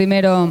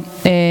Primero,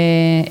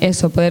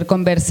 poder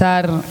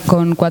conversar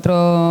con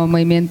 4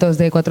 movimientos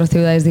de 4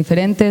 ciudades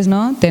diferentes,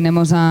 ¿no?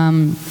 Tenemos a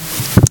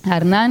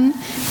Hernán,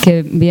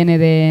 que viene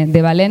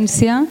de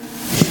Valencia.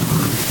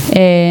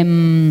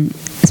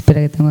 Espera,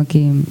 que tengo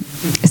aquí.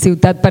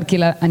 Ciutat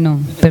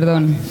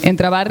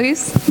entre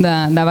barris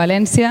de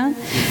València.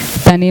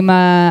 Tenim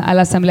a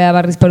l'Assemblea de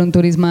Barris per un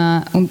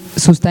Turisme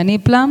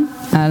Sostenible,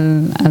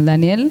 el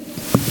Daniel.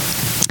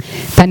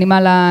 Tenim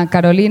a la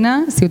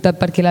Carolina, Ciutat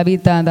per qui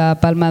l'habita, de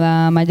Palma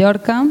de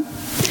Mallorca.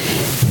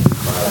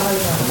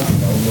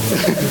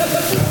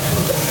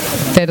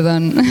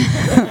 Perdón.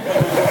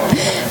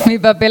 Mi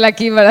papel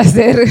aquí va a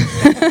ser...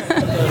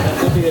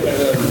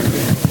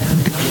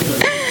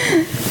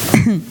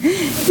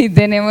 Y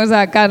tenemos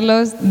a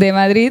Carlos de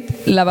Madrid,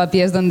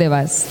 Lavapiés donde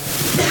vas.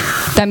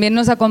 También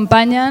nos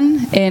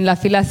acompañan en la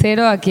fila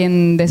 0, a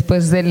quien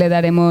después le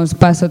daremos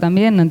paso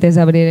también, antes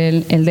de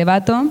abrir el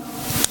debate.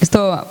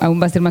 Esto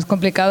aún va a ser más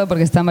complicado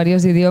porque está en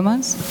varios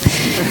idiomas.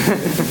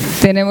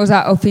 Tenemos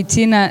a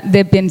Oficina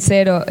de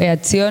Pensiero e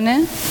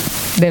Azione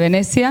de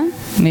Venecia,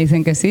 me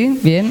dicen que sí,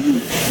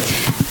 bien.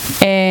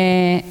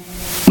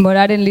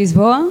 Morar en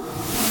Lisboa,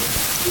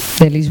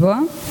 de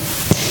Lisboa.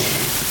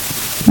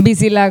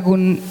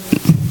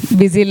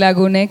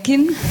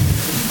 Bizilagunekin,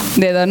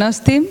 de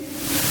Donosti.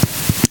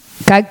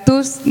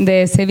 Cactus,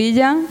 de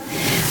Sevilla.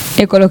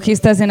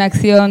 Ecologistas en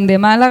Acción, de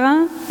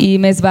Málaga. Y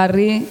Més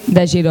Barri,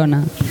 de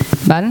Girona.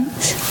 ¿Vale?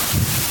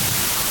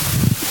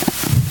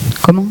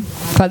 ¿Cómo?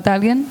 ¿Falta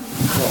alguien?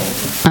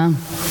 Ah,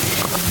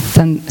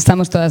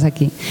 estamos todas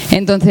aquí.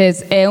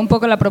 Entonces, un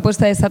poco la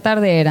propuesta de esta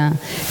tarde era,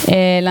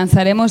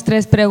 lanzaremos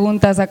 3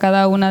 preguntas a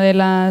cada una de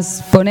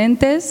las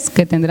ponentes,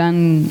 que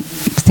tendrán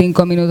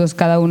 5 minutos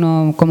cada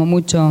uno como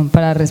mucho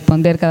para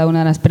responder cada una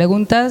de las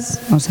preguntas,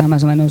 o sea,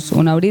 más o menos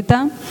una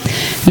horita.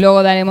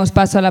 Luego daremos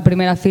paso a la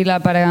primera fila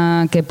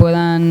para que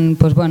puedan,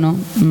 pues bueno,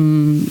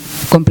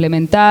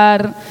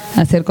 complementar,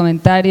 hacer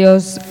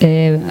comentarios,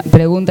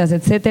 preguntas,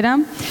 etcétera.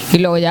 Y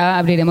luego ya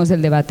abriremos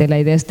el debate. La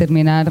idea es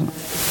terminar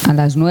a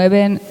las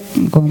 9,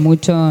 como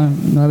mucho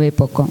 9 y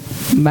poco,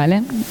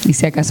 ¿vale? Y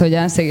si acaso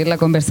ya seguir la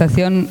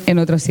conversación en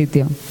otro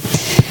sitio.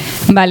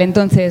 Vale,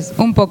 entonces,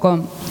 un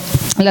poco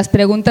las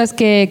preguntas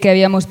que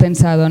habíamos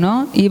pensado,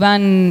 ¿no?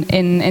 Iban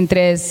en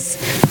tres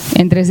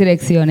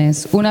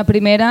direcciones. Una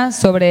primera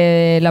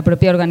sobre la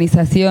propia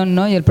organización,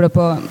 ¿no? Y el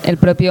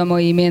propio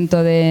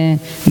movimiento de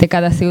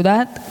cada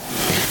ciudad.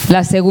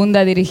 La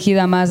segunda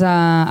dirigida más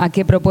a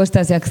qué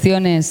propuestas y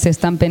acciones se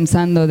están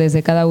pensando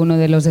desde cada uno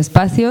de los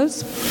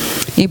espacios.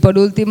 Y por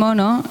último,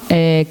 ¿no?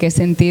 ¿Qué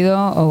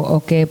sentido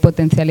o qué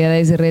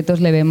potencialidades y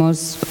retos le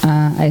vemos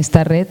a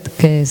esta red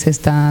que se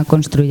está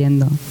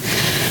construyendo?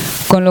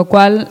 Con lo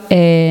cual,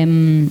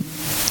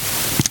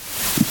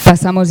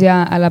 pasamos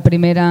ya a la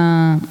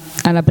primera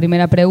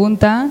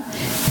pregunta,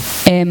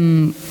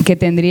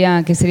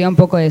 que sería un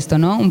poco esto,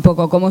 ¿no? Un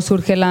poco cómo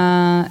surge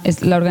la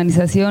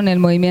organización, el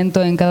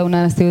movimiento en cada una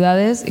de las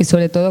ciudades y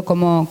sobre todo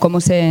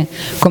cómo se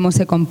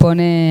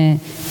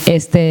compone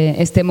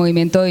este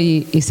movimiento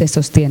y se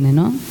sostiene,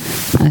 ¿no?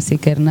 Así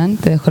que, Hernán,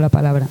 te dejo la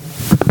palabra.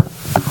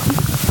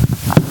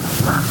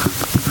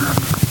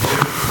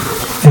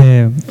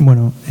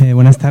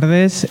 Buenas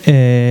tardes.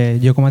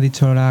 Yo, como ha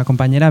dicho la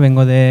compañera,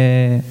 vengo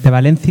de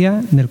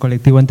Valencia, del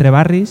colectivo Entre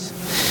Barris.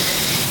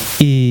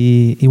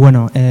 Y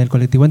bueno, el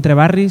colectivo Entre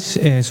Barris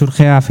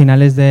surge a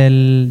finales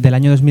del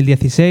año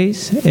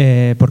 2016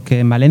 porque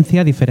en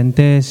Valencia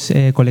diferentes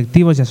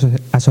colectivos y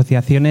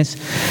asociaciones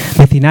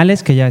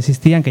vecinales que ya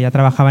existían, que ya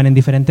trabajaban en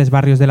diferentes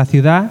barrios de la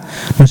ciudad,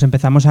 nos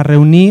empezamos a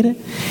reunir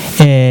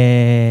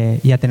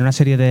y a tener una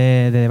serie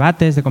de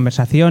debates, de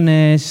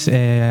conversaciones,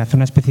 hacer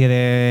una especie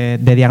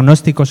de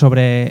diagnóstico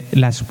sobre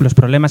los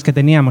problemas que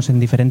teníamos en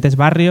diferentes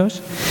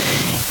barrios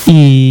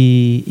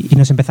y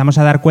nos empezamos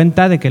a dar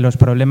cuenta de que los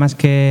problemas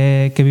que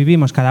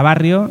vivimos cada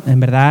barrio en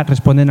verdad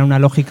responden a una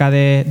lógica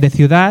de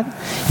ciudad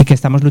y que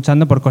estamos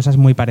luchando por cosas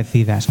muy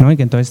parecidas, ¿no? Y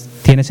que entonces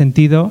tiene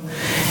sentido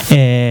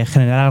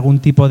generar algún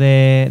tipo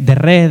de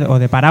red o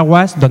de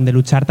paraguas donde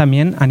luchar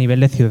también a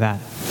nivel de ciudad.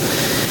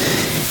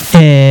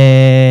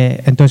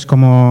 Entonces,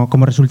 como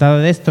resultado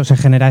de esto se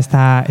genera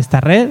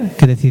esta red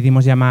que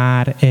decidimos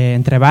llamar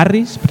Entre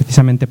Barris,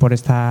 precisamente por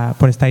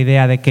esta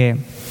idea de que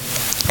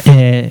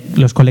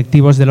los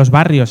colectivos de los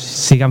barrios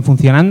sigan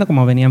funcionando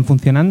como venían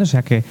funcionando, o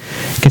sea, que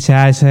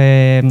sea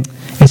ese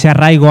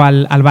arraigo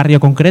al barrio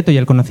concreto y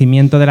el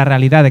conocimiento de la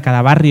realidad de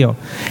cada barrio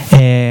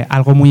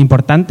algo muy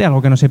importante,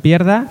 algo que no se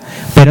pierda,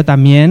 pero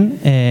también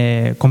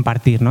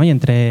compartir, ¿no? Y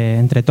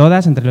entre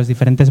todas, entre los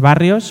diferentes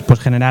barrios, pues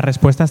generar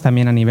respuestas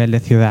también a nivel de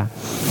ciudad.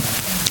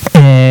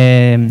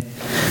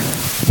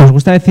 Nos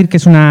gusta decir que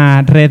es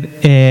una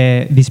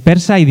red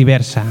dispersa y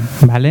diversa,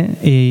 ¿vale?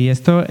 Y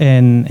esto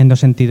en dos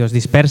sentidos.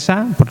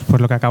 Dispersa,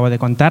 por lo que acabo de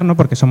contar, ¿no?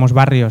 Porque somos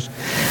barrios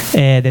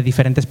de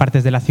diferentes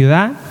partes de la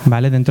ciudad,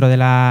 ¿vale? Dentro de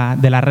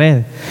la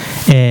red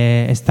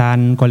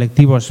están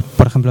colectivos,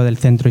 por ejemplo, del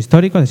centro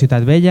histórico, de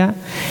Ciudad Bella,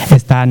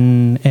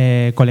 están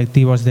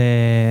colectivos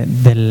del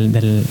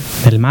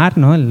mar,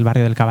 ¿no? El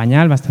barrio del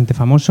Cabañal, bastante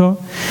famoso,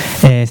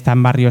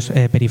 están barrios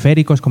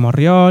periféricos como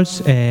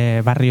Riols,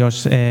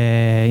 barrios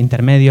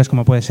intermedios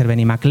como puede ser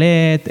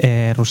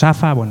Benimaclet,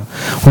 Rusafa, bueno,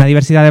 una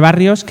diversidad de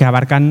barrios que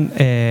abarcan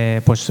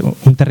pues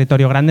un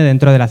territorio grande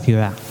dentro de la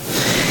ciudad.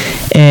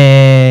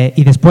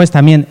 Y después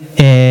también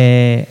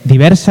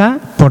diversa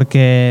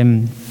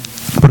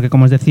porque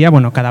como os decía,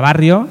 bueno, cada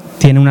barrio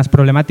tiene unas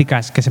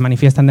problemáticas que se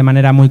manifiestan de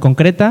manera muy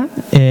concreta,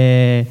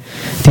 tiene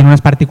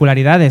unas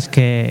particularidades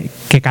que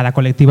cada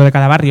colectivo de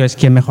cada barrio es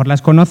quien mejor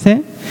las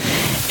conoce,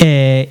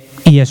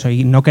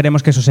 y no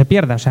queremos que eso se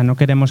pierda, o sea, no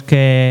queremos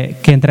que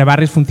entre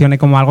barrios funcione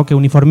como algo que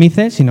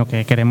uniformice, sino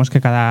que queremos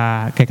que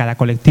cada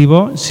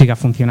colectivo siga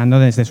funcionando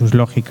desde sus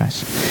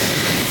lógicas.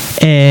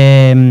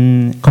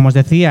 Como os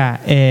decía,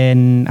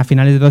 a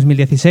finales de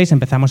 2016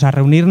 empezamos a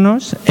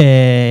reunirnos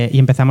y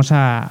empezamos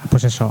a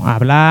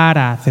hablar,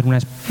 a hacer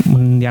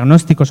un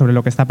diagnóstico sobre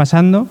lo que está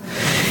pasando,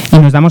 y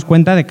nos damos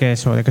cuenta de que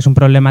es un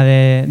problema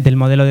del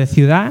modelo de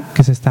ciudad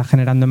que se está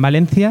generando en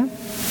Valencia.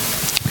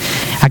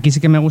 Aquí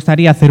sí que me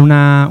gustaría hacer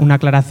una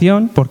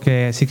aclaración,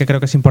 porque sí que creo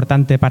que es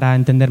importante para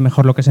entender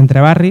mejor lo que es entre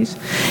barris.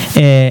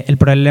 El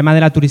problema de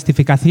la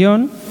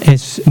turistificación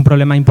es un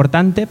problema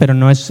importante, pero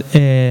no es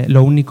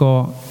lo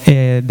único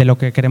de lo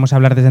que queremos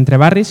hablar desde entre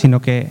barris,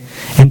 sino que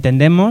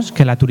entendemos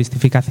que la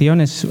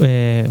turistificación es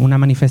una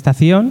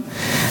manifestación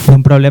de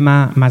un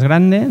problema más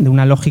grande, de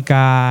una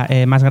lógica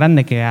más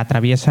grande que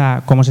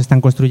atraviesa cómo se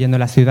están construyendo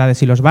las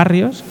ciudades y los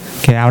barrios,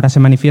 que ahora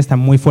se manifiesta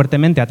muy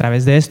fuertemente a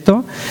través de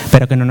esto,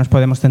 pero que no nos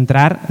podemos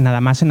centrar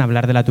nada más en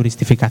hablar de la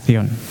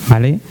turistificación,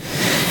 ¿vale?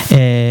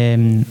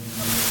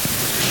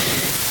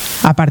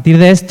 A partir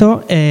de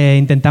esto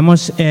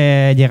intentamos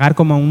llegar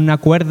como a un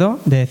acuerdo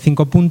de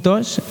 5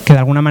 puntos que de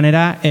alguna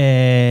manera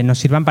nos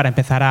sirvan para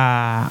empezar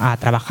a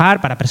trabajar,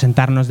 para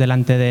presentarnos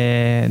delante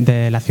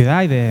de la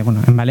ciudad y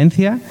en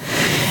Valencia.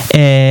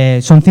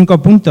 Son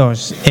 5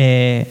 puntos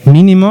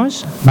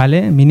mínimos,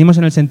 ¿vale? Mínimos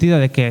en el sentido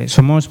de que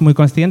somos muy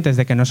conscientes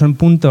de que no son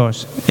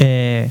puntos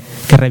que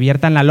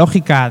reviertan la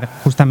lógica,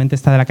 justamente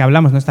esta de la que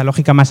hablamos, ¿no? Esta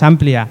lógica más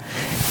amplia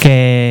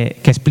que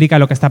explica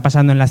lo que está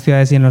pasando en las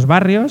ciudades y en los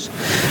barrios.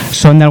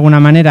 Son de alguna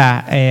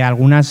manera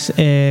algunas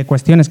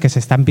cuestiones que se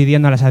están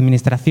pidiendo a las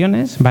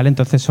administraciones, ¿vale?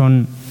 Entonces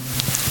son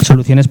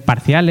soluciones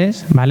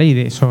parciales, ¿vale? Y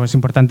eso es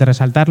importante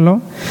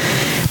resaltarlo,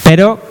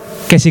 pero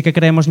que sí que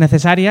creemos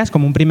necesarias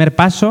como un primer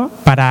paso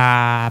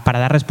para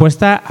dar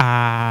respuesta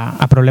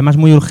a problemas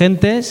muy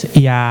urgentes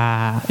y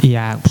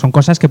son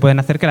cosas que pueden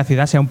hacer que la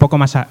ciudad sea un poco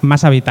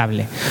más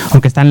habitable,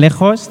 aunque están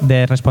lejos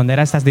de responder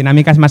a estas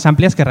dinámicas más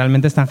amplias que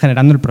realmente están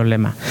generando el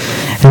problema.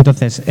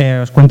 Entonces,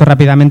 os cuento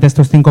rápidamente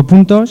estos 5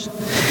 puntos.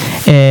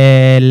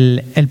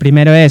 El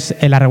primero es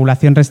la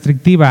regulación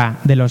restrictiva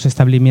de los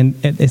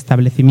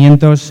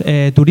establecimientos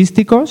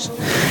turísticos.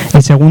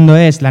 El segundo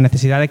es la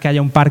necesidad de que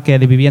haya un parque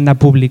de vivienda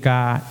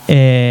pública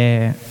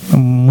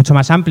mucho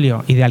más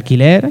amplio y de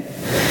alquiler,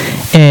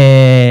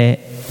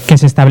 que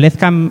se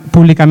establezcan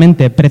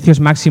públicamente precios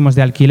máximos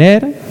de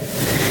alquiler,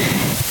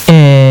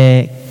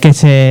 que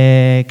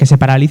se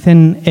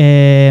paralicen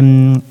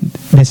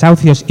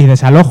desahucios y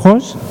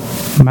desalojos,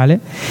 ¿vale?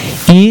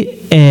 Y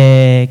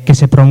que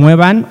se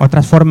promuevan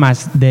otras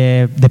formas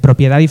de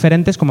propiedad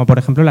diferentes, como por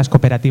ejemplo las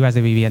cooperativas de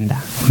vivienda,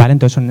 ¿vale?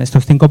 Entonces son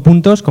estos 5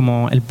 puntos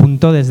como el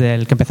punto desde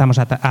el que empezamos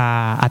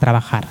a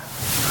trabajar.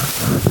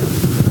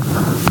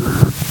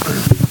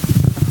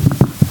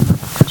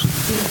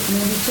 Me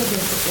han dicho que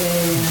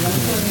hablamos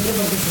con el micro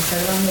porque se está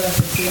grabando la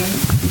sesión.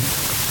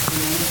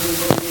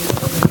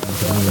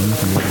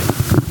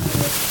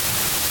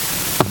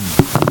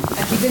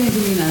 Aquí tenéis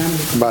un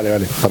inalámbrico. Vale,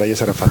 para ella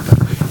será falta.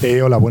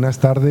 Hola, buenas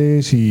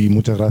tardes y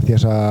muchas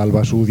gracias a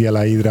Alba Sud y a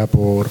la Hidra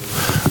por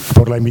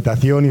la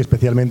invitación, y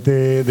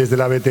especialmente desde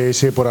la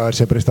BTS por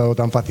haberse prestado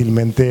tan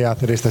fácilmente a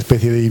hacer esta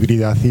especie de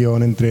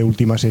hibridación entre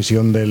última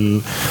sesión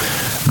del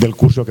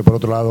curso, que por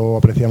otro lado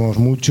apreciamos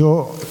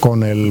mucho,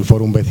 con el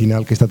fórum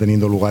vecinal que está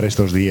teniendo lugar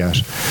estos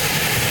días.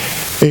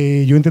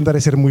 Yo intentaré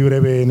ser muy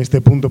breve en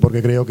este punto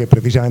porque creo que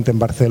precisamente en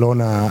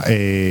Barcelona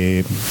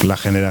la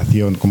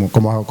generación, cómo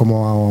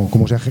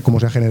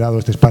se ha generado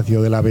este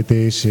espacio de la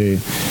BTS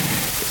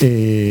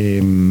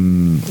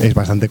es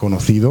bastante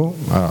conocido.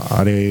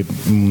 Haré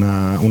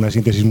una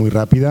síntesis muy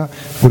rápida.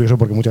 Curioso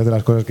porque muchas de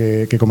las cosas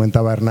que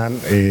comentaba Hernán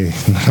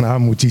nos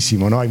sonaban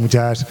muchísimo, ¿no? Hay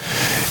muchas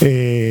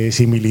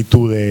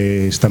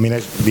similitudes, también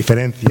hay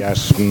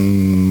diferencias,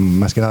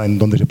 más que nada en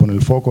dónde se pone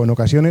el foco en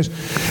ocasiones,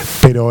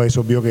 pero es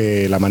obvio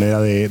que la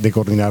manera de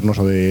coordinarnos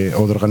o de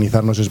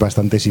organizarnos es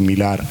bastante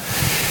similar.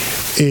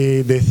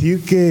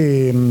 Decir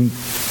que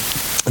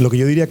lo que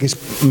yo diría que es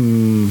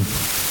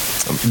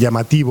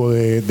llamativo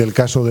del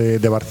caso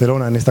de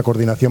Barcelona en esta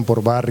coordinación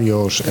por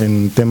barrios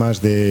en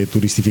temas de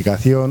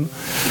turistificación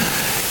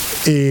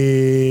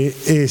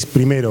es,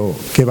 primero,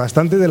 que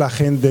bastante de la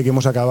gente que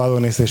hemos acabado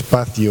en este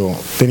espacio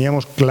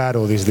teníamos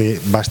claro desde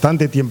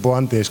bastante tiempo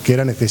antes que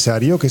era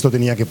necesario, que esto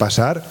tenía que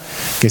pasar,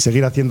 que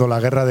seguir haciendo la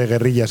guerra de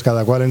guerrillas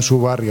cada cual en su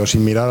barrio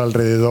sin mirar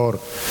alrededor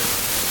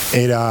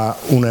era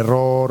un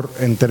error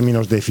en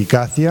términos de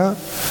eficacia.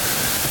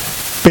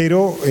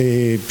 Pero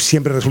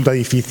siempre resulta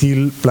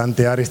difícil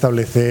plantear,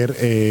 establecer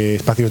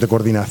espacios de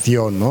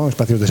coordinación, ¿no?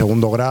 Espacios de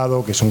segundo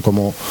grado que son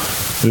como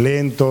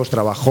lentos,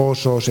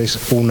 trabajosos, es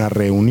una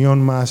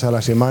reunión más a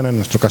la semana, en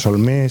nuestro caso al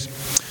mes.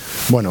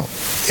 Bueno,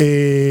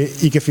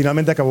 y que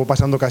finalmente acabó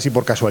pasando casi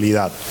por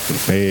casualidad.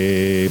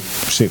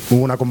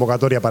 Hubo una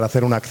convocatoria para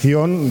hacer una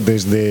acción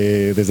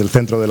desde el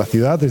centro de la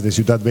ciudad, desde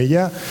Ciudad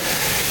Bella.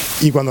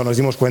 Y cuando nos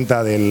dimos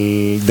cuenta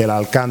del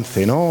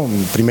alcance, ¿no?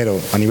 Primero,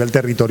 a nivel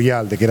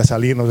territorial, de que era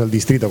salirnos del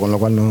distrito, con lo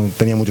cual no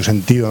tenía mucho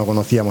sentido, no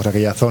conocíamos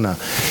aquella zona.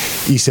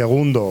 Y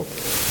segundo,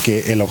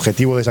 que el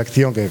objetivo de esa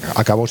acción, que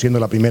acabó siendo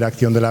la primera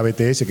acción de la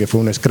BTS, que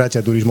fue un scratch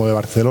de turismo de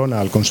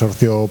Barcelona al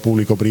consorcio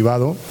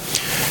público-privado,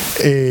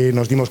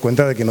 nos dimos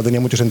cuenta de que no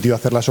tenía mucho sentido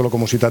hacerla solo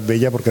como Ciudad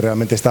Bella, porque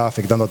realmente estaba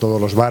afectando a todos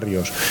los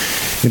barrios.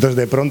 Entonces,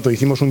 de pronto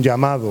hicimos un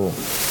llamado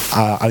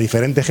a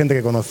diferente gente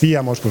que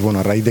conocíamos, pues bueno,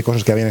 a raíz de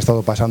cosas que habían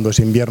estado pasando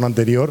ese invierno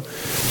anterior,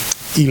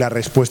 y la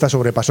respuesta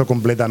sobrepasó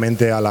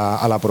completamente a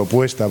la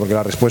propuesta, porque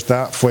la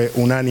respuesta fue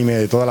unánime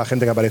de toda la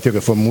gente que apareció,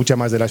 que fue mucha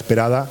más de la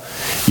esperada,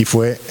 y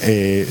fue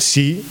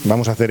sí,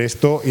 vamos a hacer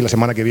esto y la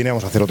semana que viene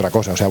vamos a hacer otra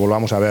cosa, o sea,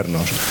 volvamos a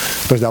vernos.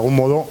 Entonces, de algún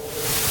modo,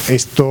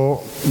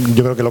 esto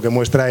yo creo que lo que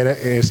muestra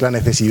es la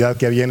necesidad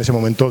que había en ese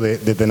momento de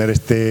tener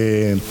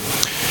este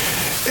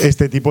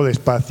tipo de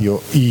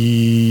espacio.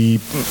 Y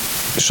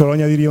solo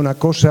añadiría una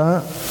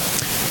cosa,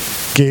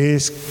 que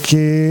es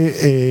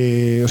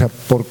que,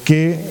 ¿por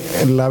qué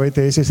la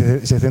BTS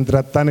se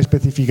centra tan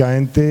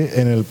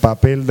específicamente en el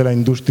papel de la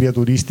industria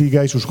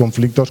turística y sus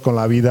conflictos con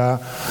la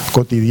vida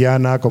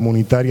cotidiana,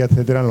 comunitaria,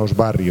 etcétera, en los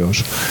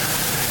barrios?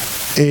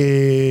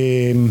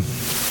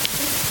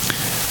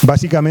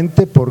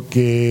 Básicamente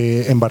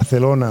porque en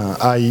Barcelona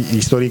hay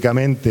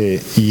históricamente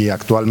y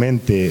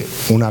actualmente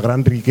una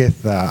gran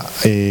riqueza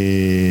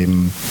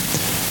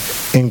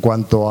en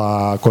cuanto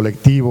a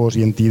colectivos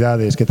y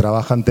entidades que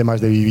trabajan temas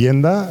de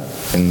vivienda.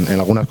 En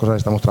algunas cosas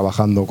estamos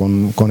trabajando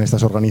con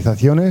estas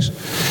organizaciones,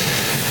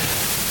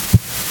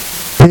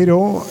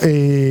 pero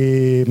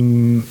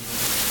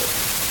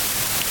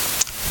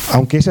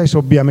aunque esa es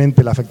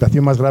obviamente la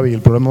afectación más grave y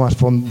el problema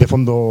de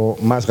fondo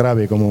más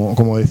grave,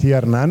 como decía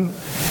Hernán,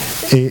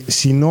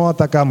 si no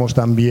atacamos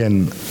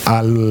también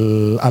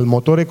al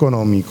motor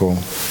económico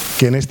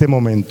que en este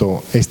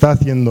momento está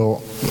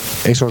haciendo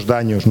esos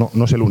daños,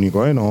 no es el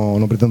único,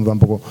 no pretendo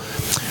tampoco,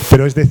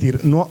 pero es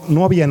decir,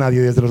 no había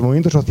nadie desde los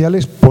movimientos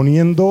sociales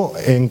poniendo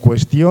en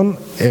cuestión,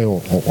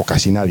 o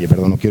casi nadie,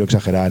 perdón, no quiero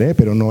exagerar,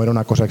 pero no era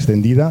una cosa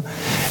extendida,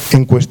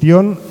 en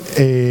cuestión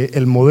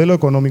el modelo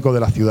económico de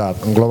la ciudad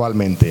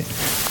globalmente,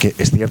 que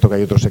es cierto que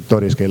hay otros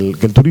sectores que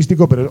el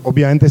turístico, pero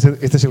obviamente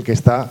este es el que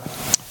está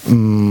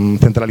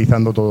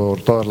centralizando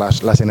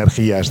todas las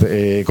energías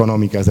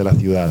económicas de la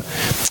ciudad.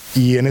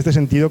 Y en este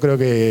sentido creo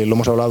que lo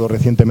hemos hablado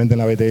recientemente en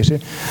la BTS,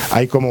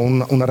 hay como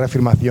una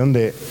reafirmación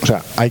de,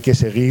 hay que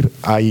seguir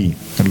ahí,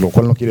 lo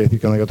cual no quiere decir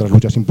que no haya otras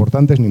luchas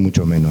importantes, ni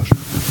mucho menos.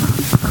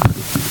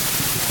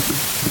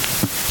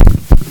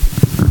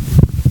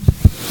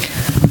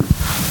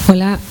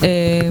 Hola,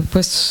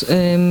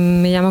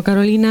 me llamo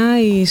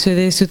Carolina y soy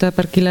de Ciudad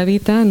para quien la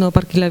habita, no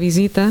para quien la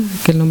visita,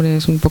 que el nombre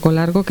es un poco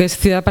largo, que es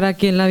Ciudad para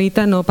quien la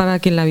habita, no para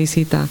quien la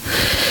visita.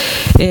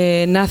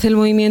 Nace el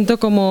movimiento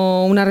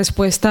como una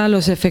respuesta a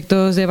los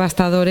efectos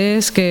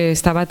devastadores que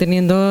estaba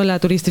teniendo la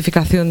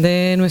turistificación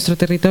de nuestro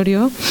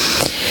territorio,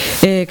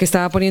 que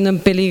estaba poniendo en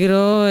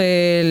peligro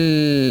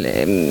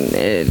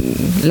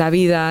la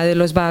vida de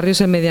los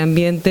barrios, el medio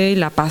ambiente y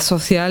la paz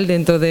social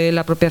dentro de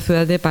la propia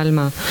ciudad de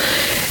Palma.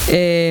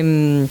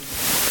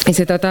 Y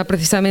se trata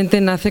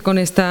precisamente, nace con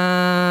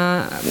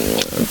estas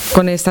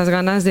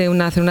ganas de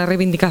hacer una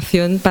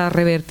reivindicación para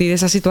revertir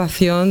esa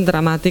situación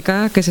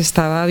dramática que se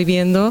estaba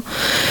viviendo,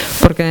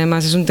 porque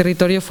además es un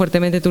territorio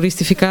fuertemente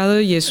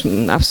turistificado y es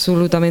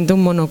absolutamente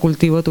un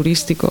monocultivo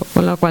turístico,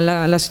 con lo cual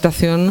la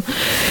situación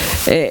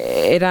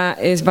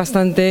es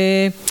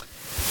bastante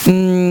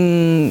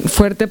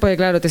fuerte, porque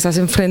claro, te estás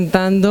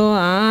enfrentando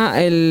a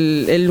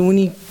el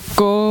único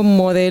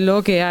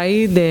modelo que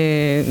hay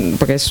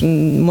porque es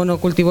un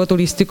monocultivo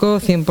turístico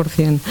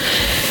 100%.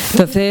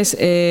 Entonces,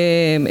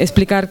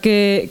 explicar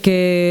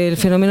que el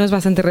fenómeno es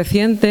bastante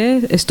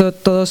reciente. Esto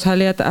todo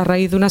sale a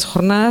raíz de unas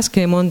jornadas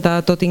que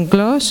monta Tot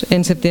Inclòs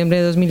en septiembre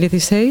de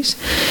 2016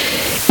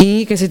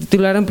 y que se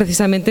titularon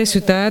precisamente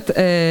Ciudad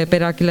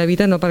para quien la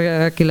habita, no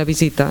para quien la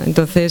visita.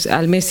 Entonces,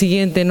 al mes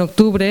siguiente, en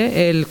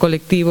octubre, el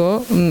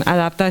colectivo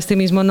adapta este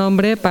mismo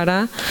nombre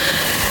para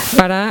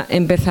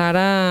empezar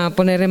a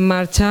poner en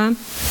marcha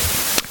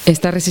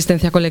esta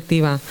resistencia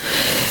colectiva.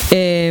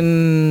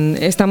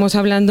 Estamos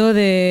hablando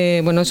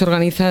de, bueno, se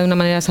organiza de una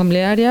manera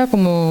asamblearia,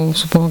 como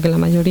supongo que la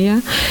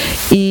mayoría,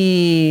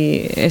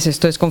 y es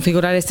esto, es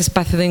configurar este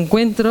espacio de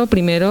encuentro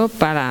primero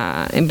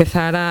para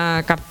empezar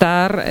a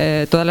captar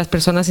todas las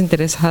personas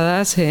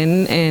interesadas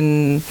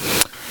en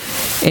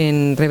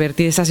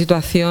revertir esa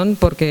situación,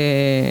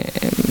 porque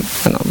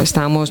bueno,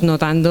 estábamos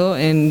notando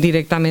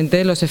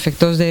directamente los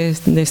efectos de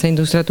esa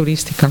industria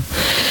turística.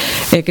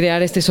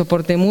 Crear este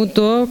soporte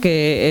mutuo,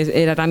 que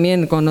era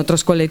también con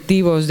otros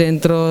colectivos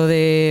dentro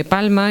de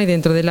Palma y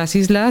dentro de las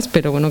islas,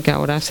 pero bueno, que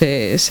ahora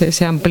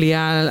se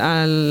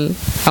amplía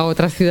a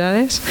otras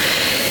ciudades.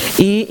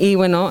 Y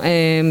bueno,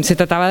 se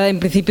trataba en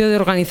principio de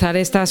organizar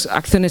estas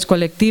acciones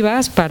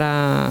colectivas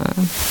para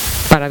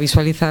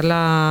visualizar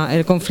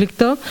el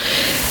conflicto,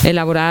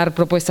 elaborar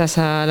propuestas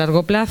a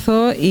largo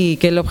plazo, y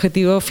que el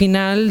objetivo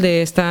final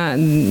de esa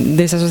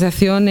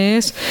asociación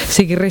es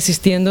seguir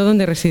resistiendo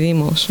donde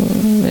residimos.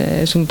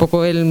 Es un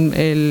poco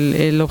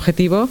el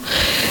objetivo,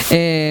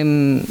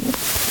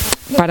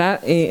 para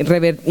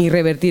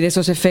revertir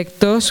esos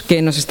efectos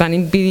que nos están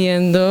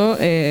impidiendo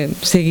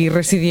seguir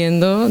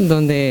residiendo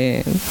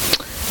donde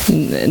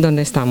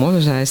estamos,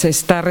 o sea, es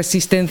esta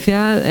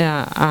resistencia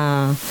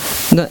a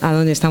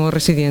donde estamos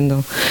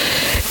residiendo.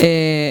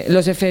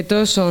 Los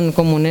efectos son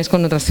comunes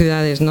con otras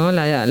ciudades, ¿no?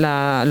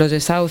 Los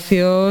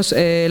desahucios,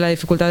 la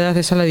dificultad de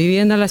acceso a la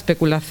vivienda, la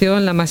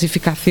especulación, la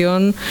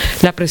masificación,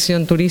 la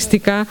presión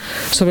turística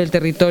sobre el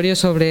territorio,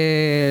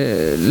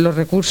 sobre los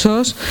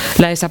recursos,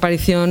 la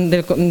desaparición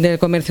del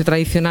comercio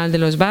tradicional de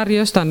los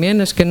barrios también.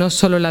 Es que no es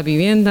solo la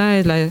vivienda,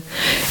 es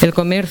el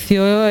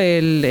comercio,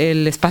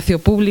 el espacio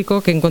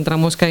público, que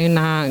encontramos que hay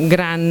una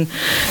gran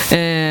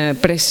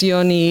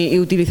presión y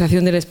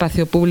utilización del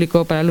espacio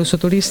público para el uso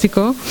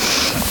turístico.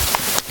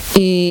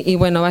 Y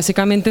bueno,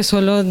 básicamente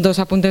solo dos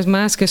apuntes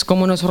más, que es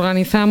cómo nos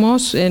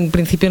organizamos. En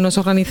principio nos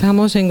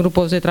organizamos en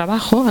grupos de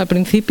trabajo, al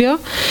principio,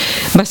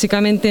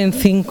 básicamente en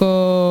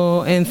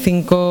cinco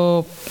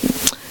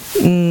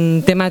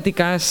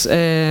temáticas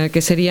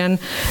que serían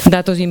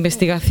datos de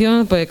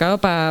investigación, porque claro,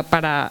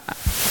 para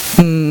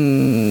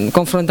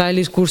confrontar el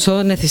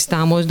discurso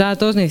necesitamos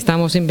datos,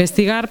 necesitamos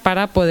investigar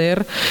para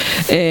poder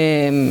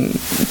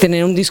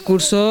tener un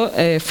discurso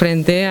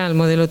frente al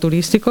modelo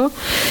turístico.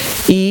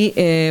 Y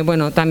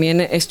bueno,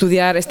 también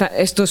estudiar,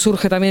 esto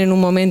surge también en un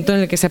momento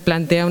en el que se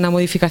plantea una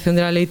modificación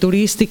de la ley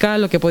turística,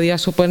 lo que podía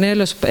suponer,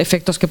 los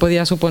efectos que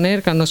podía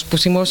suponer, que nos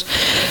pusimos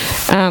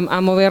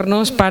a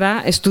movernos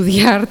para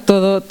estudiar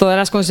todas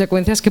las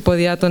consecuencias que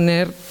podía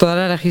tener toda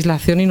la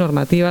legislación y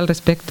normativa al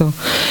respecto.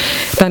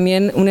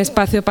 También un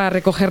espacio para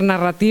recoger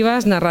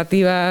narrativas,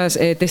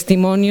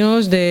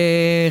 testimonios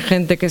de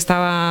gente que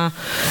estaba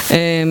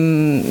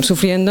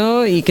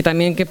sufriendo, y que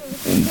también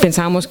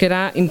pensábamos que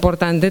era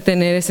importante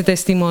tener ese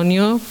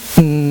testimonio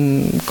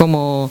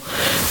como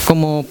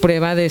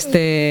prueba de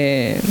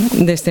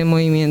este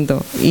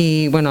movimiento.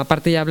 Y bueno,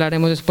 aparte ya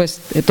hablaremos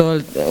después de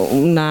todo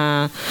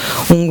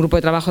un grupo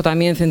de trabajo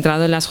también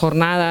centrado en las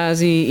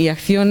jornadas y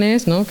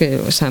acciones, ¿no? Que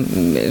o sea,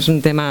 es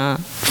un tema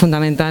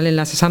fundamental en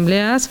las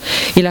asambleas,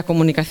 y la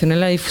comunicación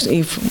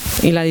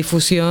y la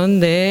difusión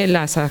de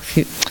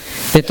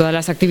todas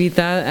las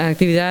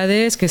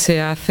actividades que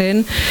se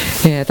hacen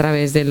a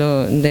través de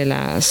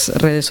las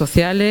redes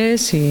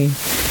sociales, y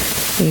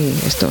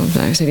esto, o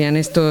sea, serían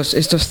estos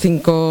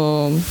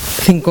cinco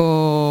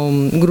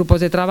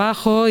grupos de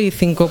trabajo y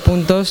 5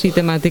 puntos y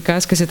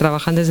temáticas que se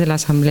trabajan desde la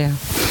asamblea.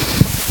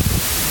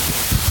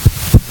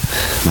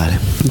 Vale,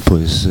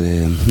 pues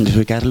yo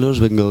soy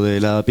Carlos, vengo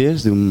de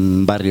Lavapiés, de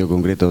un barrio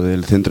concreto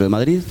del centro de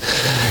Madrid.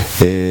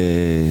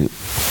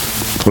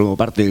 Formo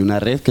parte de una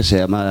red que se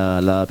llama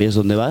Lavapiés,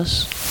 ¿dónde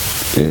vas?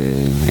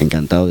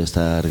 Encantado de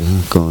estar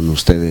con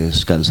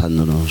ustedes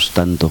cansándonos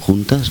tanto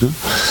juntas, ¿no?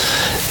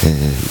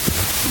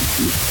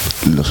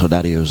 Los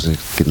horarios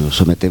que nos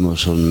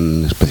sometemos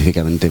son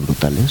específicamente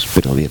brutales,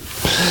 pero bien.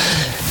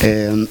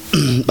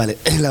 Vale,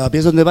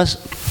 Lavapiés, ¿dónde vas?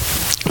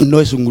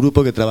 No es un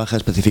grupo que trabaja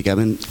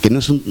específicamente, que no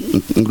es un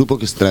grupo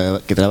que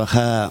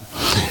trabaja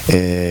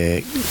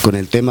con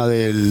el tema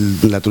de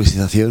la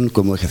turistización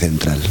como eje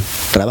central.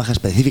 Trabaja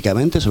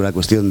específicamente sobre la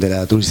cuestión de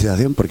la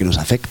turistización porque nos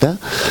afecta,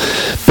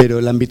 pero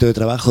el ámbito de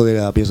trabajo de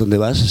Lavapiés, ¿dónde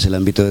vas? Es el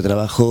ámbito de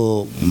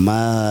trabajo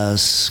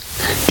más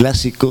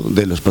clásico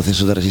de los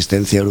procesos de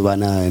resistencia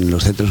urbana en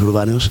los centros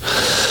urbanos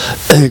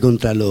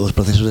contra los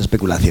procesos de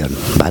especulación,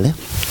 ¿vale?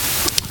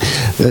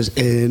 Entonces,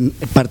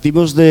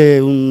 partimos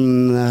de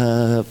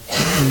un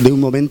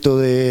momento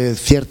de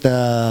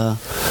cierta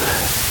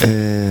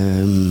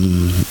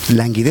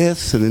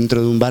languidez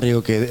dentro de un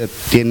barrio que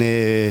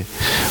tiene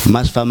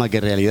más fama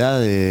que realidad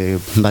de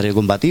barrio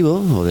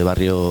combativo o de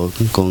barrio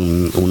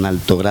con un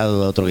alto grado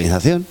de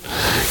autoorganización,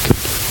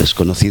 que es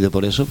conocido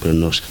por eso, pero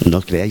no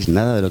os creáis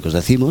nada de lo que os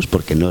decimos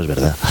porque no es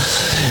verdad.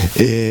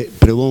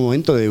 Pero hubo un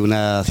momento de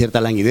una cierta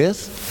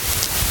languidez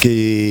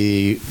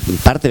que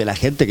parte de la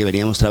gente que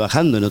veníamos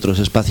trabajando en otros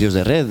espacios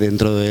de red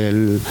dentro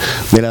del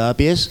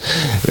lavapiés,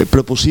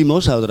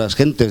 propusimos a otras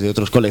gentes de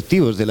otros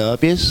colectivos de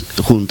lavapiés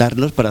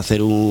juntarnos para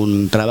hacer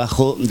un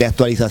trabajo de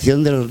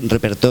actualización de los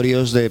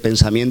repertorios de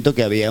pensamiento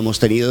que habíamos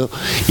tenido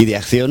y de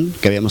acción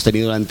que habíamos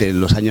tenido durante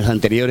los años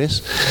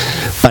anteriores,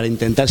 para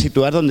intentar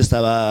situar dónde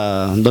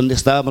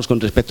estábamos con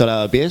respecto al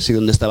lavapiés y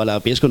dónde estaba el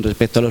lavapiés con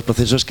respecto a los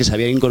procesos que se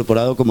habían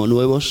incorporado como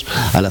nuevos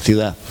a la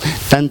ciudad,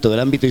 tanto del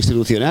ámbito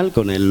institucional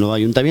con el nuevo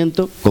ayuntamiento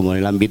como en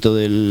el ámbito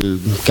del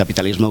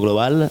capitalismo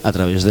global a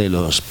través de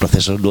los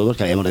procesos nuevos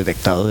que habíamos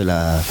detectado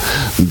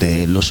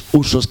de los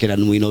usos que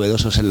eran muy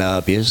novedosos en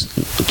lavapiés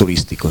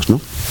turísticos,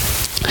 ¿no?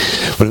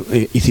 Bueno,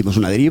 hicimos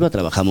una deriva,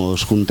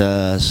 trabajamos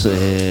juntas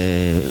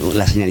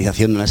la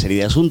señalización de una serie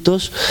de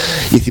asuntos,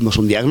 hicimos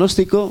un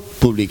diagnóstico,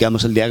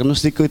 publicamos el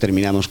diagnóstico y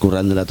terminamos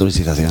currando la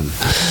turistización.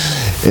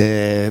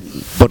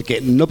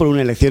 Porque no por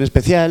una elección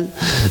especial,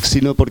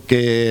 sino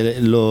porque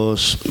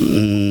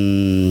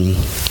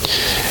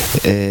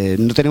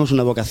no tenemos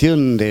una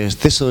vocación de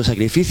exceso de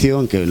sacrificio,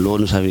 aunque luego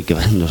nos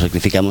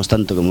sacrificamos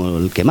tanto como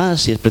el que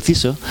más, si es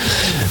preciso,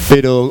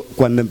 pero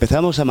cuando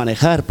empezamos a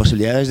manejar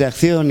posibilidades de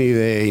acción y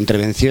de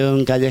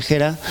intervención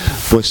callejera,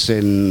 pues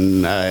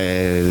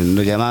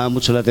nos llamaba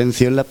mucho la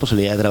atención la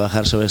posibilidad de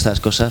trabajar sobre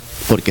estas cosas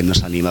porque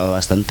nos animaba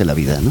bastante la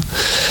vida, ¿no?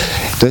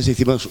 Entonces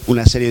hicimos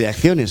una serie de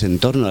acciones en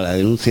torno a la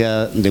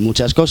denuncia de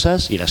muchas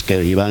cosas, y las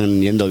que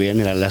iban yendo bien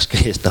eran las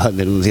que estaban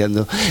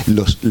denunciando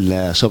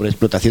la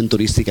sobreexplotación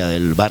turística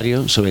del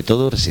barrio, sobre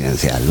todo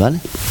residencial, ¿vale?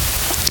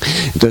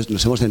 Entonces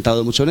nos hemos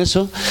centrado mucho en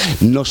eso.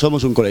 No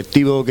somos un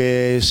colectivo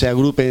que se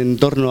agrupe en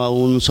torno a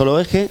un solo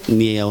eje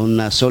ni a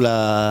un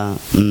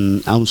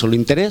solo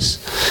interés,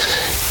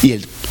 y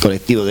el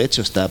colectivo de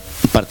hecho está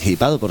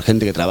participado por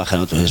gente que trabaja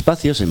en otros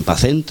espacios, en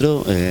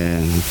Pacentro,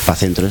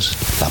 Pacentro es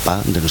la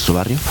PA de nuestro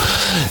barrio,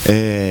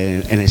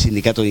 en el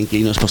sindicato de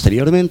inquilinos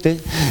posteriormente.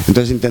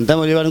 Entonces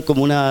intentamos llevar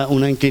como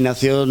una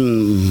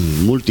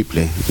inclinación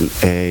múltiple.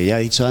 Ya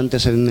he dicho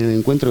antes en el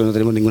encuentro que no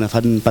tenemos ningún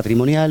afán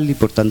patrimonial y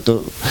por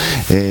tanto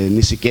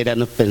ni siquiera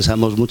nos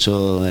pensamos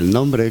mucho el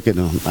nombre, que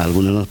a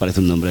algunos nos parece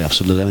un nombre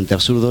absolutamente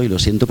absurdo, y lo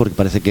siento porque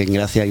parece que en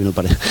Gracia hay uno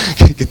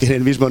que tiene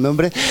el mismo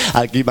nombre,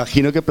 al que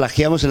imagino que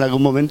plagiamos en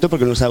algún momento,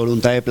 porque nuestra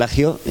voluntad de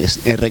plagio es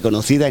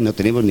reconocida y no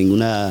tenemos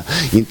ninguna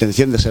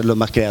intención de ser los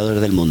más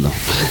creadores del mundo.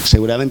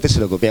 Seguramente se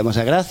lo copiamos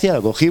a Gracia,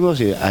 lo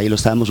cogimos y ahí lo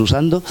estábamos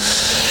usando.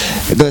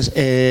 Entonces,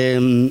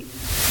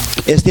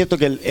 es cierto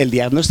que el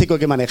diagnóstico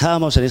que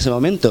manejábamos en ese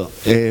momento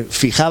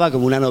fijaba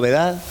como una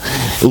novedad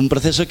un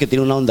proceso que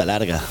tiene una onda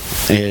larga.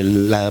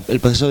 El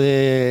proceso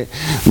de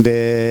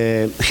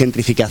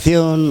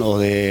gentrificación o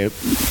de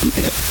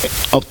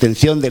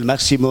obtención del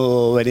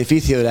máximo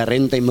beneficio de la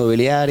renta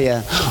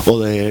inmobiliaria o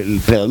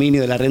del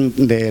predominio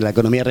de la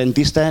economía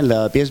rentista en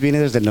lavapiés viene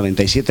desde el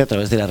 97 a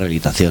través de la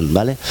rehabilitación,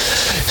 ¿vale?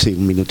 Sí,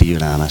 un minutillo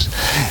nada más.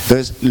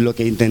 Entonces, lo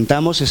que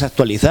intentamos es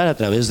actualizar a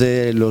través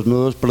de los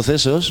nuevos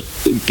procesos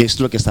qué es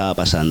lo que estaba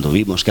pasando.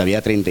 Vimos que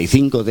había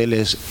 35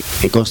 hoteles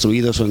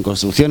construidos o en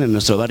construcción en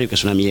nuestro barrio, que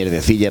es una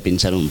mierdecilla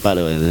pinchar un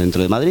palo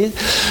dentro de Madrid.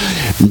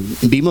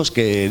 Vimos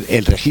que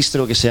el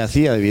registro que se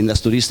hacía de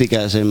viviendas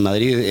turísticas en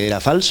Madrid era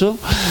falso,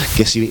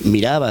 que si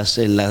mirabas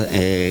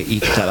y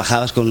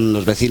trabajabas con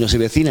los vecinos y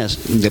vecinas,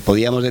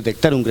 podíamos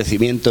detectar un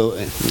crecimiento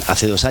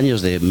hace 2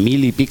 años de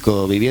 1000 y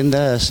pico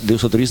viviendas de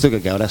uso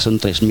turístico, que ahora son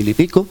 3000 y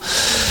pico.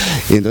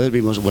 Y entonces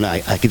vimos, bueno,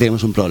 aquí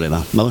tenemos un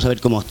problema, vamos a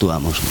ver cómo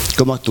actuamos.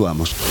 ¿Cómo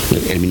actuamos?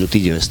 El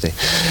minutillo este.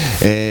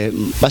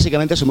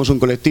 Básicamente somos un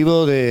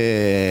colectivo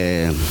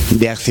de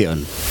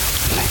acción.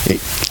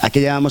 ¿A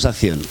qué llamamos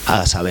acción?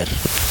 A saber.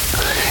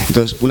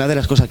 Entonces, una de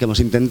las cosas que hemos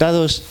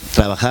intentado es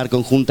trabajar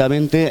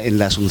conjuntamente en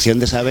la asunción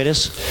de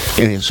saberes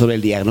sobre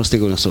el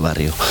diagnóstico de nuestro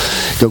barrio.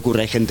 ¿Qué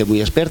ocurre? Hay gente muy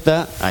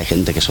experta, hay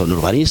gente que son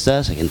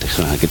urbanistas, hay gente que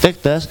son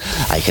arquitectas,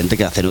 hay gente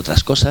que hacen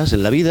otras cosas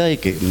en la vida y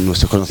que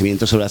nuestros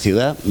conocimientos sobre la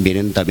ciudad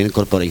vienen también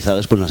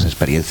corporizados por nuestras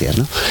experiencias,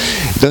 ¿no?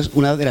 Entonces,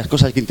 una de las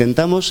cosas que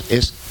intentamos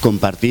es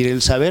compartir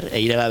el saber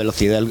e ir a la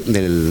velocidad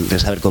del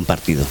saber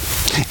compartido.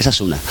 Esa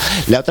es una.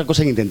 La otra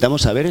cosa que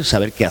intentamos saber es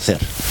saber qué hacer.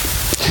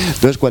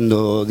 Entonces,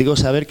 cuando digo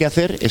saber qué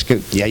hacer, es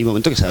que ya hay un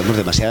momento que sabemos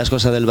demasiadas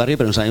cosas del barrio,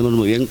 pero no sabemos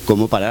muy bien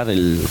cómo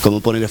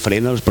cómo poner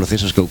freno a los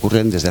procesos que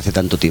ocurren desde hace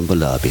tanto tiempo en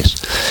lavapiés.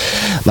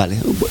 Vale,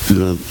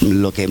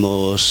 lo que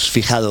hemos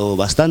fijado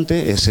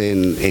bastante es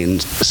en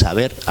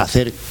saber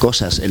hacer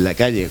cosas en la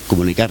calle,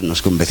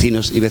 comunicarnos con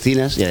vecinos y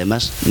vecinas y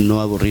además no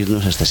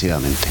aburrirnos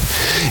excesivamente.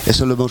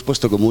 Eso lo hemos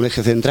puesto como un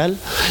eje central,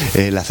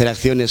 el hacer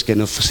acciones que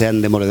no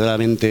sean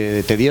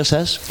demoledoramente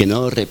tediosas, que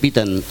no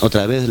repitan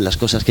otra vez las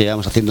cosas que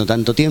llevamos haciendo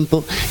tanto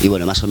tiempo. Y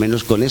bueno, más o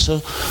menos con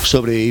eso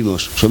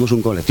sobrevivimos. Somos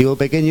un colectivo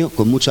pequeño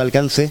con mucho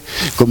alcance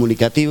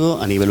comunicativo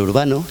a nivel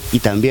urbano y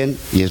también,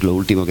 y es lo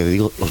último que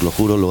digo, os lo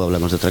juro, luego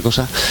hablamos de otra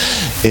cosa,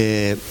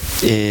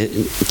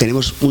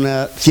 tenemos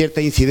una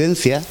cierta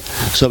incidencia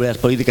sobre las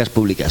políticas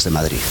públicas de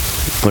Madrid.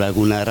 Por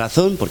alguna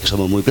razón, porque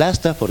somos muy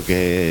plastas,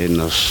 porque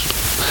nos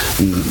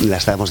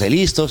las damos de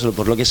listos o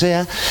por lo que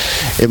sea,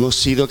 hemos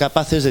sido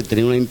capaces de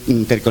tener una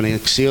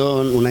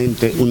interconexión, una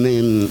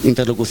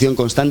interlocución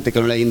constante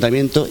con el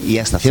ayuntamiento y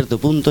hasta cierto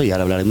punto, y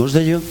ahora hablaremos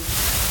de ello,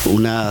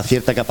 una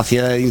cierta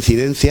capacidad de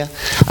incidencia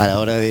a la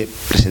hora de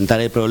presentar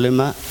el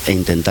problema e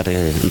intentar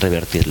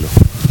revertirlo.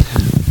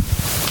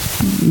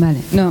 Vale,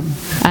 no,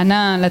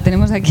 Ana la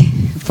tenemos aquí,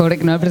 pobre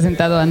que no la he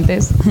presentado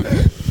antes.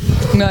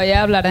 No,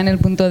 ya hablará en el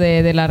punto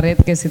de la red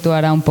que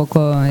situará un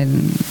poco el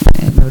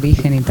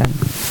origen y tal.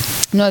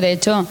 No, de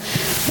hecho,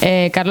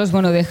 Carlos,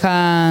 bueno,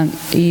 deja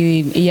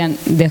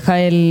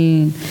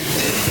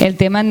el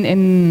tema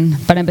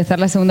para empezar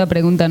la segunda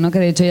pregunta, ¿no? Que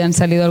de hecho ya han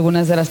salido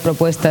algunas de las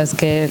propuestas,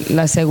 que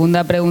la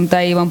segunda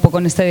pregunta iba un poco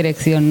en esta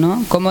dirección,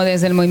 ¿no? Cómo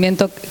desde el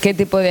movimiento, qué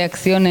tipo de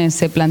acciones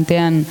se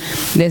plantean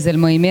desde el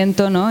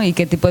movimiento, ¿no? Y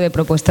qué tipo de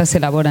propuestas se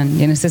elaboran.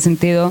 Y en este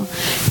sentido,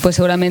 pues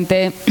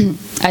seguramente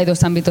hay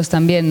dos ámbitos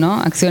también, ¿no?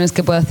 Acciones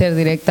que puede hacer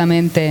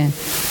directamente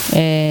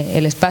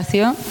el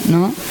espacio,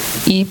 ¿no?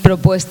 Y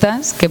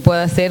propuestas que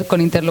puede hacer con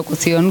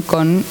interlocución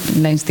con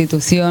la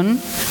institución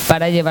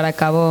para llevar a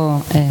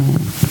cabo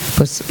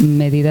pues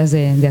medidas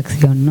de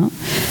acción, ¿no?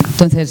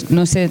 Entonces,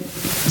 no sé,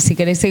 si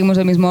queréis seguimos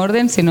el mismo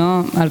orden, si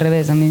no, al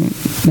revés, a mí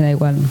me da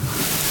igual.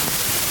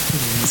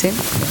 ¿Sí?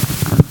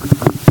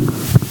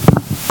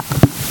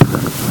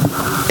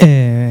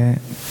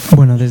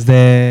 Bueno,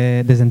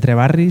 desde Entre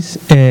Barris,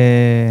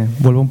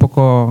 vuelvo un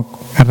poco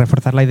a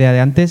reforzar la idea de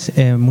antes.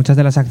 Muchas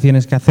de las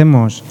acciones que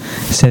hacemos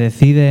se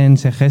deciden,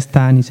 se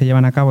gestan y se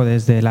llevan a cabo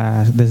desde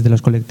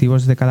los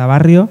colectivos de cada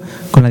barrio,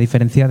 con la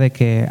diferencia de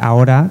que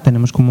ahora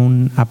tenemos como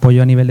un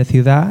apoyo a nivel de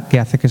ciudad que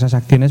hace que esas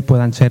acciones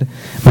puedan ser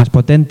más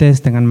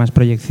potentes, tengan más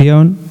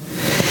proyección.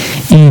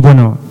 Y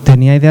bueno,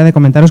 tenía idea de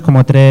comentaros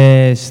como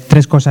tres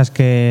cosas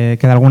que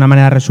de alguna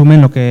manera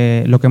resumen lo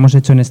que hemos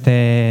hecho en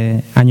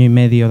este año y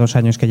medio, 2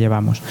 años que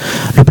llevamos.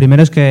 Lo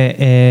primero es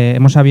que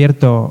hemos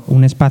abierto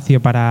un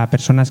espacio para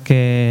personas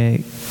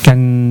que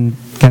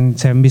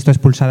se han visto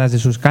expulsadas de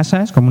sus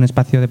casas, como un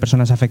espacio de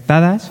personas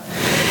afectadas.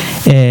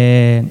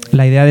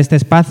 La idea de este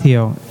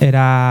espacio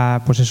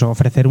era, pues eso,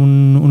 ofrecer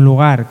un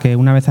lugar que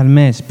una vez al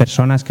mes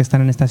personas que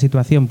están en esta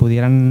situación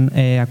pudieran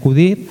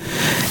acudir.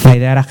 La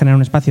idea era generar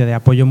un espacio de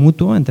apoyo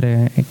mutuo en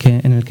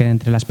el que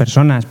entre las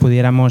personas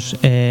pudiéramos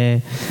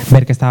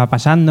ver qué estaba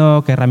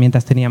pasando, qué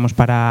herramientas teníamos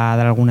para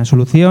dar alguna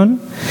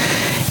solución.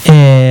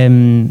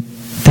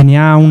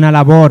 Tenía una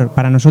labor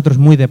para nosotros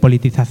muy de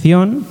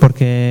politización,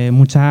 porque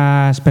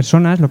muchas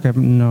personas, lo que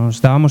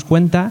nos dábamos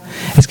cuenta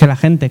es que la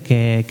gente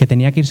que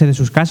tenía que irse de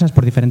sus casas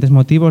por diferentes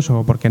motivos,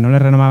 o porque no le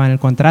renovaban el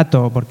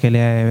contrato, o porque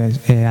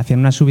le hacían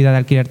una subida de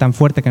alquiler tan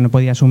fuerte que no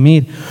podía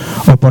asumir,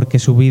 o porque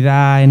su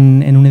vida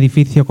en un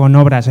edificio con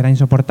obras era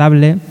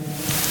insoportable,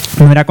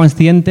 no era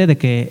consciente de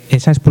que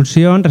esa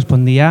expulsión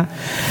respondía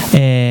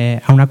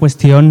a una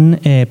cuestión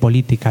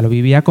política, lo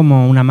vivía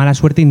como una mala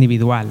suerte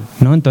individual,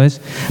 ¿no?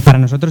 Entonces, para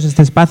nosotros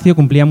este espacio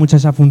cumplía mucho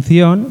esa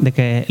función de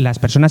que las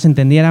personas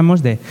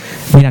entendiéramos de,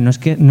 mira, no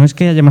es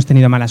que hayamos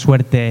tenido mala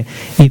suerte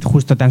y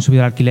justo te han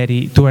subido el alquiler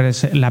y tú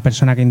eres la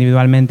persona que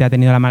individualmente ha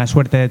tenido la mala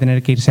suerte de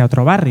tener que irse a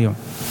otro barrio,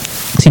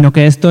 sino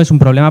que esto es un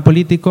problema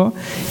político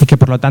y que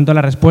por lo tanto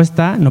la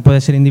respuesta no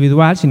puede ser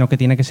individual, sino que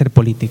tiene que ser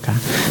política.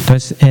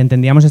 Entonces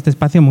entendíamos este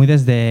espacio muy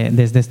desde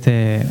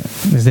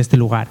este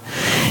lugar.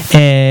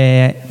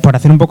 Por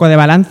hacer un poco de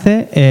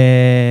balance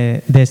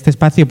de este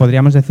espacio,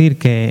 podríamos decir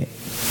que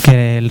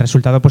el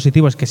resultado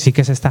positivo es que sí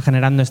que se está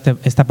generando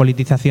esta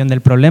politización del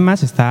problema,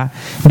 se está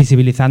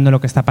visibilizando lo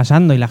que está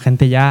pasando y la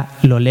gente ya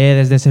lo lee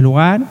desde ese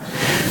lugar.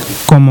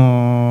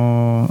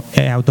 Como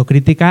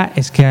autocrítica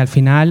es que al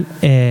final,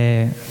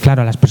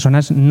 claro, las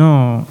personas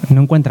no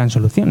encuentran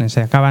soluciones,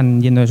 se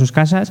acaban yendo de sus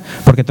casas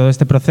porque todo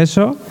este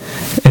proceso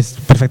es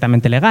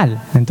perfectamente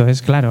legal.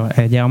 Entonces, claro,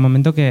 llega un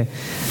momento que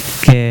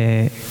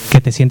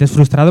te sientes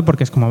frustrado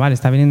porque es como, vale,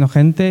 está viniendo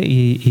gente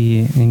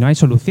y no hay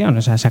solución,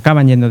 o sea, se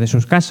acaban yendo de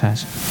sus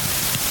casas.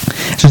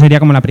 Eso sería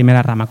como la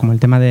primera rama, como el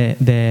tema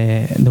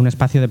de un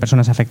espacio de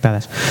personas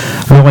afectadas.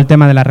 Luego el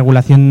tema de la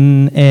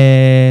regulación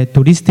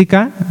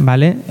turística,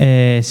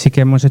 ¿vale? Sí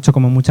que hemos hecho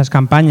como muchas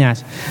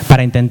campañas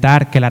para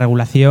intentar que la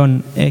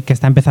regulación que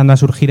está empezando a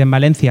surgir en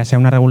Valencia sea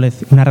una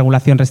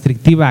regulación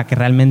restrictiva que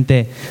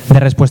realmente dé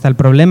respuesta al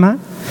problema.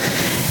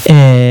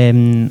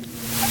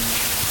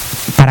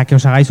 Para que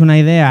os hagáis una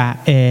idea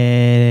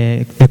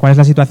de cuál es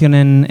la situación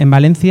en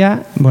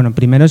Valencia, bueno,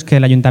 primero es que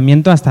el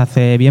ayuntamiento hasta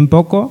hace bien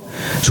poco,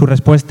 su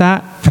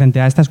respuesta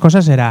frente a estas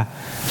cosas era: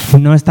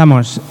 no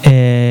estamos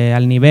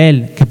al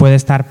nivel que puede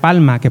estar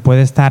Palma, que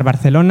puede estar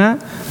Barcelona,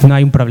 no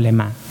hay un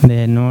problema.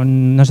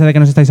 No sé de qué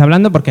nos estáis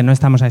hablando porque no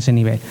estamos a ese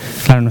nivel.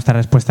 Claro, nuestra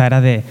respuesta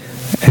era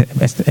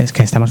es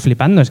que estamos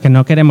flipando, es que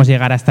no queremos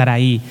llegar a estar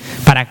ahí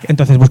para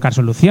entonces buscar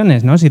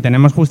soluciones, ¿no? Si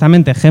tenemos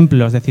justamente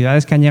ejemplos de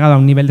ciudades que han llegado a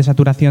un nivel de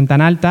saturación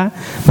tan alta,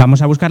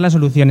 vamos a buscar las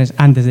soluciones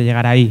antes de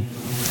llegar ahí.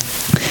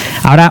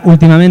 Ahora,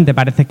 últimamente,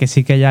 parece que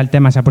sí que ya el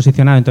tema se ha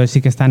posicionado, entonces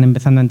sí que están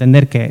empezando a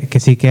entender que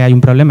sí que hay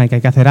un problema y que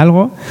hay que hacer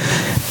algo,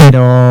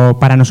 pero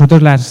para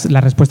nosotros las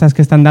respuestas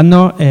que están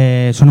dando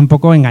son un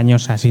poco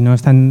engañosas y no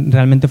están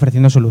realmente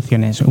ofreciendo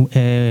soluciones.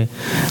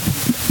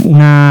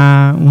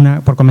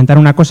 Por comentar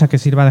una cosa que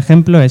sirva de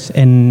ejemplo, es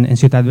en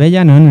Ciudad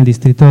Bella, ¿no?, en el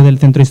distrito del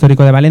Centro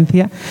Histórico de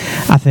Valencia,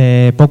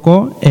 hace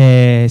poco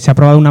se ha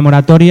aprobado una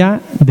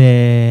moratoria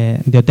de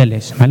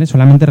hoteles, ¿vale?,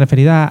 solamente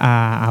referida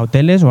a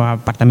hoteles o a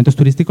apartamentos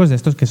turísticos de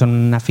estos que son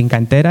una finca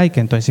entera y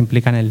que entonces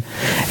implican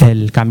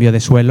el cambio de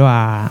suelo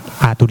a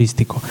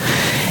turístico.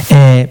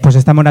 Pues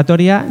esta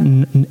moratoria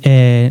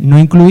no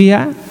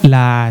incluía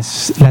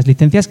las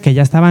licencias que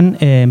ya estaban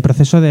en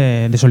proceso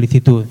de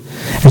solicitud.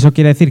 Eso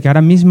quiere decir que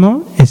ahora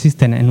mismo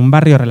existen en un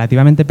barrio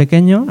relativamente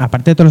pequeño,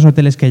 aparte de todos los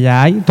hoteles que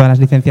ya hay, todas las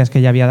licencias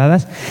que ya había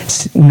dadas,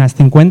 unas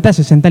 50,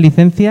 60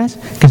 licencias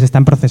que se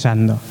están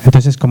procesando.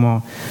 Entonces,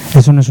 como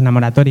eso no es una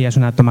moratoria, es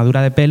una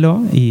tomadura de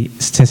pelo, y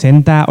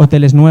 60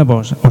 hoteles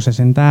nuevos o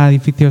 60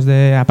 edificios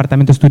de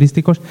apartamentos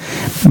turísticos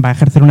va a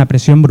ejercer una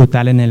presión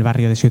brutal en el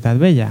barrio de Ciudad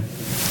Bella.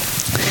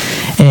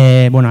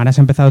 Bueno, ahora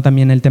se ha empezado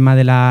también el tema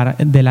de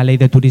la ley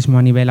de turismo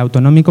a nivel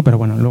autonómico, pero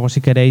bueno, luego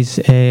si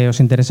queréis, os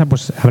interesa,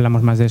 pues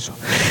hablamos más de eso.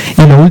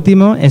 Y lo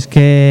último es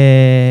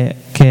que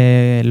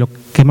lo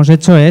que hemos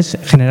hecho es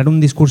generar un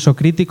discurso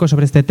crítico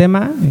sobre este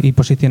tema y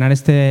posicionar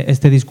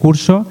este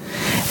discurso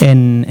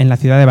en la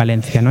ciudad de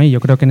Valencia, ¿no? Y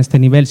yo creo que en este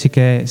nivel sí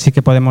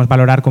que podemos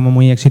valorar como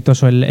muy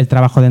exitoso el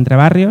trabajo de Entre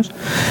Barrios,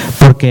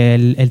 porque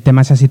el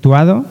tema se ha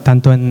situado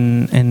tanto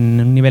en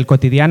un nivel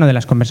cotidiano de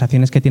las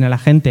conversaciones que tiene la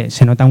gente.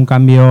 Se nota un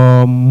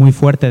cambio muy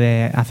fuerte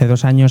de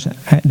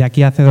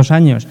aquí a hace 2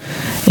 años,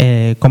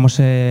 cómo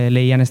se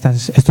leían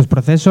estos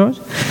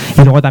procesos,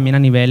 y luego también a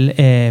nivel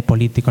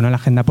político, ¿no? La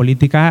agenda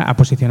política ha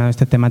posicionado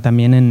este tema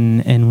también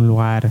en un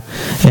lugar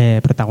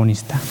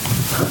protagonista.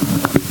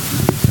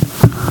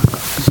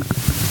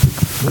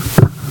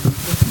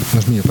 No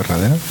es mío,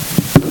 ¿verdad?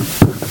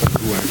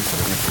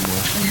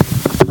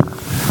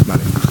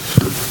 Vale.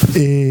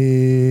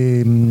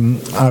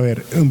 A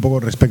ver, un poco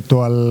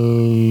respecto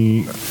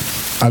al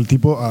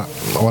tipo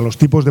o a los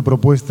tipos de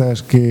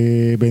propuestas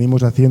que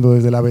venimos haciendo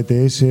desde la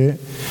BTS.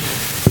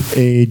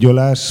 Yo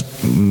las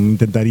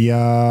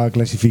intentaría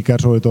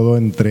clasificar sobre todo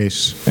en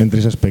tres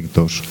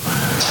aspectos.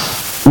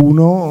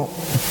 Uno,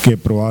 que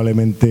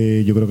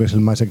probablemente yo creo que es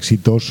el más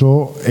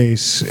exitoso,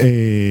 es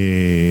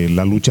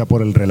la lucha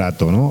por el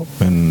relato, ¿no?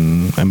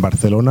 En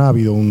Barcelona ha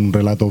habido un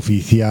relato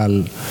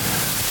oficial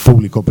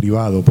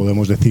público-privado,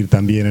 podemos decir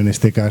también en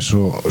este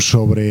caso,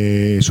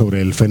 sobre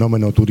el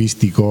fenómeno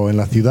turístico en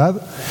la ciudad,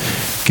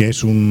 que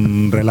es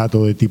un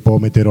relato de tipo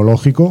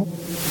meteorológico.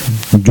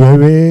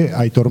 Llueve,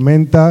 hay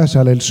tormenta,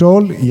 sale el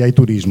sol y hay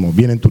turismo,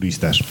 vienen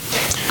turistas.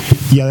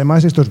 Y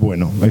además esto es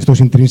bueno, esto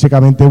es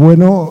intrínsecamente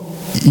bueno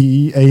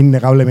e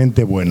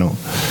innegablemente bueno.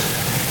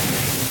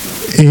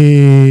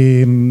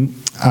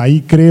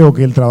 Ahí creo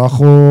que el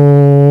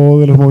trabajo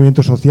de los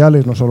movimientos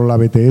sociales, no solo la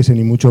BTS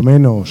ni mucho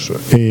menos,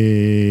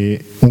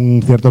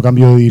 un cierto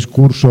cambio de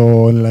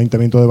discurso en el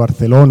Ayuntamiento de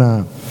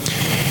Barcelona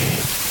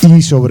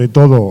y sobre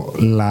todo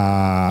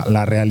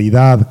la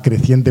realidad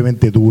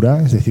crecientemente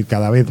dura, es decir,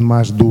 cada vez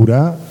más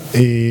dura,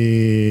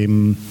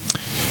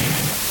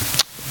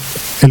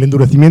 el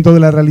endurecimiento de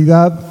la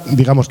realidad,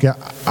 digamos que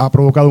ha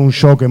provocado un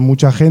shock en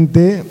mucha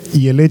gente,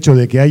 y el hecho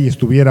de que ahí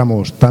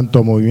estuviéramos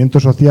tanto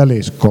movimientos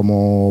sociales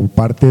como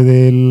parte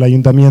del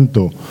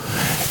ayuntamiento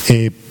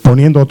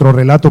poniendo otro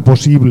relato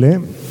posible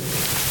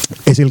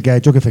es el que ha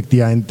hecho que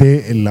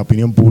efectivamente la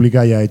opinión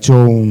pública haya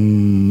hecho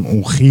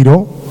un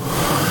giro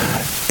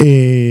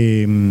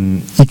y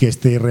que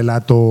este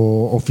relato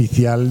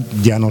oficial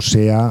ya no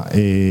sea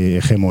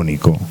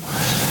hegemónico.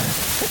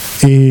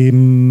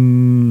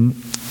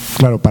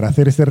 Claro, para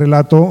hacer este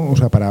relato, o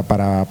sea,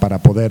 para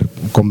poder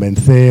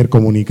convencer,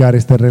 comunicar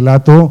este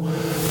relato,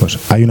 pues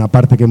hay una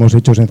parte que hemos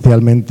hecho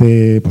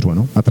esencialmente, pues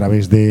bueno, a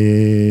través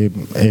de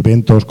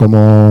eventos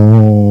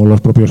como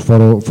los propios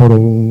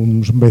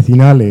foros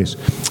vecinales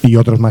y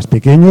otros más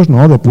pequeños,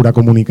 ¿no?, de pura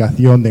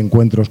comunicación, de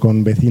encuentros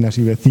con vecinas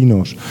y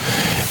vecinos,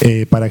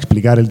 para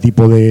explicar el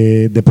tipo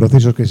de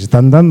procesos que se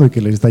están dando y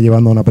que les está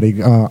llevando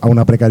a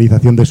una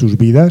precarización de sus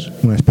vidas,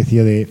 una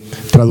especie de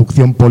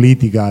traducción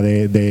política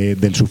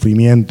del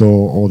sufrimiento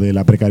o de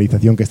la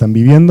precarización que están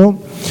viviendo.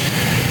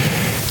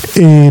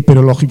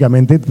 Pero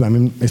lógicamente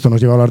también esto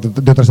nos lleva a hablar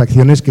de otras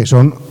acciones que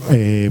son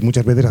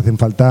muchas veces hacen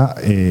falta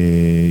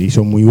y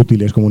son muy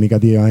útiles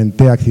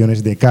comunicativamente,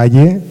 acciones de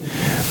calle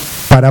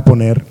para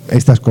poner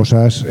estas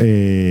cosas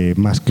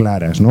más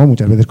claras, ¿no?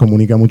 Muchas veces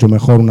comunica mucho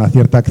mejor una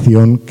cierta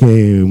acción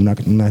que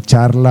una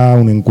charla,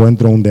 un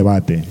encuentro, un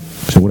debate.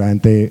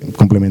 Seguramente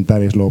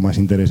complementar es lo más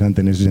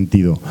interesante en ese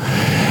sentido.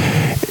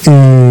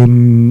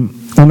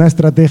 Una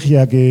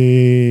estrategia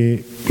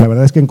que la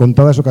verdad es que en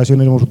contadas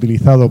ocasiones hemos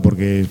utilizado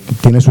porque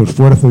tiene su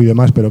esfuerzo y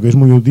demás, pero que es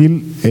muy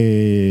útil,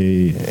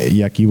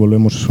 y aquí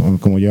volvemos,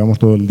 como llevamos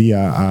todo el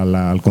día,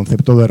 al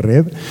concepto de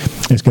red,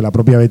 es que la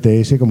propia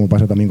BTS, como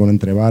pasa también con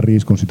Entre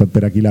Barris, con Ciutat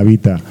per aquí la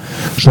Vita,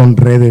 son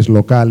redes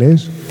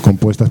locales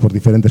compuestas por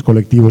diferentes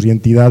colectivos y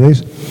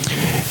entidades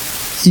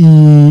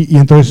Y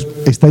entonces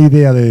esta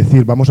idea de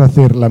decir vamos a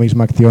hacer la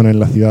misma acción en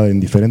la ciudad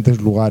en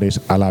diferentes lugares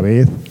a la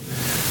vez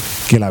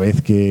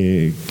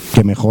que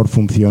mejor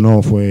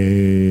funcionó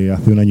fue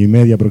hace 1 año y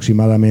medio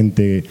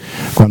aproximadamente,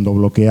 cuando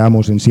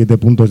bloqueamos en 7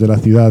 puntos de la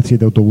ciudad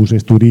 7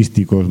 autobuses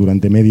turísticos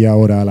durante media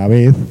hora a la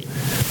vez,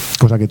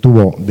 cosa que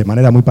tuvo de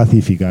manera muy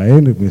pacífica,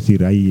 es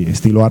decir, hay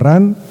estilo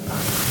Arran,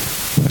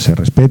 se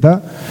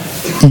respeta,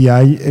 y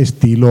hay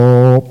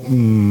estilo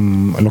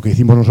lo que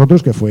hicimos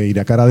nosotros, que fue ir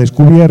a cara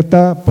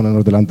descubierta,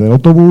 ponernos delante del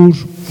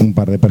autobús, un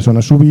par de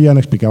personas subían,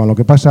 explicaban lo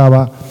que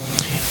pasaba,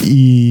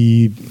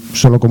 y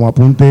solo como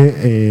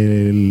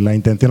apunte, la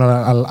intención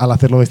al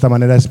hacerlo de esta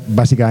manera es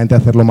básicamente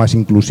hacerlo más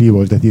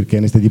inclusivo, es decir, que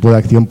en este tipo de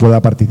acción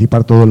pueda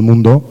participar todo el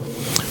mundo,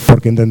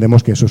 porque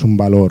entendemos que eso es un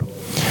valor.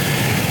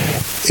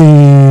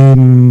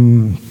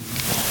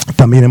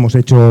 También hemos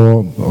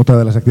hecho, otra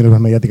de las acciones más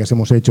mediáticas que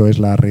hemos hecho es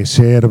la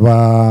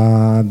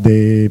reserva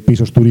de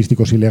pisos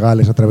turísticos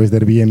ilegales a través de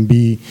Airbnb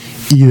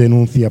y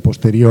denuncia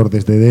posterior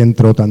desde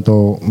dentro,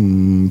 tanto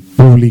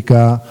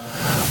pública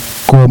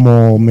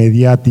como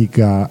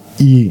mediática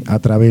y a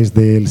través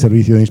del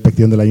servicio de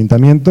inspección del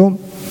ayuntamiento,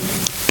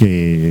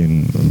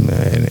 que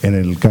en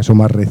el caso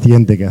más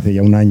reciente, que hace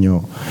ya 1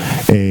 año,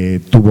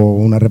 tuvo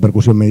una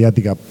repercusión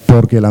mediática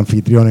porque el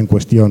anfitrión en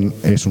cuestión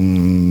es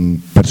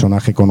un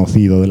personaje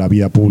conocido de la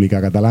vida pública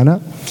catalana,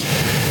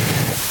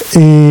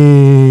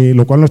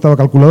 lo cual no estaba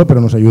calculado, pero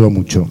nos ayudó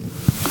mucho.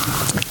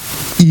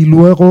 Y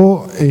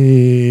luego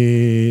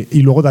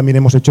también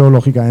hemos hecho,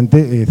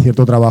 lógicamente,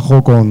 cierto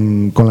trabajo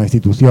con la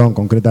institución.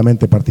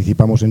 Concretamente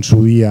participamos en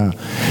su día,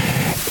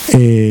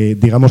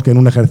 digamos que en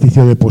un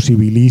ejercicio de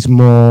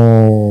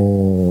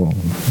posibilismo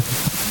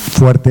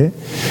fuerte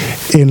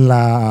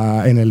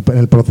en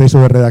el proceso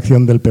de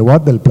redacción del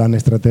PEUAT, del plan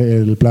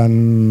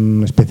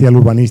especial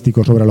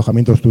urbanístico sobre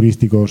alojamientos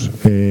turísticos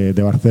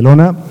de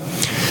Barcelona.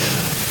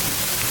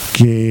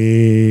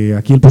 Que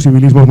aquí el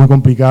posibilismo es muy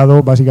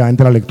complicado.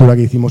 Básicamente la lectura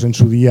que hicimos en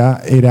su día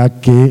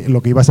era que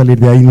lo que iba a salir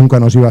de ahí nunca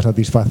nos iba a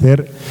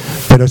satisfacer,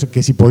 pero es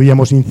que si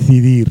podíamos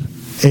incidir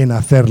en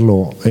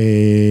hacerlo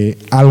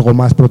algo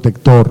más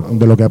protector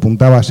de lo que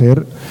apuntaba a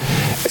ser,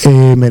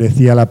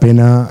 merecía la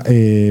pena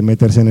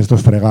meterse en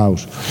estos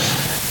fregados.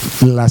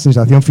 La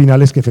sensación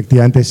final es que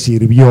efectivamente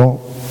sirvió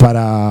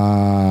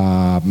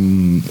para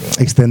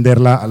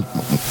extenderla a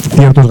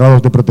ciertos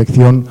grados de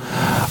protección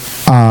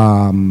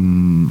a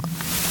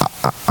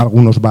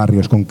algunos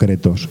barrios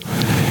concretos.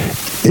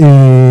 Y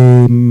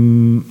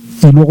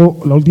luego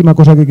la última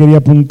cosa que quería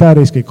apuntar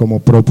es que como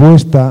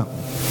propuesta,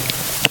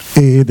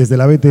 desde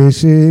la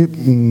BTS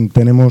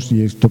tenemos,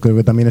 y esto creo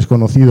que también es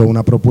conocido,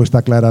 una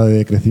propuesta clara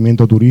de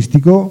crecimiento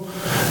turístico.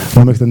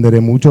 No me extenderé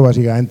mucho,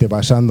 básicamente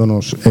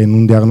basándonos en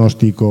un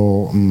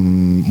diagnóstico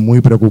muy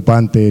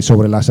preocupante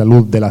sobre la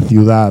salud de la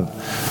ciudad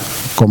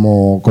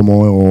como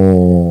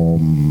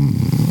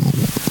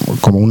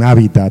un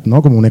hábitat,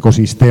 ¿no? Como un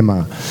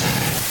ecosistema.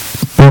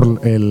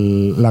 Por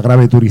la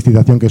grave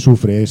turistización que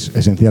sufre es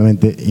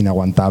esencialmente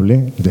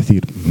inaguantable, es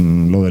decir,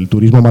 lo del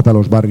turismo mata a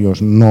los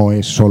barrios no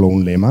es solo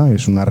un lema,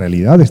 es una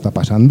realidad, está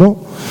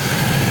pasando.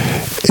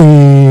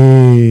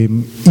 Y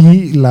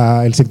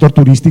el sector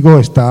turístico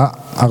está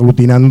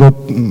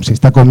aglutinando, se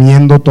está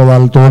comiendo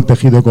todo el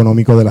tejido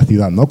económico de la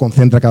ciudad, ¿no?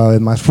 Concentra cada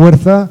vez más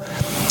fuerza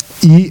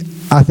y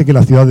hace que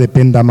la ciudad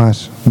dependa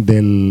más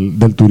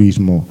del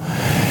turismo.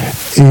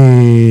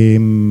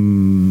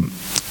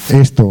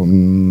 Esto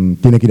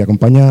tiene que ir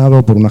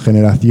acompañado por una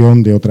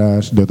generación de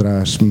otras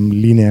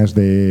líneas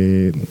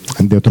de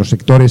otros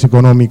sectores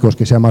económicos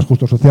que sean más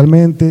justos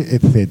socialmente,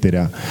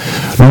 etcétera.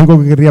 Lo único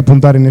que querría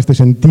apuntar en este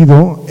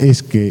sentido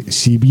es que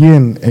si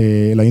bien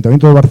el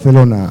Ayuntamiento de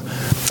Barcelona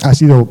ha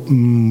sido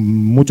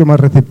mucho más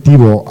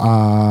receptivo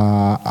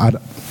a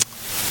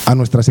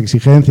nuestras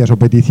exigencias o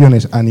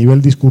peticiones a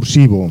nivel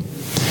discursivo,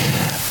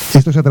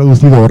 esto se ha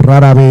traducido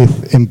rara vez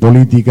en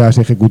políticas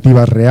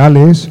ejecutivas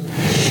reales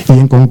y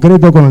en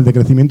concreto con el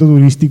decrecimiento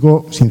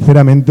turístico,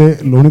 sinceramente,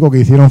 lo único que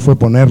hicieron fue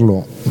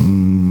ponerlo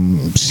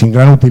sin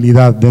gran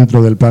utilidad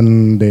dentro del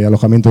plan de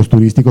alojamientos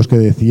turísticos que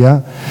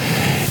decía,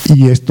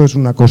 y esto es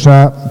una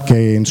cosa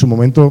que en su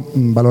momento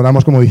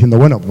valoramos como diciendo,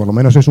 bueno, por lo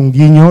menos es un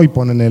guiño y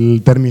ponen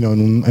el término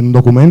en un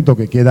documento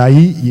que queda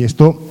ahí y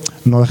esto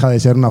no deja de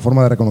ser una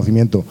forma de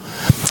reconocimiento.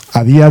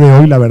 A día de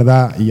hoy, la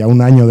verdad, y a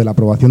 1 año de la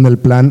aprobación del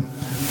plan,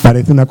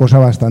 parece una cosa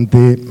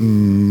bastante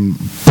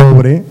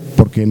pobre,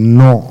 porque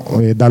no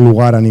da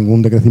lugar a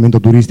ningún decrecimiento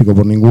turístico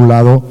por ningún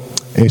lado,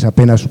 es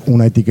apenas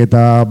una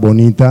etiqueta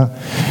bonita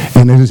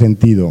en ese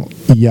sentido.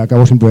 Y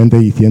acabo simplemente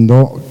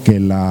diciendo que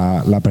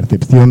la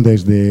percepción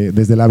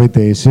desde la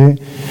BTS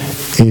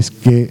es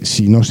que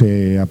si no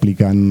se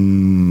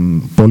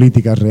aplican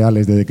políticas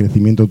reales de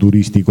decrecimiento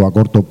turístico a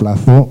corto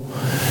plazo,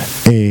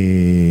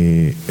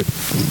 el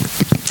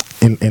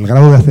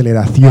grado de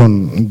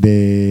aceleración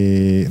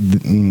de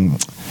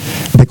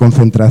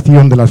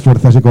concentración de las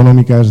fuerzas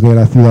económicas de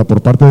la ciudad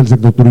por parte del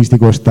sector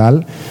turístico es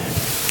tal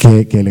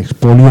que el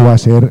expolio va a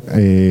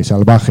ser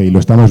salvaje, y lo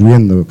estamos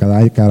viendo.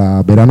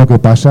 Cada verano que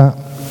pasa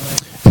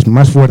es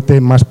más fuerte,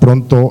 más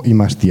pronto y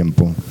más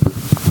tiempo.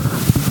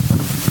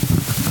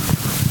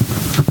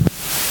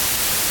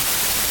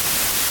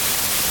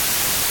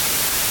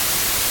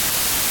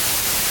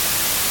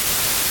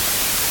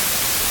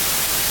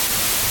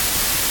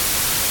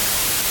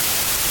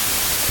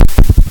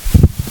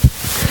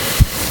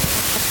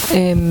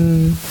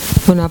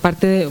 Bueno,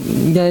 aparte,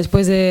 ya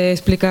después de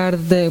explicar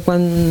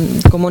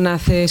cómo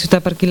nace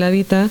Ciutat per qui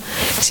l'habita,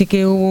 sí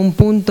que hubo un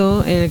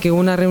punto en el que hubo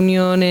una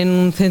reunión en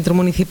un centro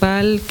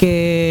municipal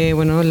que,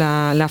 bueno,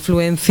 la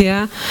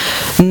afluencia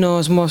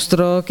nos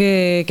mostró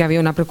que había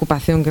una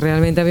preocupación, que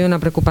realmente había una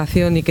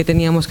preocupación y que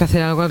teníamos que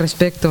hacer algo al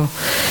respecto.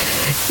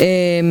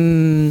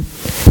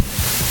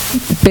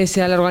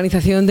 Pese a la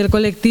organización del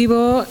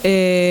colectivo,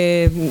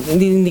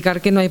 indicar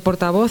que no hay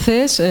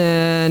portavoces,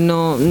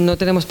 no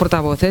tenemos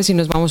portavoces y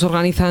nos vamos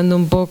organizando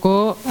un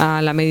poco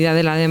a la medida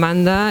de la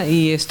demanda,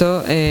 y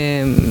esto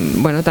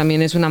bueno,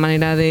 también es una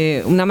manera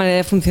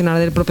de funcionar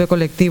del propio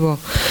colectivo.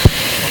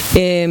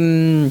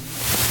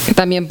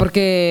 También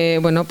porque,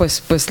 bueno,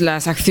 pues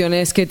las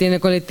acciones que tiene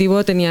el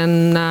colectivo tenían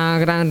una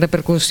gran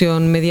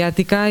repercusión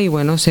mediática y,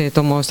 bueno, se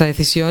tomó esta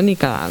decisión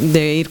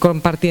de ir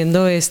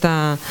compartiendo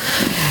estas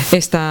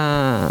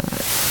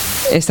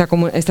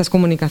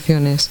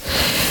comunicaciones.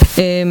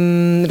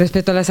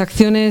 Respecto a las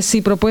acciones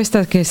y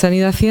propuestas que se han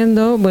ido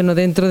haciendo, bueno,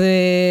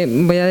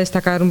 voy a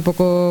destacar un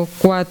poco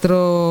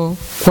cuatro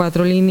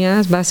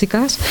líneas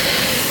básicas.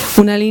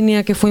 Una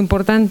línea que fue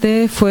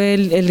importante fue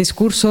el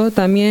discurso,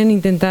 también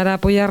intentar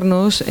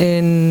apoyarnos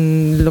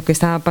en lo que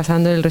estaba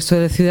pasando en el resto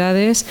de las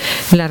ciudades,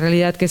 en la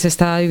realidad que se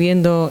estaba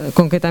viviendo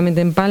concretamente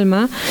en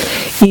Palma,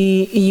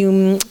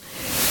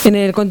 en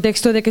el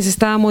contexto de que se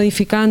estaba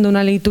modificando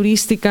una ley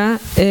turística,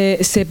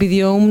 se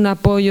pidió un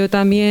apoyo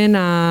también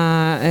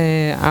a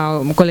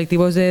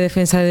colectivos de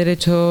defensa de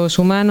derechos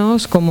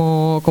humanos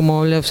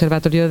como el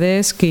Observatorio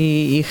DESC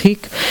y HIC,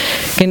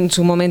 que en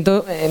su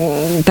momento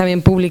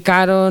también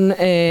publicaron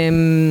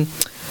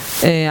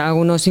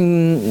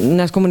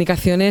unas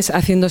comunicaciones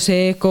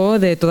haciéndose eco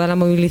de toda la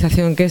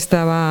movilización que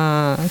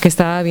estaba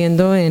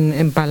habiendo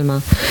en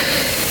Palma,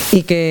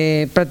 y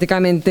que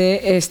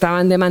prácticamente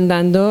estaban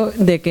demandando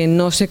de que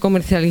no se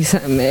comercializa,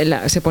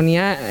 se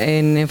ponía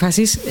en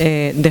énfasis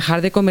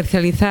dejar de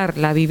comercializar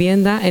la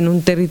vivienda en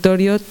un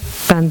territorio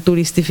tan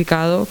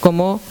turistificado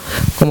como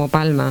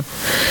Palma.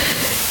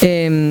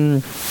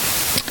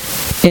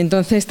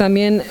 Entonces,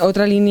 también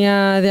otra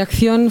línea de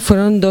acción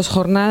fueron 2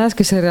 jornadas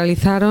que se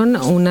realizaron,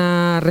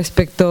 una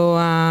respecto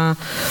a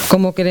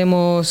cómo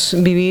queremos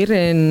vivir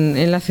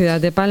en la ciudad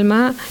de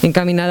Palma,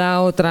 encaminada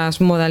a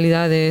otras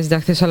modalidades de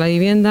acceso a la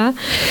vivienda,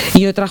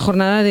 y otra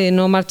jornada de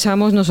no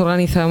marchamos, nos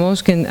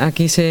organizamos, que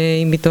aquí se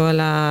invitó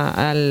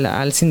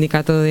al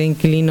sindicato de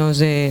inquilinos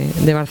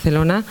de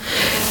Barcelona,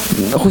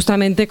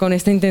 justamente con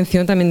esta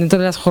intención también dentro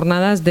de las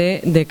jornadas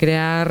de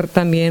crear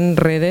también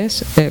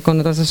redes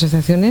con otras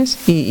asociaciones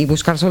y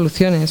buscar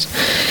soluciones.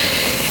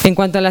 En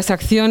cuanto a las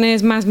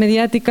acciones más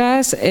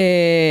mediáticas,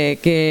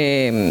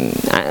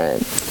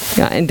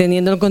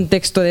 entendiendo el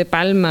contexto de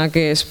Palma,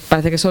 que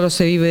parece que solo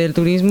se vive del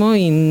turismo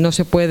y no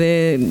se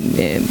puede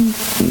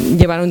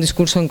llevar un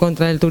discurso en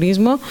contra del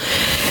turismo,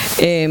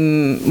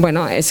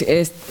 bueno, es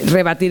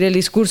rebatir el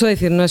discurso,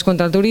 decir no es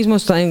contra el turismo,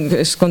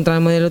 es contra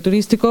el modelo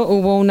turístico.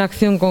 Hubo una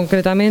acción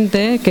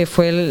concretamente que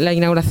fue la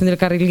inauguración del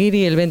carril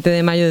guiri el 20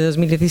 de mayo de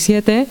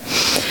 2017,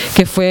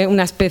 que fue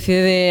una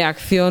especie de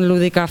acción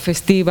lúdica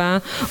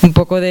festiva, un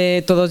poco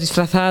de todos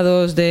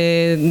disfrazados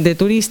de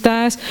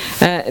turistas,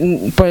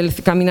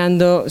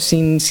 caminando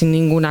sin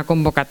ninguna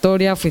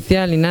convocatoria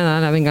oficial ni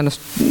nada,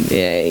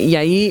 y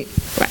ahí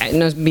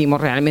nos vimos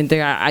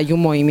realmente hay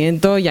un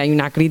movimiento y hay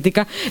una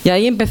crítica, y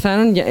ahí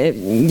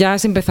ya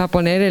se empezó a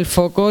poner el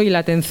foco y la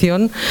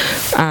atención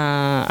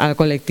al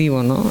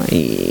colectivo, ¿no?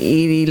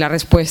 Y la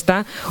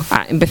respuesta,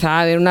 empezaba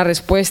a haber una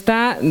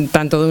respuesta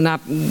tanto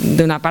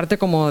de una parte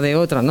como de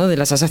otra, ¿no? De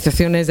las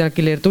asociaciones de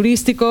alquiler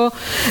turístico,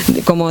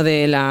 como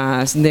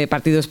de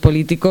partidos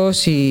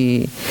políticos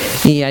y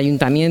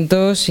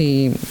ayuntamientos,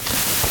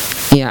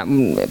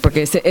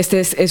 porque este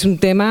es un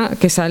tema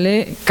que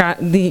sale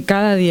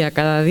cada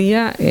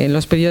día en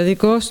los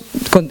periódicos.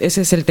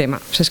 Ese es el tema,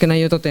 o sea, es que no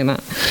hay otro tema.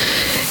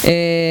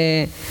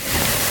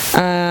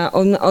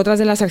 Otras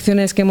de las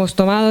acciones que hemos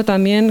tomado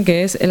también,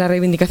 que es la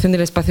reivindicación del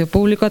espacio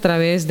público a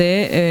través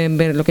de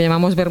lo que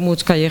llamamos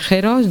vermuts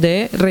callejeros,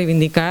 de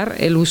reivindicar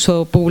el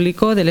uso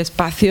público del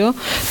espacio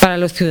para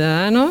los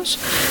ciudadanos,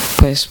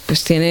 pues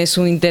tiene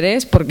su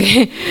interés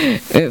porque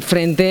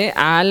frente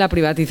a la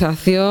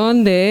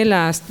privatización del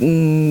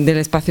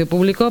espacio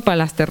público para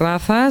las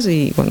terrazas,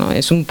 y bueno,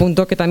 es un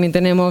punto que también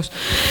tenemos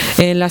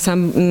en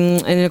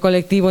el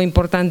colectivo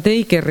importante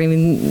y que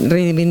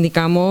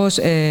reivindicamos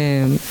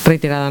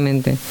reiteradamente.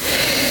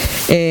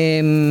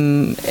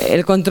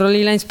 El control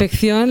y la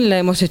inspección la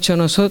hemos hecho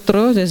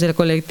nosotros desde el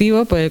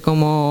colectivo, porque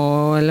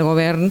como el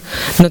gobierno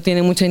no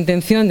tiene mucha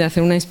intención de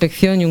hacer una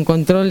inspección y un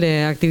control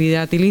de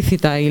actividad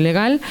ilícita e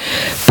ilegal,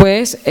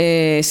 pues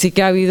sí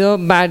que ha habido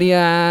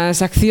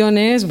varias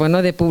acciones,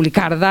 bueno, de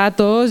publicar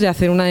datos, de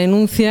hacer una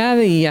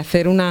denuncia y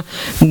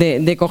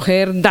de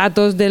coger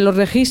datos de los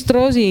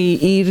registros y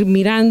ir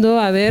mirando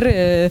a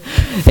ver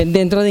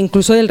dentro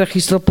incluso del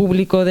registro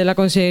público de la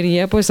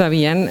Consellería, pues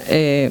habían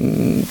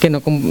que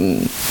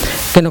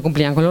que no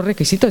cumplían con los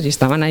requisitos y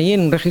estaban ahí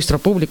en un registro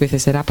público. Y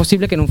dices, ¿será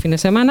posible que en un fin de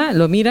semana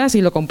lo miras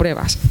y lo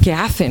compruebas? ¿Qué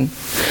hacen?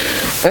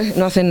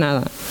 No hacen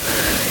nada.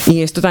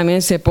 Y esto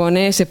también se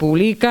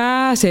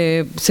publica,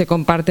 se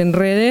comparte en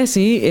redes,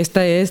 y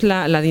esta es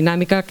la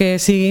dinámica que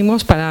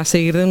seguimos para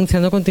seguir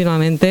denunciando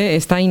continuamente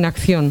esta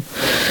inacción.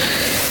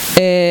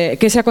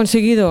 ¿Qué se ha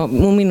conseguido?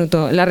 Un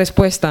minuto. La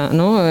respuesta,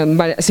 ¿no?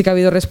 Sí que ha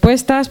habido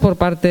respuestas por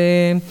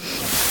parte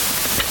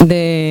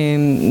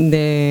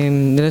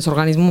de los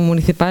organismos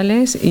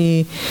municipales,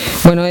 y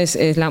bueno,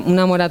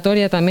 una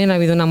moratoria también. Ha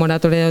habido una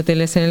moratoria de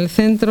hoteles en el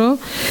centro,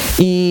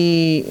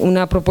 y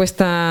una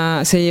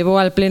propuesta se llevó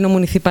al Pleno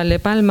Municipal de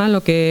Palma,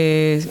 lo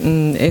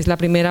que es la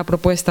primera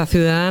propuesta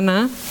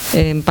ciudadana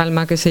en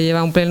Palma que se lleva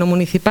a un Pleno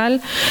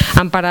Municipal,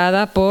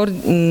 amparada por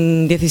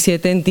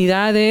 17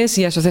 entidades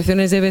y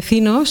asociaciones de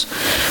vecinos.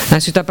 La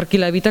ciudad per qui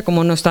la habita,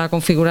 como no estaba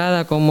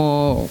configurada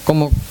como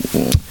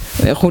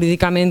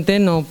jurídicamente,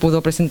 no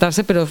pudo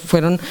presentarse, pero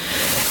fueron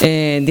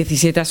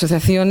 17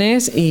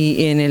 asociaciones,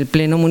 y en el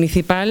Pleno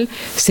Municipal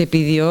se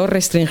pidió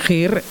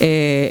restringir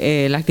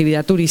la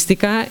actividad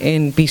turística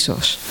en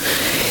pisos.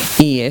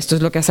 Y esto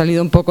es lo que ha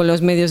salido un poco en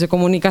los medios de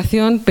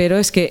comunicación, pero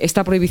es que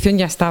esta prohibición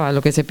ya estaba.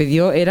 Lo que se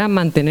pidió era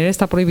mantener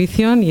esta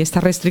prohibición y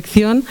esta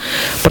restricción,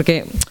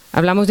 porque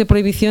hablamos de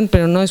prohibición,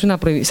 pero no es una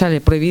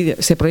prohibición,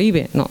 se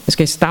prohíbe, no, es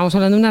que estamos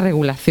hablando de una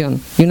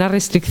regulación y una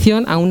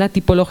restricción a una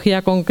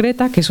tipología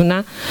concreta, que es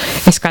una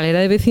escalera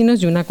de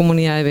vecinos y una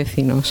comunidad de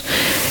vecinos.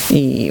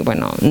 Y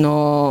bueno,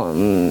 no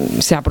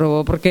se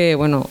aprobó porque,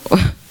 bueno,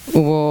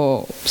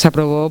 se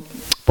aprobó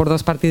por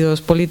dos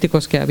partidos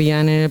políticos que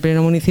habían en el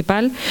Pleno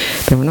Municipal,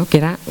 pero bueno, que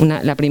era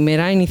la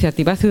primera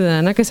iniciativa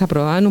ciudadana que se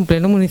aprobaba en un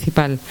Pleno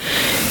Municipal.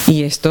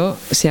 Y esto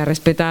se ha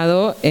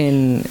respetado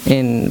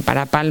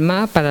para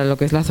Palma, para lo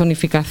que es la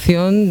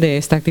zonificación de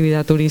esta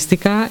actividad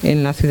turística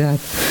en la ciudad.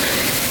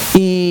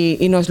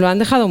 Y nos lo han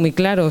dejado muy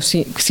claro.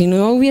 Si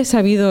no hubiese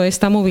habido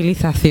esta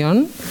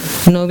movilización,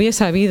 no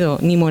hubiese habido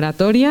ni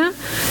moratoria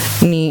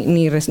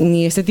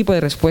ni este tipo de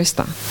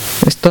respuesta.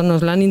 Esto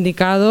nos lo han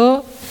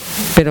indicado,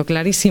 pero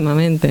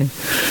clarísimamente.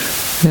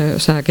 O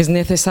sea, que es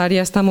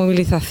necesaria esta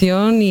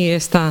movilización y de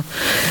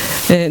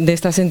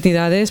estas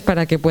entidades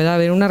para que pueda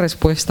haber una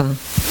respuesta.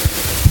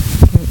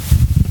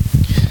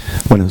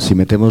 Bueno, si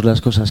metemos las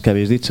cosas que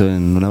habéis dicho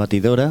en una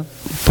batidora,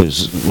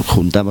 pues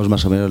juntamos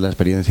más o menos la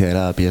experiencia de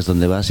la pies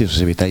donde vas y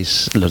os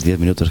evitáis los 10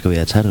 minutos que voy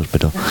a echaros,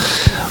 pero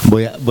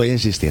voy a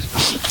insistir.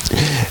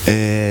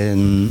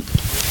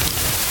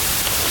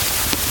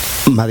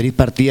 Madrid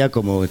partía,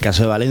 como el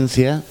caso de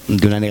Valencia,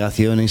 de una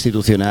negación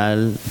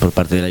institucional por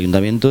parte del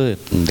ayuntamiento de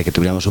que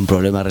tuviéramos un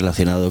problema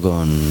relacionado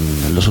con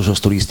los usos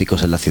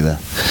turísticos en la ciudad.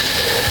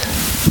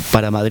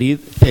 Para Madrid,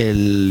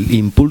 el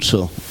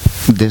impulso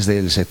desde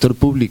el sector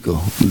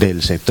público,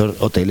 del sector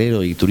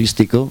hotelero y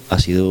turístico, ha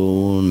sido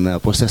una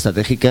apuesta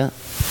estratégica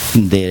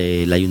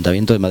del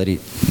Ayuntamiento de Madrid,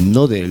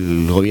 no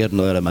del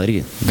Gobierno de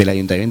Madrid, del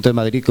Ayuntamiento de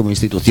Madrid como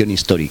institución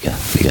histórica,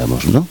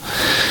 digamos, ¿no?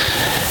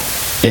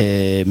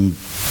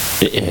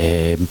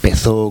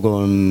 Empezó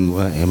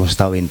hemos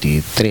estado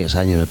 23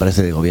 años, me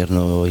parece, de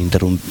gobierno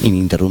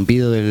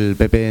ininterrumpido del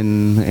PP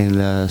en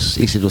las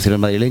instituciones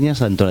madrileñas,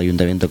 tanto el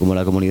ayuntamiento como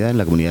la comunidad. En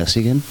la comunidad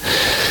siguen,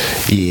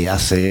 y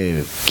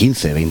hace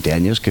 15, 20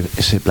 años que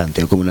se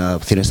planteó como una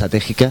opción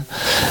estratégica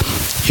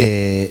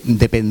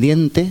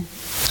dependiente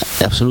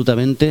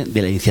absolutamente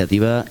de la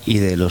iniciativa y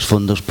de los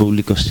fondos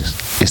públicos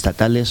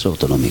estatales,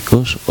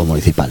 autonómicos o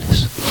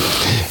municipales.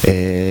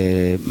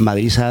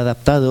 Madrid se ha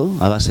adaptado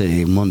a base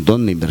de un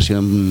montón de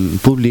inversión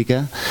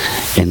pública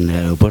en el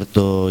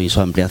aeropuerto y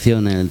su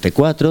ampliación en el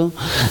T4,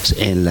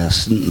 en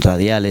las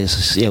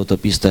radiales y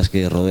autopistas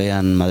que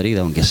rodean Madrid,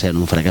 aunque sean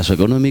un fracaso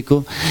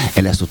económico,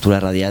 en la estructura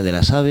radial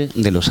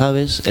de los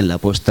AVEs, en la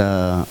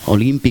apuesta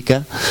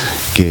olímpica,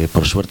 que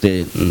por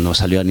suerte no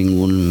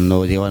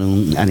llegó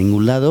a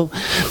ningún lado,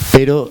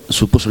 pero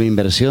supuso una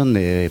inversión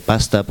de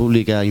pasta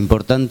pública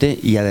importante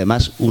y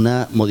además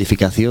una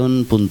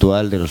modificación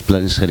puntual de los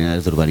planes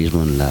generales de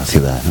urbanismo en la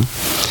ciudad, ¿no?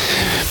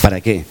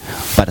 ¿Para qué?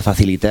 Para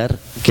facilitar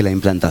que la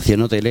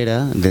implantación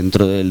hotelera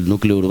dentro del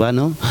núcleo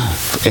urbano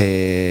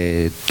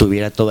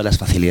tuviera todas las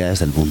facilidades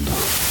del mundo,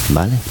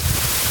 ¿vale?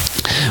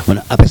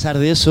 Bueno, a pesar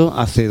de eso,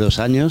 hace 2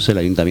 años el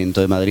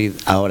Ayuntamiento de Madrid,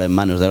 ahora en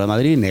manos de Ahora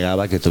Madrid,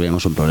 negaba que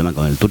tuviéramos un problema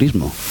con el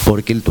turismo,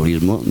 porque el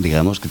turismo,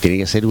 digamos, que tiene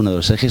que ser uno de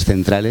los ejes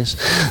centrales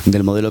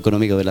del modelo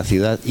económico de la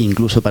ciudad,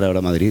 incluso para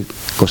Ahora Madrid,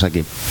 cosa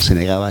que se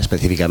negaba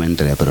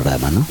específicamente en el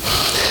programa, ¿no?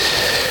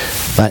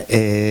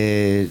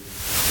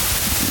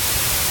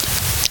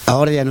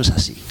 Ahora ya no es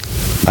así,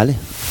 ¿vale?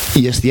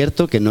 Y es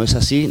cierto que no es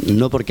así,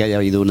 no porque haya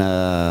habido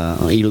una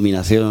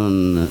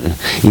iluminación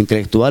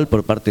intelectual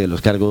por parte de los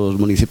cargos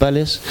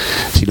municipales,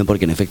 sino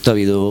porque en efecto ha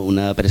habido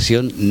una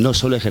presión no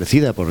solo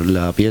ejercida por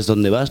la pies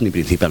donde vas, ni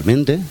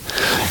principalmente.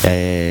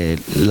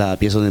 La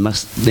pies donde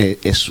más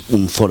es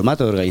un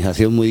formato de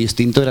organización muy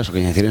distinto de las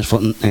organizaciones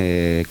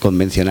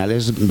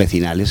convencionales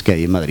vecinales que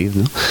hay en Madrid,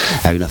 ¿no?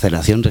 Hay una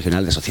federación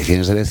regional de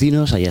asociaciones de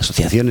vecinos, hay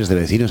asociaciones de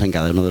vecinos en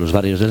cada uno de los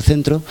barrios del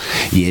centro,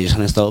 y ellos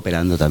han estado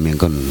operando también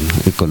con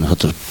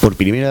nosotros. por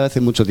primera vez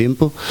en mucho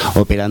tiempo,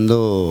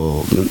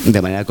 operando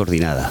de manera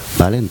coordinada,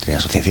 ¿vale? Entre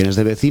asociaciones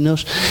de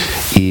vecinos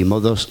y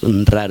modos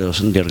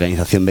raros de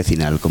organización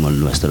vecinal como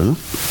el nuestro, ¿no?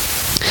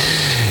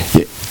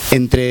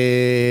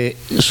 Entre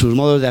sus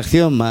modos de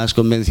acción más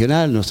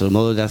convencional, nuestros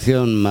modos de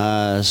acción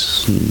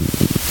más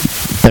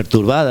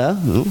perturbada,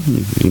 ¿no?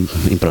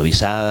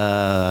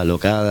 Improvisada,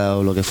 alocada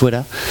o lo que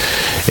fuera,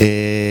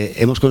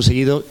 hemos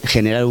conseguido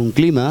generar un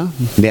clima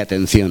de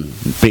atención.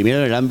 Primero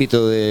en el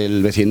ámbito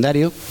del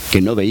vecindario,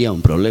 que no veía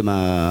un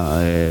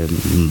problema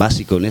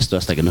básico en esto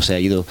hasta que no se ha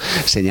ido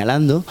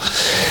señalando.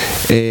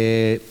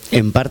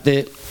 En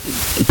parte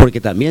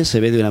porque también se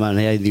ve de una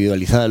manera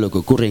individualizada lo que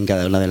ocurre en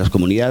cada una de las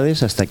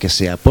comunidades hasta que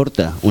se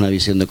aporta una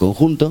visión de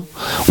conjunto.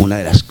 Una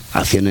de las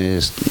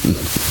acciones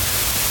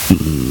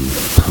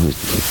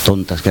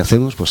tontas que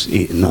hacemos, pues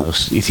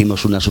nos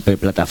hicimos una super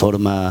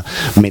plataforma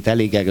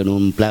metálica con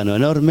un plano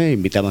enorme,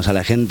 invitamos a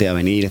la gente a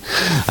venir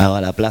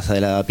a la plaza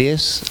de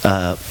Lavapiés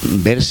a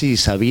ver si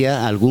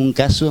sabía algún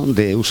caso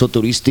de uso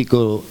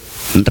turístico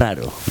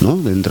raro, ¿no?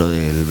 Dentro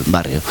del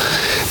barrio.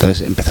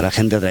 Entonces empezó la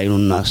gente a traer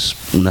unas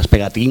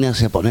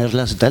pegatinas y a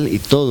ponerlas y tal, y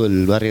todo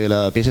el barrio de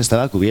Lavapiés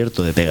estaba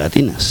cubierto de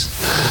pegatinas,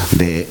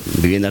 de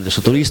viviendas de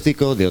uso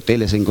turístico, de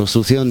hoteles en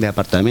construcción, de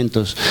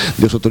apartamentos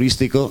de uso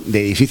turístico,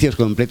 de edificios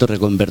completos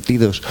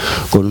reconvertidos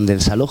con un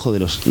desalojo de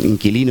los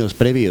inquilinos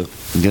previo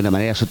de una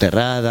manera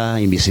soterrada,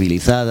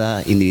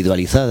 invisibilizada,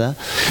 individualizada,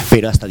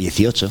 pero hasta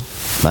 18,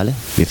 ¿vale?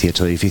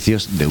 18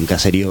 edificios de un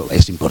caserío.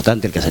 Es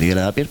importante el caserío de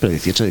Lavapiés, pero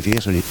 18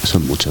 edificios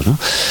son muchos, ¿no?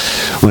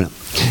 Bueno,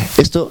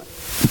 esto,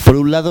 por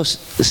un lado,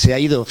 se ha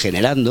ido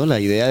generando la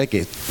idea de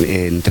que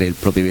entre el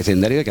propio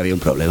vecindario de que había un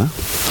problema.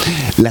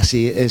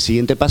 El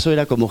siguiente paso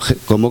era cómo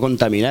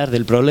contaminar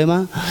del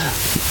problema.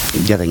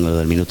 Ya tengo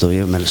el minuto,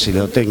 si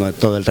lo tengo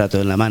todo el rato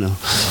en la mano.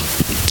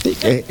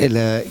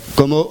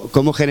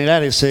 Cómo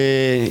generar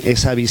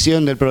esa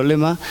visión del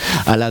problema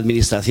a la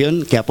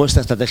administración que apuesta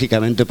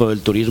estratégicamente por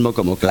el turismo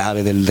como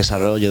clave del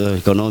desarrollo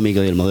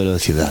económico y del modelo de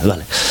ciudad.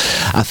 Vale.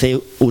 Hace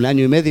un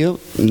año y medio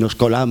nos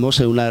colamos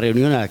en una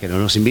reunión a la que no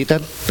nos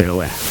invitan, pero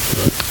bueno,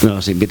 no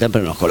nos invitan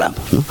pero nos colamos,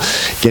 ¿no?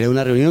 Que era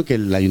una reunión que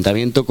el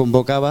ayuntamiento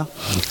convocaba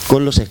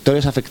con los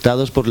sectores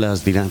afectados por la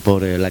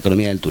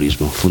economía del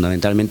turismo,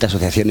 fundamentalmente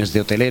asociaciones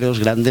de hoteleros,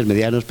 grandes,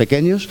 medianos,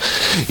 pequeños,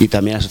 y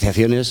también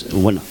asociaciones,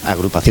 bueno,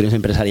 agrupaciones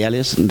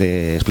empresariales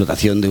de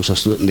explotación de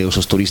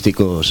usos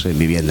turísticos en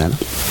vivienda, ¿no?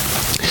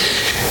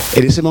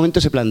 En ese momento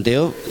se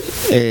planteó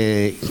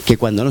que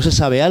cuando no se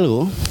sabe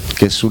algo,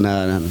 que es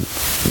un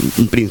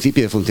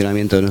principio de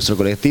funcionamiento de nuestro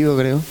colectivo,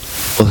 creo,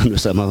 o de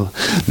nuestra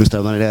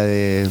manera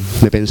de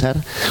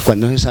pensar,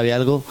 cuando no se sabe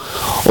algo,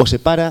 o se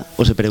para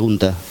o se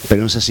pregunta,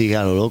 pero no se sigue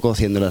a lo loco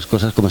haciendo las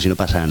cosas como si no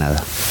pasara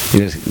nada. Y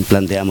les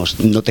planteamos,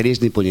 no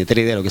tenéis ni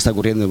puñetera idea de lo que está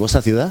ocurriendo en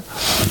vuestra ciudad,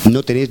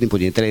 no tenéis ni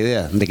puñetera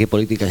idea de qué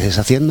política estáis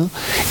haciendo,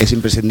 es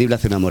imprescindible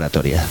hacer una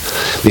moratoria.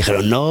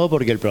 Dijeron, no,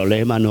 porque el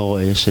problema no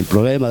es el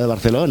problema de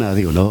Barcelona.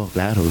 Digo, no,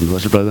 claro, no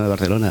es el problema de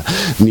Barcelona,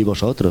 ni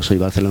vosotros, sois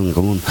Barcelona en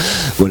común.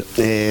 Bueno,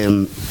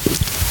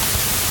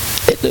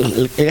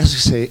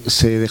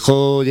 se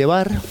dejó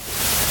llevar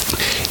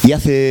y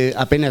hace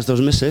apenas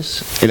 2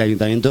 meses el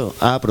ayuntamiento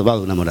ha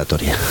aprobado una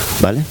moratoria,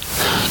 ¿vale?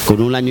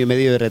 Con un año y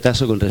medio de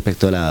retraso con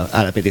respecto a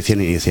la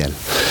petición inicial.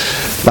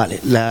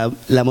 Vale,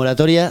 la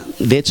moratoria,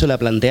 de hecho, la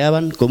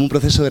planteaban como un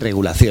proceso de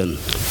regulación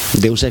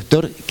de un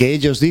sector que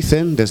ellos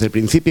dicen desde el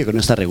principio que no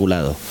está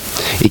regulado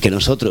y que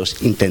nosotros,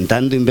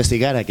 intentando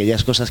investigar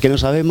aquellas cosas que no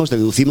sabemos,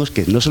 deducimos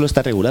que no solo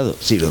está regulado,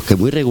 sino que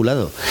muy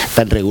regulado,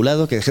 tan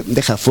regulado que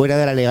deja fuera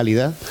de la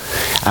legalidad,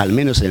 al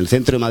menos en el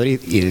centro de Madrid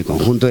y en el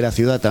conjunto de la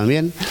ciudad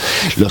también,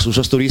 los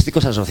usos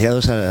turísticos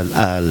asociados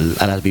a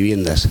las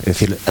viviendas, es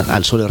decir,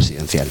 al suelo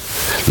residencial.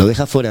 Lo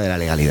deja fuera de la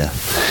legalidad.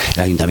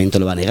 El ayuntamiento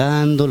lo va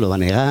negando, no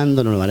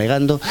lo va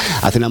negando,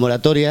 hace una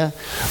moratoria,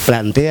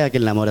 plantea que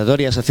en la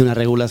moratoria se hace una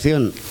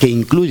regulación que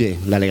incluye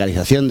la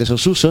legalización de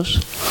esos usos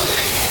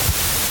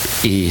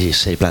y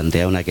se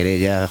plantea una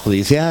querella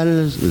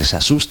judicial, les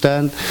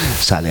asustan,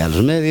 sale a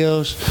los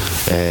medios,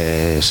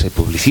 se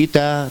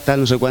publicita,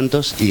 tal, no sé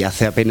cuántos, y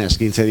hace apenas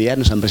 15 días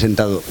nos han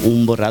presentado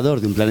un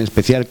borrador de un plan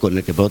especial con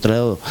el que, por otro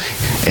lado,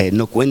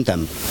 no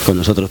cuentan con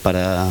nosotros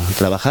para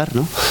trabajar,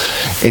 ¿no?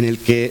 En el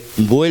que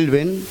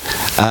vuelven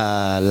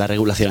a la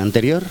regulación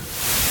anterior,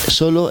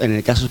 solo en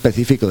el caso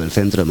específico del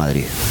centro de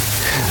Madrid.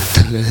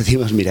 Entonces les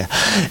decimos, mira,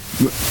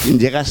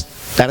 llegas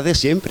tarde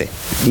siempre.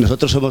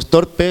 Nosotros somos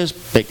torpes,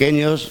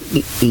 pequeños,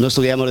 no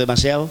estudiamos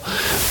demasiado,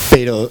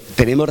 pero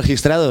tenemos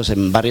registrados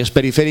en barrios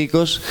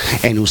periféricos,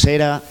 en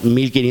Usera,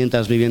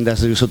 1.500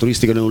 viviendas de uso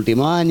turístico en el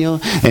último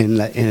año,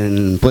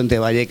 en Puente de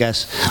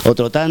Vallecas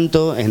otro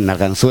tanto, en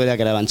Arganzuela,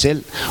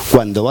 Carabanchel.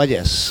 Cuando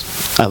vayas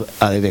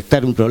a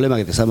detectar un problema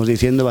que te estamos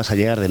diciendo, vas a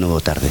llegar de nuevo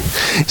tarde.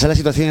 Esa es la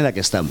situación en la que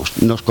estamos.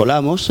 Nos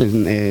colamos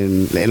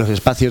en los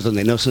espacios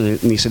donde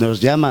ni se nos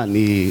llama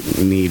ni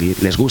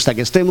les gusta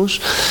que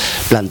estemos,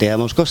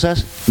 planteamos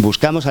cosas,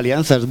 buscamos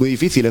alianzas muy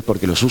difíciles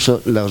porque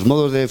los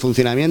modos de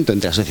funcionamiento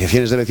entre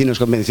asociaciones de vecinos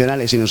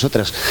convencionales y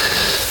nosotras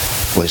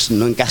pues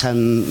no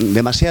encajan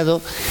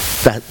demasiado.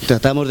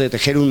 Tratamos de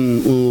tejer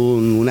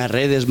unas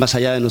redes más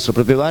allá de nuestro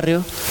propio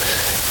barrio.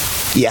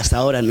 Y hasta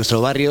ahora en nuestro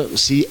barrio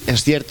sí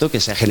es cierto que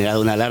se ha generado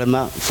una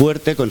alarma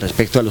fuerte con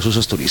respecto a los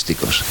usos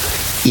turísticos.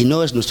 Y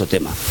no es nuestro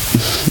tema.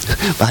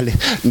 ¿Vale?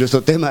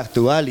 Nuestro tema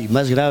actual y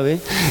más grave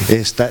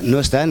no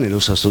está en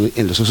los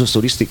usos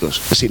turísticos,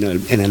 sino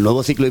en el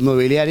nuevo ciclo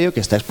inmobiliario que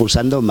está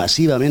expulsando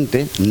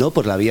masivamente, no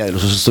por la vía de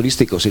los usos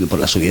turísticos, sino por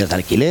las subidas de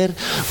alquiler,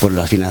 por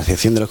la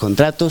financiación de los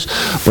contratos,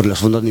 por los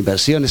fondos de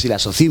inversiones y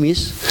las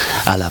OCIMIs,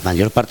 a la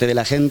mayor parte de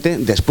la gente.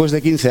 Después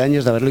de 15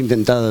 años de haberlo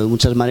intentado de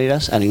muchas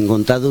maneras, han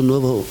encontrado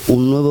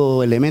un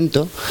nuevo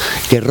elemento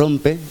que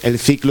rompe el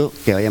ciclo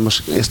que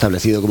habíamos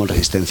establecido como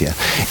resistencia.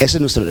 Ese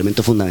es nuestro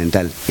elemento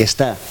fundamental.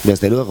 Está,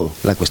 desde luego,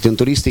 la cuestión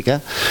turística,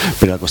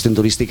 pero la cuestión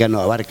turística no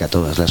abarca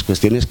todas las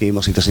cuestiones que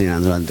hemos ido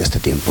señalando durante este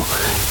tiempo.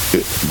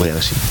 Voy a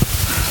ver si...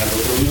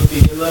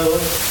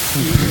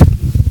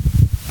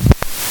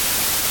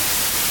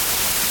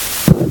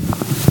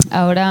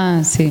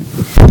 Ahora sí.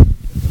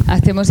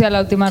 Hacemos ya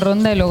la última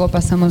ronda y luego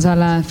pasamos a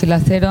la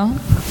fila cero.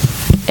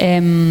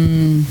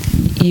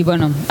 Y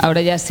bueno,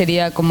 ahora ya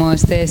sería como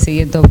este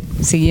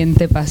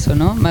siguiente paso,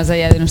 ¿no? Más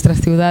allá de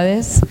nuestras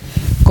ciudades,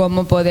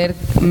 cómo poder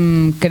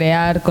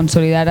crear,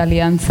 consolidar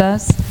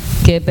alianzas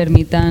que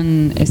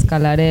permitan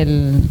escalar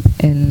el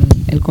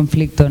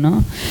conflicto,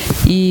 ¿no?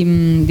 Y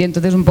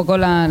entonces un poco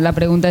la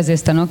pregunta es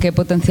esta, ¿no? ¿Qué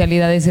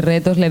potencialidades y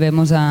retos le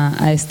vemos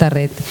a esta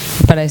red?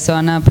 Para eso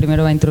Ana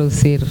primero va a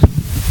introducir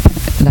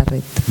la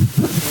red.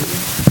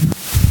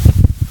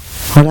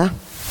 Hola.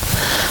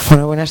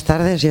 Bueno, buenas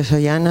tardes, yo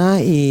soy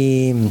Ana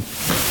y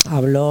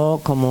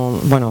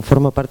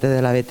formo parte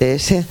de la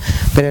BTS,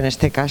 pero en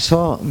este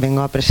caso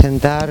vengo a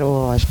presentar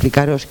o a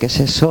explicaros qué es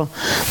eso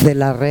de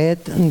la red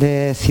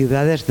de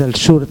ciudades del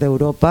sur de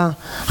Europa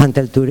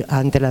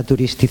ante la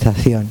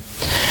turistización.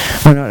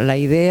 Bueno, la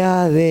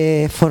idea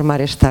de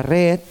formar esta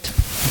red,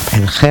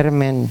 el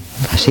germen,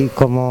 así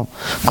como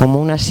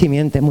una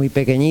simiente muy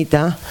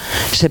pequeñita,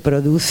 se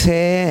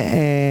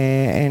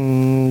produce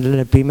en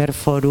el primer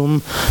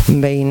fórum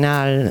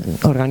bienal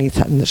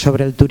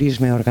sobre el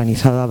turismo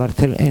organizado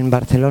en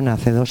Barcelona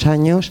hace 2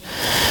 años,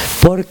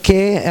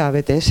 porque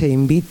ABTS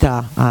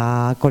invita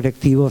a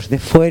colectivos de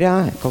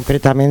fuera,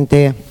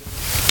 concretamente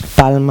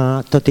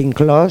Palma, tot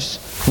inclòs,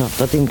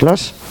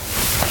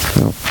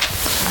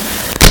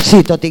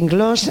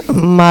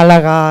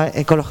 Málaga,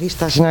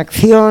 Ecologistas en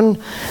Acción,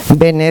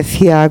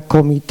 Venecia,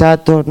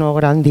 Comitato No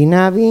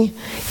Grandinavi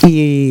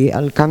y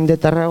al Camp de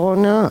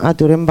Tarragona,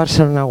 Aturem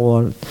Barcelona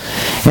World.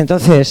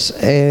 Entonces,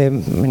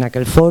 en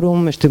aquel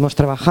fórum estuvimos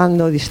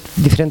trabajando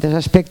diferentes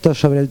aspectos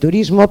sobre el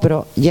turismo,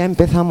 pero ya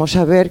empezamos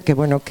a ver que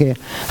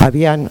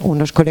habían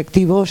unos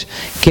colectivos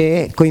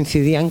que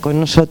coincidían con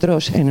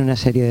nosotros en una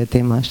serie de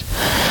temas.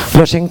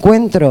 Los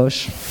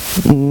encuentros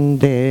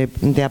de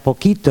a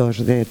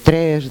poquitos, de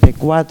 3, de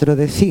 4,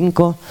 de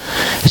 5,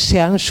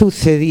 se han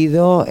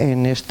sucedido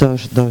en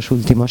estos 2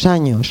 últimos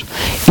años.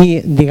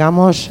 Y,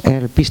 digamos,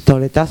 el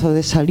pistoletazo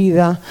de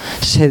salida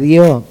se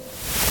dio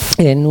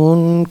en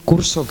un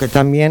curso que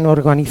también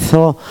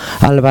organizó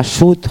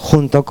Albasud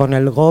junto con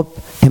el GOP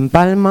en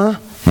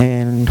Palma,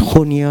 en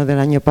junio del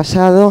año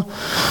pasado,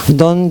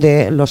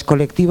 donde los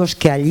colectivos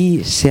que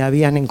allí se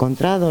habían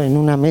encontrado en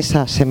una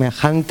mesa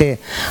semejante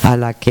a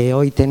la que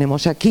hoy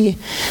tenemos aquí,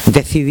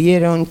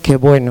 decidieron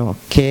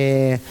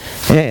que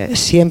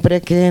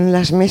siempre que en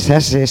las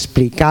mesas se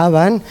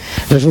explicaban,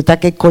 resulta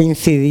que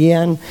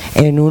coincidían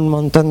en un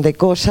montón de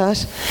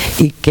cosas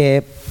y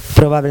que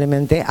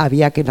probablemente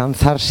había que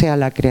lanzarse a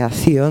la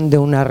creación de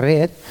una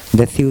red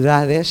de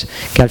ciudades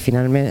que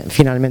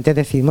finalmente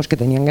decidimos que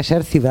tenían que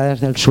ser ciudades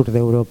del sur de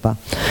Europa.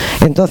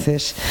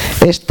 Entonces,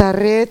 esta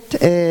red,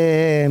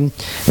 en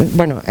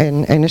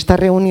esta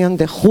reunión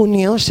de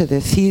junio se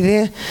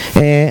decide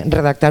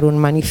redactar un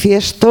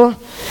manifiesto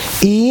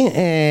y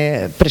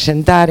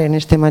presentar en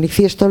este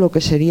manifiesto lo que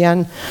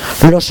serían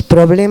los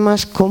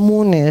problemas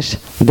comunes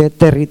de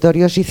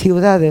territorios y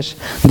ciudades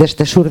de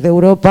este sur de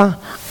Europa,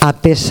 a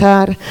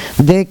pesar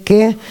de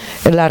que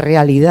las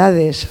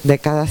realidades de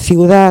cada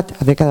ciudad,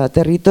 de cada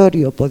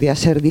territorio podían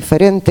ser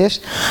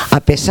diferentes,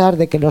 a pesar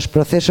de que los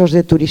procesos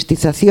de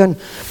turistización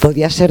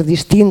podían ser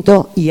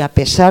distintos y a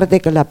pesar de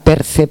que la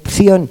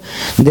percepción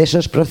de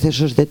esos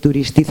procesos de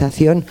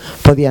turistización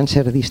podían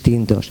ser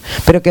distintos,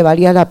 pero que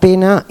valía la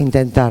pena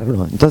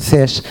intentarlo.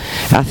 Entonces,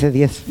 hace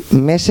 10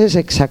 meses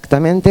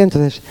exactamente,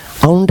 entonces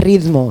a un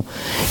ritmo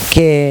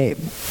que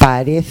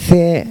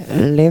parece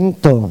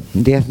lento,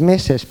 10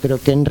 meses,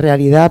 pero que en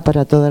realidad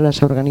para todas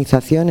las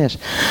organizaciones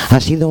ha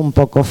sido un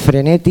poco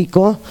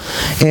frenético,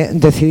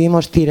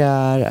 decidimos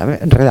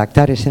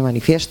redactar ese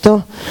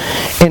manifiesto.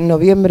 En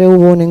noviembre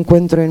hubo un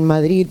encuentro en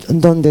Madrid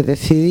donde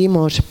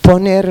decidimos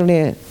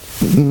ponerle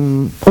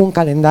un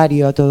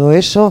calendario a todo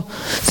eso,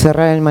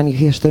 cerrar el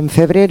manifiesto en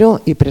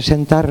febrero y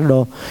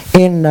presentarlo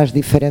en las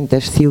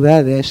diferentes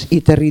ciudades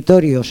y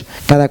territorios,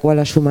 cada cual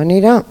a su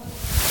manera,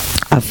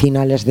 a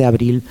finales de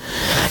abril.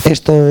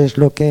 Esto es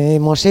lo que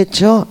hemos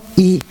hecho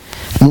y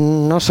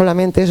no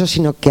solamente eso,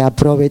 sino que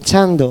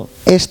aprovechando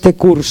este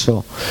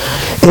curso,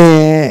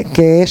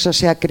 que eso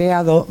se ha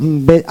creado,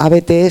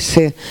 ABTS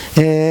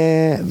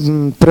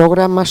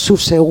programa su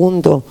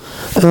segundo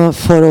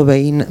foro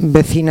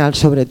vecinal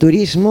sobre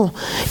turismo,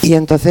 y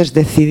entonces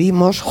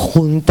decidimos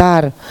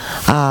juntar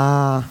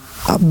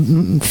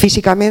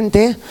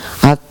físicamente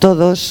a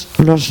todos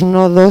los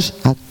nodos,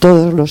 a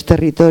todos los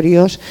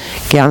territorios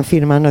que han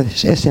firmado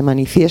ese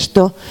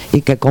manifiesto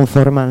y que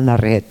conforman la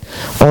red.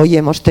 Hoy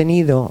hemos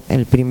tenido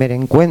el primer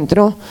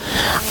encuentro.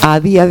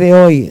 A día de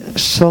hoy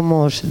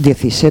somos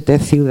 17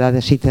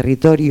 ciudades y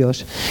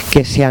territorios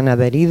que se han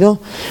adherido,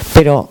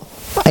 pero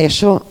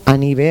eso a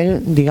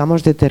nivel,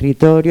 digamos, de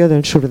territorio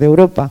del sur de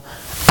Europa.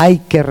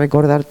 Hay que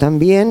recordar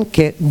también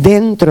que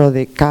dentro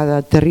de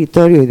cada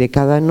territorio y de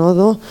cada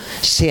nodo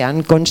se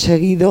han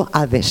conseguido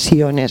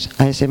adhesiones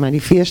a ese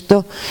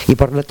manifiesto, y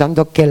por lo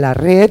tanto que la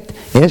red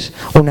es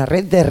una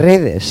red de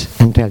redes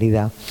en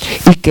realidad,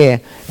 y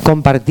que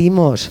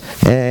compartimos,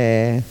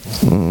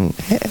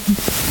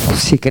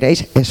 si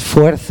queréis,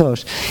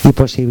 esfuerzos y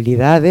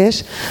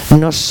posibilidades,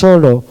 no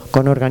solo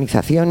con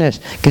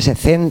organizaciones que se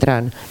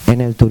centran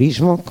en el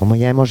turismo, como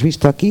ya hemos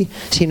visto aquí,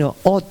 sino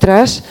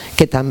otras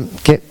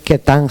que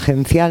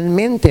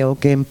tangencialmente o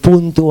que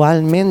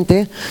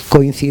puntualmente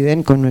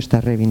coinciden con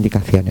nuestras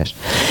reivindicaciones.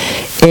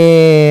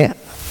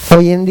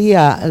 Hoy en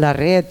día la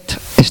red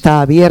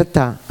está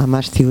abierta a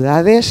más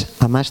ciudades,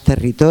 a más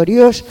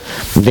territorios.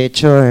 De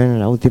hecho, en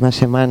la última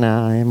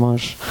semana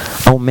hemos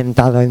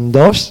aumentado en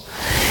 2.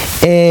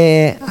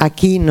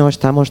 Aquí no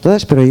estamos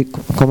todas, pero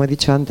como he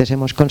dicho antes,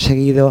 hemos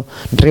conseguido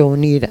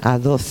reunir a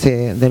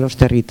 12 de los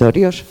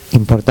territorios,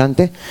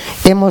 importante.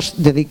 Hemos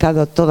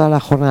dedicado toda la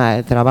jornada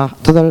de trabajo,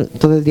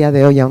 todo el día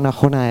de hoy a una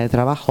jornada de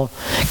trabajo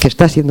que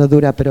está siendo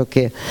dura, pero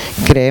que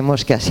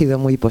creemos que ha sido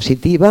muy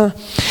positiva.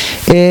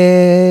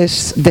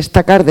 Es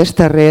destacar de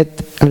esta red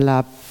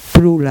la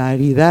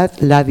pluralidad,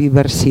 la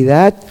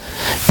diversidad.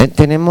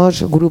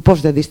 Tenemos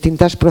grupos de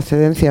distintas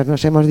procedencias,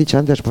 nos hemos dicho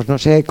antes, pues no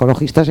sé,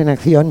 Ecologistas en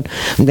Acción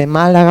de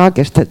Málaga,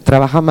 que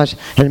trabaja más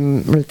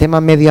el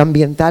tema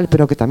medioambiental,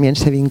 pero que también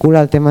se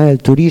vincula al tema del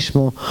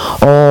turismo,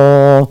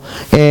 o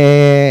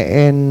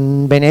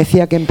en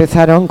Venecia, que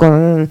empezaron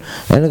con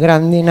el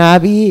Grandi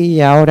Navi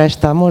y ahora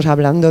estamos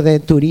hablando de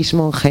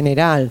turismo en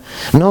general,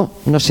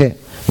 no sé.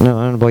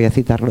 No voy a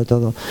citarlo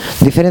todo.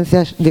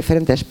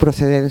 Diferentes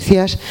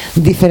procedencias,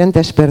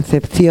 diferentes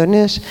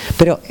percepciones,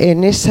 pero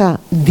en esa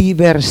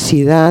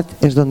diversidad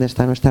es donde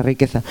está nuestra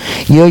riqueza.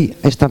 Y hoy,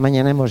 esta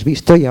mañana hemos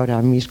visto, y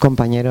ahora mis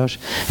compañeros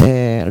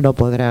lo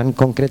podrán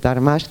concretar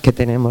más, que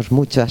tenemos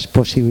muchas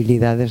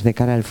posibilidades de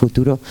cara al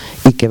futuro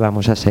y que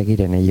vamos a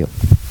seguir en ello.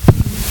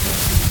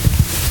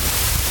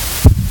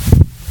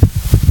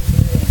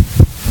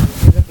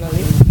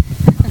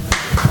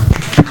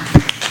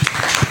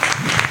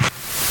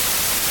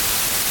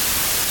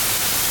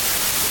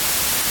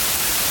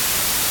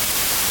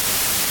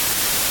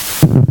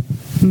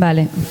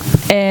 Vale,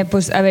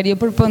 pues a ver, yo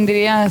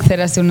propondría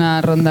hacer así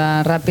una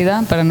ronda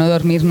rápida para no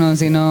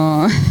dormirnos y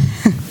no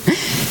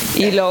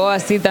y luego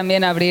así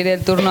también abrir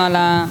el turno a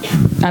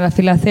la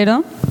fila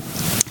cero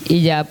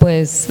y ya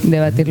pues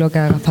debatir lo que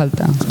haga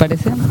falta. ¿Os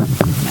parece?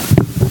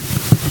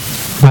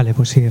 Vale,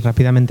 pues sí,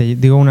 rápidamente.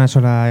 Digo una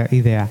sola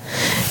idea.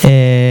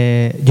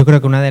 Yo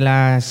creo que una de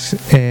las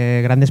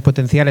grandes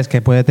potenciales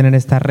que puede tener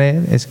esta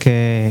red es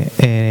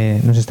que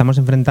nos estamos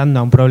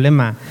enfrentando a un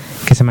problema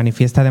que se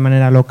manifiesta de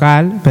manera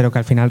local, pero que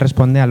al final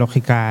responde a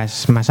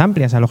lógicas más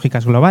amplias, a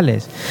lógicas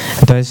globales.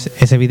 Entonces,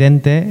 es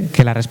evidente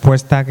que la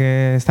respuesta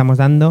que estamos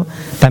dando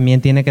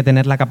también tiene que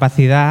tener la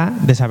capacidad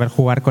de saber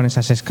jugar con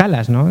esas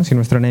escalas, ¿no? Si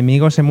nuestro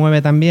enemigo se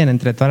mueve también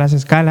entre todas las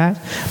escalas,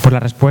 pues la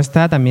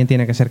respuesta también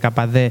tiene que ser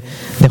capaz de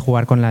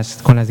jugar con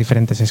las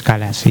diferentes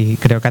escalas, y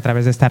creo que a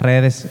través de esta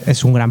red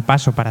es un gran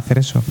paso para hacer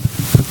eso.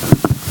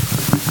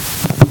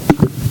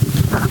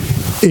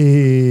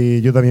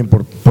 Yo también,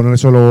 por poner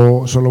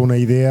solo una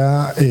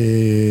idea,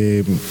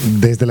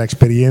 desde la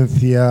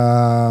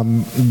experiencia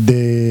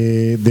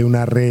de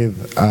una red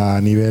a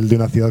nivel de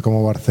una ciudad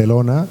como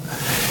Barcelona,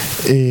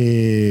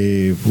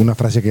 una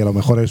frase que a lo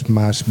mejor es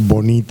más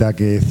bonita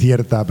que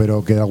cierta,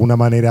 pero que de alguna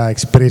manera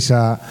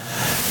expresa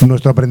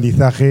nuestro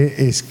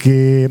aprendizaje, es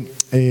que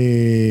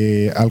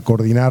al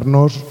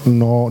coordinarnos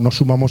no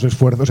sumamos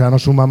esfuerzos, o sea, no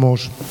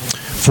sumamos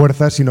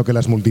fuerzas, sino que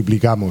las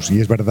multiplicamos, y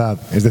es verdad.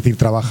 Es decir,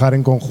 trabajar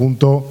en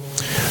conjunto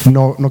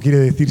no quiere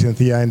decir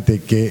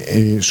sencillamente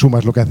que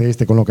sumas lo que hace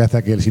este con lo que hace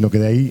aquel, sino que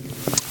de ahí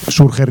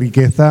surge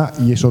riqueza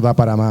y eso da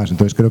para más.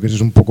 Entonces creo que ese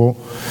es un poco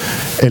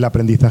el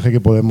aprendizaje que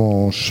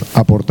podemos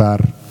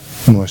aportar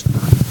nuestro.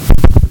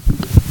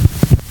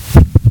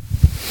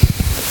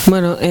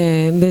 Bueno,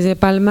 desde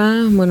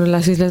Palma,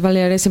 las Islas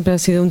Baleares siempre han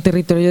sido un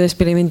territorio de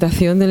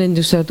experimentación de la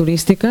industria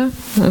turística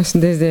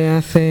desde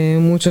hace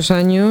muchos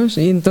años,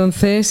 y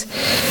entonces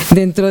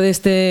dentro de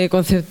este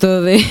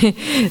concepto de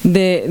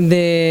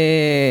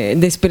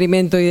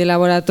experimento y de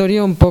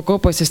laboratorio, un poco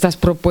pues estas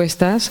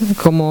propuestas,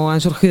 como han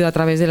surgido a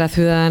través de la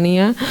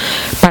ciudadanía,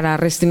 para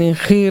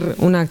restringir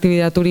una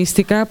actividad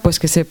turística, pues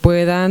que se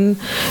puedan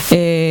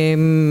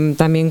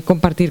también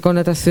compartir con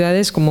otras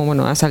ciudades, como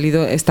ha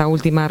salido esta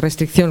última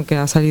restricción que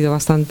ha salido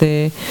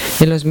bastante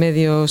en los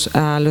medios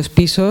a los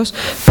pisos,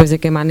 pues de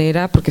qué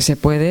manera, porque se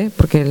puede,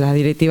 porque la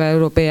directiva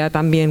europea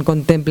también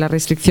contempla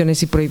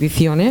restricciones y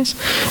prohibiciones.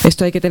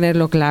 Esto hay que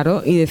tenerlo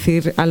claro y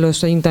decir a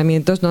los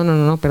ayuntamientos,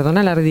 no,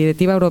 perdona, la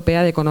directiva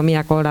europea de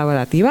economía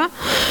colaborativa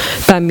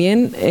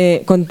también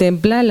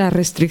contempla las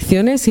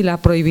restricciones y la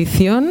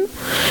prohibición,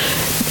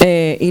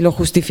 y lo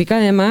justifica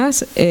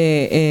además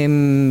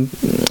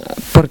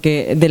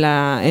porque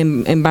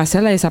en base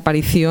a la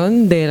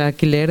desaparición del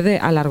alquiler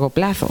a largo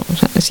plazo. O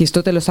sea, si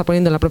esto te lo está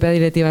poniendo la propia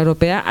directiva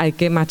europea, hay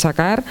que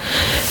machacar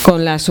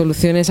con las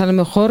soluciones a lo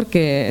mejor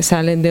que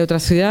salen de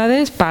otras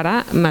ciudades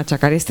para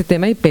machacar este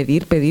tema y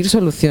pedir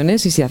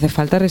soluciones, y si hace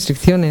falta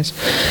restricciones.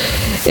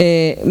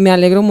 Me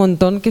alegro un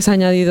montón que se ha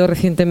añadido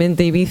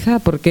recientemente Ibiza,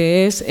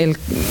 porque es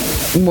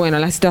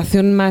la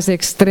situación más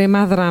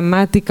extrema,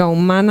 dramática,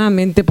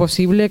 humanamente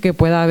posible que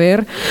pueda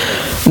haber.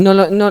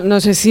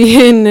 No sé si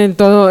en el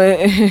todo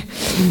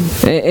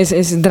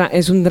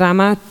es un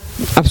drama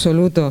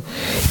absoluto,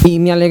 y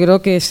me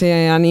alegro que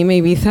se anime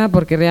Ibiza,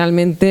 porque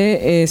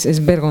realmente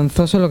es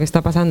vergonzoso lo que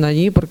está pasando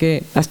allí,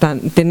 porque hasta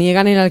te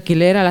niegan el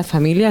alquiler a las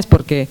familias,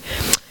 porque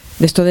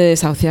esto de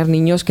desahuciar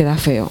niños queda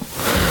feo.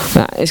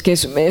 Es que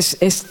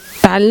es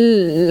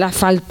tal la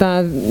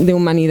falta de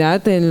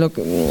humanidad en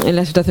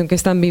la situación que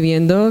están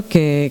viviendo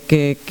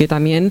que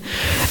también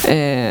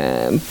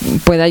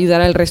puede ayudar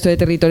al resto de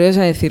territorios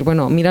a decir,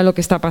 mira lo que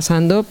está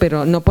pasando,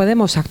 pero no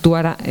podemos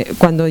actuar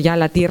cuando ya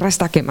la tierra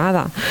está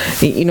quemada,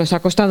 y nos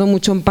ha costado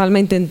mucho en Palma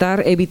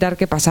intentar evitar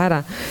que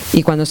pasara,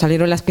 y cuando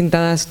salieron las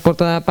pintadas por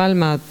toda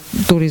Palma,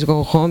 Tourist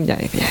Go Home, ya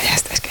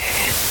está, es que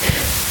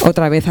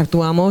otra vez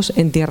actuamos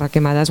en tierra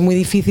quemada. Es muy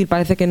difícil,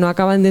 parece que no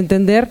acaban de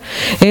entender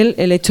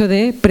el hecho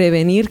de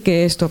prevenir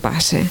que esto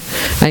pase.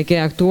 Hay que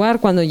actuar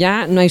cuando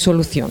ya no hay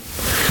solución.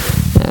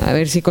 A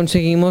ver si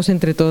conseguimos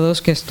entre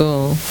todos que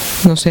esto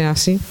no sea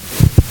así.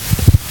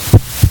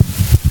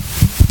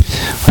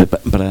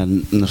 Para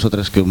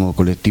nosotras, como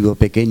colectivo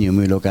pequeño y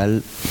muy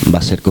local, va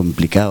a ser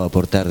complicado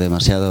aportar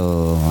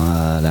demasiado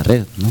a la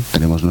red, ¿no?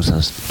 Tenemos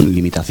nuestras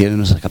limitaciones,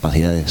 nuestras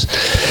capacidades.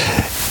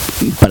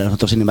 Para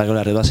nosotros, sin embargo,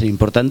 la red va a ser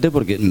importante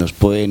porque nos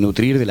puede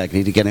nutrir de la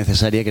crítica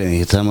necesaria que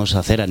necesitamos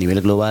hacer a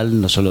nivel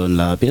global, no solo en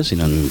Lavapiés,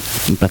 sino en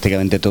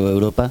prácticamente toda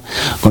Europa,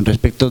 con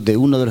respecto de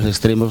uno de los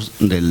extremos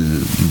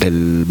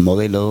del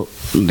modelo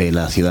de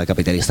la ciudad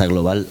capitalista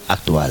global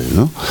actual,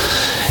 ¿no?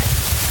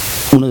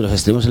 Uno de los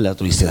extremos es la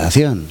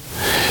turistización.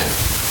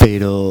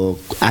 Pero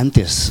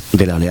antes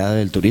de la oleada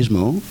del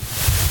turismo,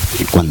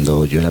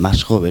 cuando yo era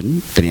más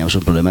joven, teníamos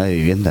un problema de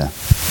vivienda.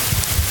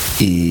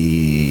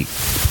 Y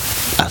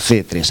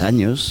hace 3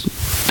 años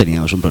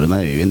teníamos un problema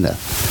de vivienda.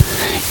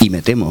 Y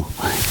me temo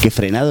que,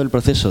 frenado el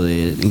proceso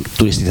de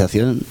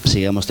turistización,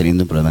 sigamos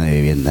teniendo un problema de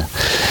vivienda.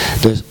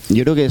 Entonces,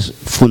 yo creo que es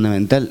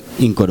fundamental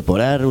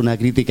incorporar una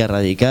crítica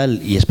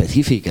radical y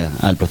específica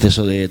al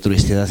proceso de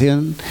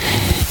turistización,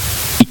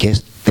 y que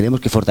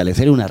tenemos que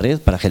fortalecer una red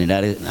para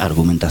generar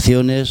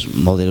argumentaciones,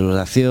 modelos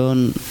de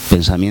acción,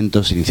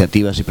 pensamientos,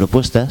 iniciativas y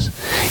propuestas,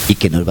 y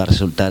que nos va a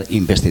resultar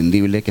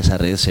imprescindible que esa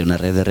red sea una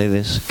red de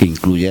redes que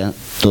incluya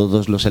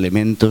todos los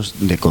elementos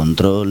de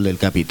control del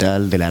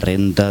capital, de la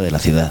renta, de la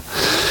ciudad.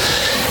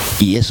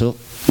 Y eso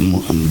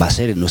va a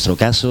ser, en nuestro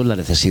caso, la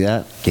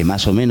necesidad que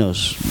más o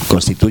menos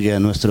constituye a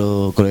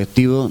nuestro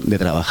colectivo de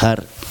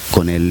trabajar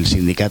con el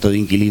sindicato de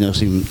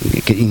inquilinos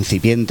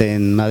incipiente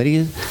en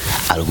Madrid.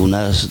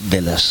 Algunas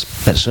de las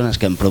personas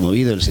que han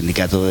promovido el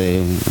sindicato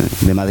de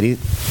Madrid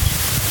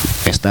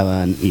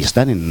estaban y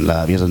están en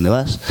la Vías donde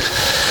vas.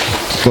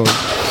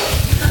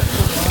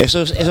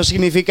 Eso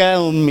significa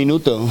un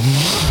minuto,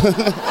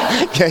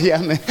 que ya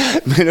me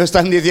lo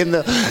están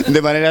diciendo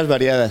de maneras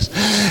variadas.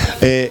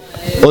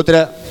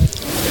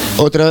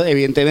 Otra,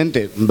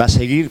 evidentemente, va a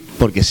seguir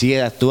porque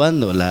sigue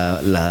actuando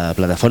la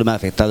plataforma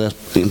afectadas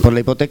por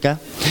la hipoteca,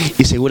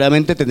 y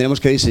seguramente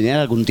tendremos que diseñar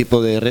algún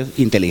tipo de red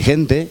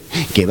inteligente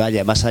que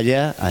vaya más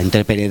allá a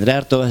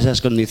interpenetrar todas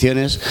esas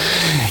condiciones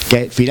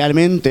que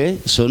finalmente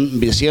son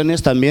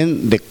visiones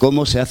también de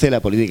cómo se hace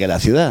la política de la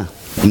ciudad.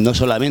 No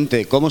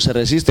solamente cómo se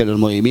resisten los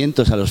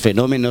movimientos a los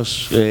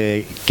fenómenos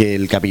que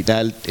el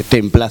capital te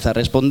emplaza a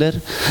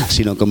responder,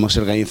 sino cómo se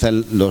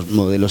organizan los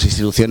modelos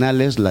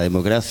institucionales, la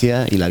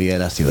democracia y la vida de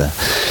la ciudad.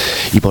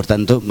 Y por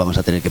tanto vamos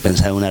a tener que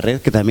pensar en una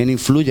red que también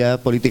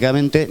influya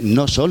políticamente,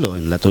 no solo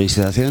en la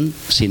turistización,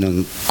 sino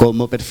en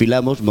cómo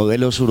perfilamos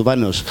modelos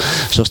urbanos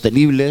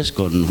sostenibles,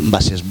 con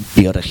bases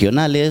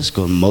bioregionales,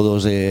 con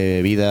modos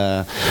de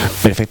vida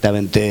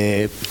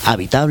perfectamente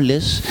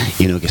habitables,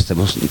 y no que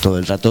estemos todo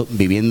el rato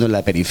viviendo en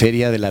la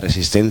periferia de la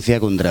resistencia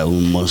contra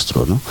un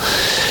monstruo, ¿no?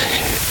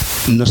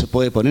 No se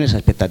puede poner esa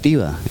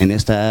expectativa en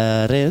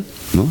esta red,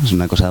 ¿no? Es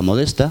una cosa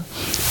modesta,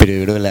 pero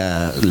yo creo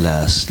que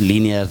las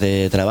líneas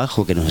de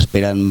trabajo que nos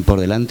esperan por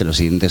delante los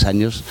siguientes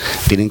años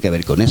tienen que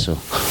ver con eso.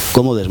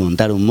 Cómo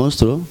desmontar un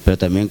monstruo, pero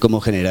también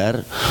cómo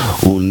generar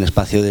un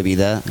espacio de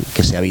vida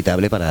que sea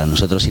habitable para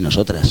nosotros y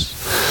nosotras,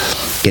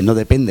 que no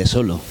depende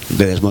solo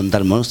de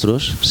desmontar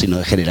monstruos, sino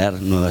de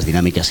generar nuevas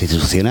dinámicas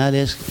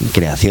institucionales,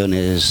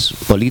 creaciones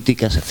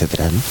políticas,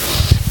 etcétera, ¿no?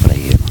 Por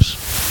ahí iremos.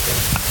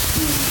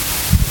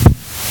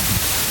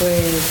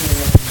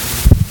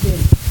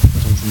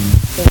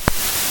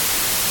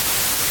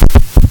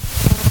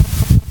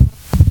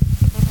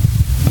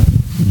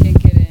 ¿Quién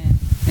quiere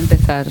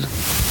empezar?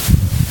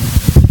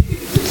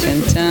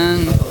 Chan,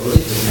 chan.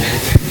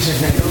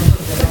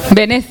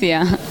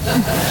 Venecia.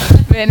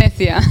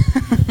 Venecia.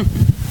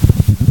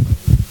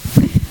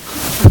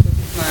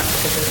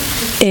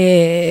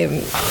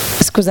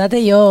 Scusate,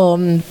 io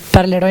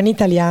parlerò in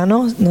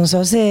italiano, non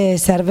so se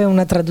serve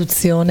una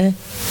traduzione,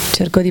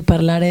 cerco di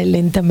parlare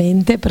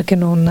lentamente perché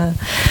non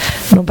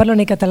parlo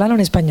né catalano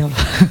né spagnolo.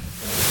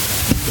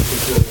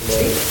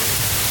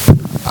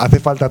 ¿Hace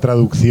falta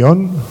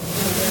traducción?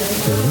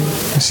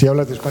 Si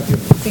hablas despacio.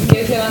 Si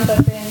quieres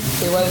levántate,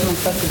 que igual es más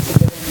fácil si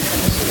te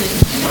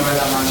mueve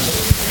la mano.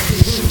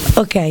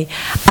 Ok,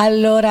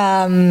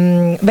 allora,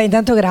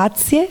 intanto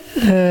grazie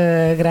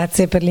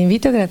per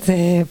l'invito,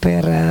 grazie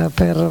per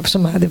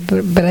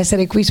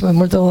essere qui, insomma,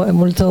 è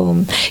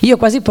molto, io ho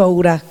quasi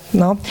paura,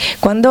 no?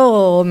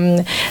 Quando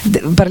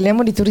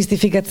parliamo di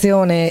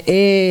turistificazione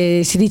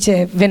e si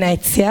dice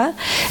Venezia,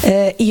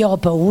 io ho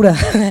paura,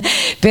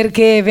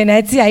 perché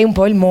Venezia è un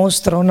po' il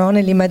mostro, no?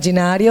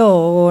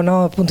 Nell'immaginario,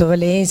 no? Appunto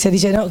Valencia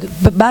dice no,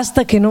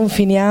 basta che non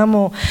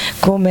finiamo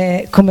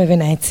come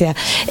Venezia.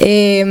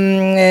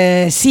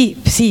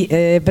 Sì,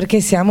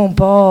 perché siamo un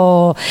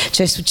po',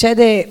 cioè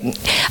succede,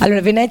 allora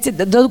Venezia,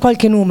 do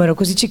qualche numero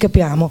così ci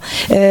capiamo,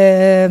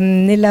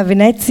 nella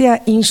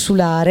Venezia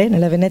insulare,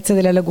 nella Venezia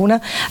della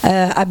Laguna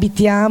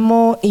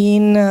abitiamo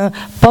in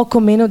poco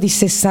meno di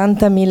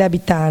 60.000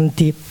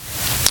 abitanti.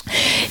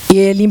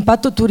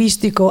 L'impatto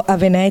turistico a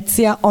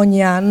Venezia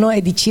ogni anno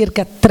è di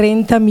circa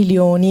 30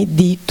 milioni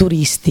di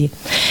turisti.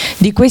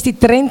 Di questi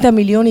 30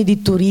 milioni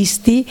di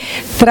turisti,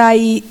 tra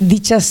i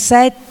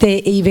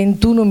 17 e i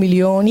 21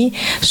 milioni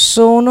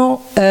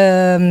sono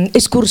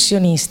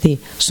escursionisti,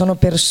 sono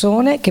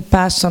persone che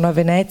passano a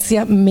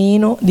Venezia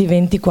meno di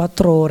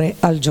 24 ore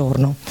al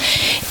giorno.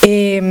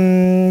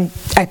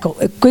 Ecco,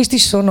 questi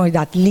sono i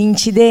dati.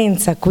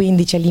 L'incidenza,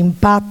 quindi cioè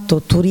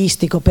l'impatto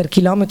turistico per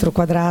chilometro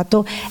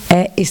quadrato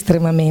è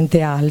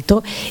estremamente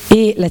alto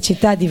e la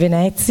città di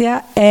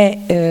Venezia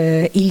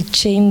è il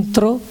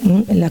centro,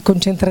 la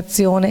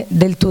concentrazione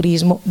del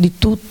turismo di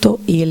tutto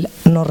il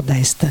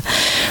nord-est.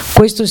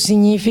 Questo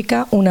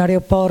significa un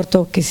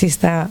aeroporto che si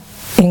sta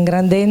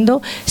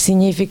ingrandendo,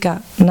 significa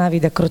navi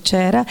da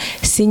crociera,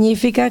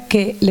 significa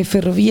che le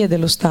ferrovie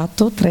dello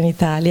Stato,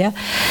 Trenitalia,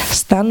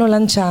 stanno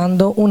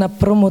lanciando una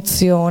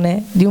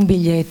promozione di un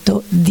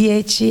biglietto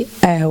 10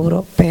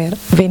 euro per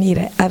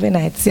venire a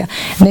Venezia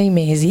nei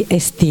mesi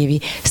estivi.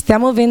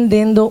 Stiamo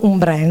vendendo un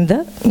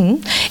brand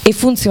e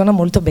funziona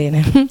molto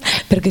bene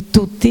perché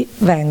tutti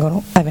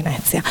vengono a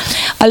Venezia.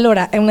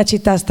 Allora è una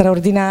città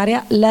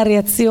straordinaria, la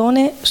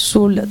reazione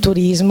sul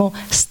turismo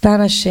sta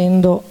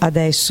nascendo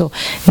adesso,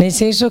 nel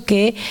senso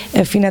che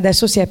fino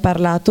adesso si è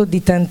parlato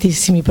di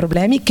tantissimi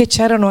problemi che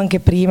c'erano anche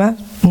prima,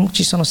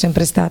 ci sono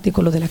sempre stati,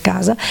 quello della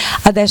casa,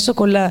 adesso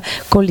con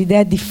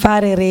l'idea di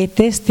fare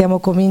rete stiamo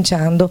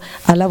cominciando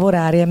a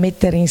lavorare e a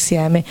mettere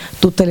insieme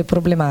tutte le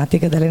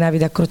problematiche, dalle navi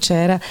da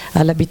crociera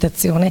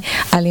all'abitazione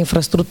alle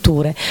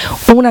infrastrutture.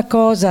 Una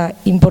cosa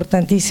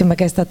importantissima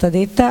che è stata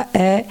detta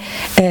è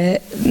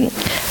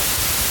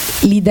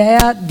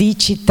l'idea di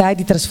città e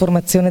di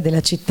trasformazione della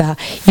città.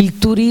 Il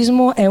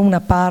turismo è una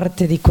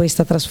parte di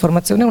questa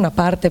trasformazione, una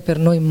parte per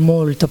noi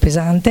molto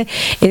pesante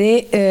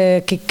ed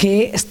è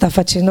che sta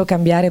facendo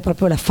cambiare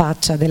proprio la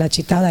faccia della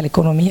città,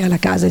 dall'economia alla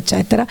casa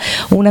eccetera.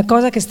 Una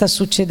cosa che sta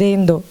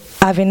succedendo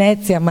a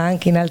Venezia ma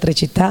anche in altre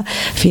città,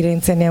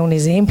 Firenze ne è un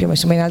esempio, ma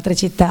insomma in altre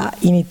città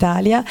in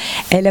Italia,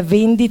 è la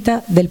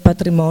vendita del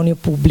patrimonio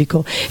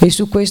pubblico e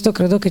su questo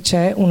credo che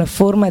c'è una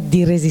forma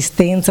di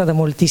resistenza da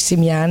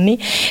moltissimi anni,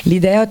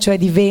 l'idea cioè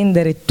di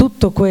vendere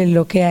tutto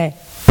quello che è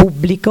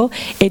pubblico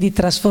e di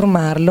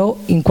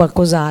trasformarlo in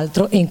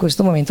qualcos'altro e in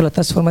questo momento la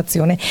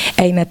trasformazione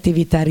è in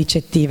attività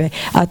ricettive.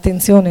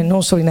 Attenzione,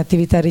 non solo in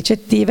attività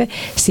ricettive,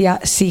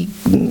 si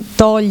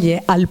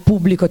toglie al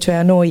pubblico, cioè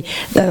a noi,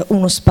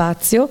 uno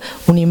spazio,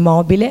 un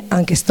immobile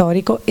anche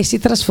storico e si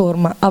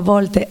trasforma a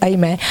volte,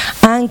 ahimè,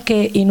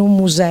 anche in un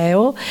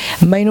museo,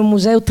 ma in un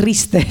museo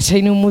triste, cioè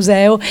in un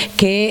museo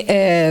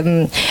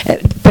che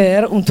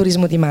per un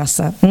turismo di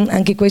massa.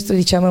 Anche questo,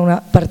 diciamo, è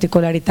una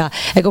particolarità.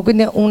 Ecco,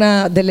 quindi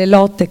una delle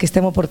lotte che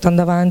stiamo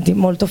portando avanti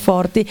molto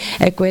forti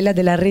è quella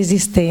della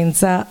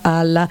resistenza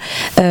alla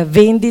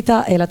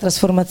vendita e alla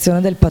trasformazione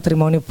del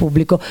patrimonio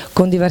pubblico,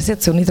 con diverse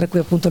azioni, tra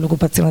cui appunto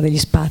l'occupazione degli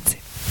spazi.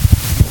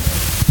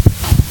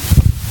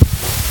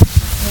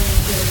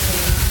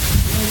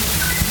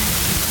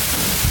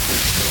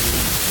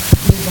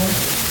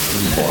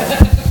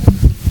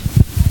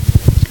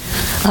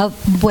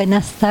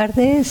 Buenas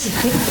tardes,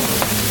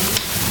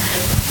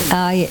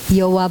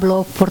 yo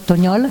hablo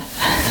portuñol.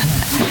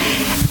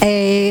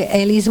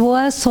 En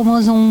Lisboa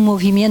somos un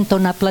movimiento,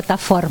 una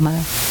plataforma.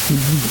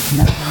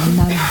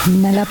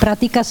 En la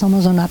práctica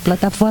somos una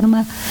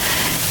plataforma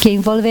que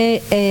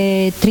envuelve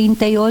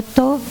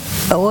 38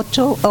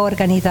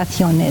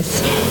 organizaciones.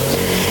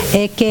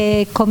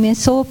 Que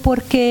comenzó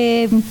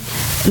porque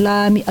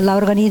la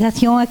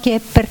organización a que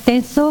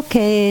pertenezco,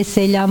 que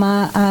se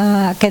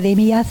llama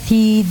Academia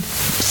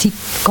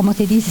 ¿cómo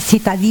se dice?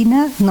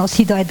 Ciudadana, no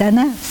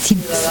ciudadana,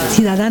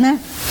 ciudadana.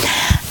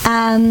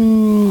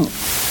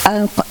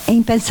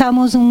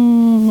 Empezamos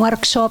un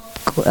workshop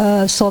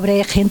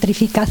sobre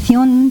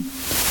gentrificación,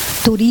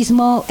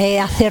 turismo y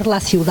hacer la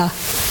ciudad.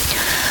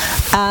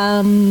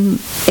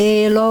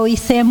 Lo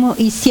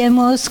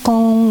hicimos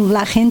con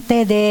la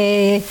gente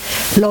de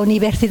la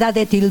Universidad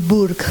de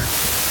Tilburg,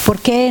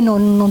 porque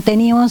no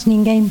teníamos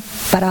ninguém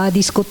para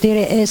discutir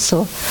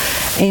eso.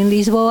 En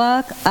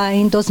Lisboa,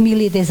 en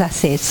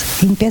 2016.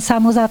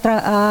 Empezamos a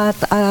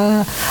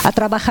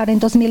trabajar en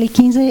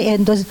 2015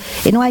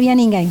 y no había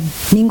ninguém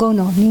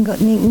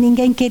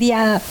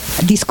quería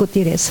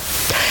discutir eso.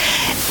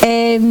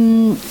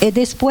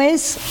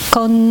 Después,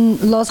 con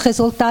los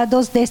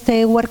resultados de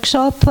este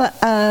workshop,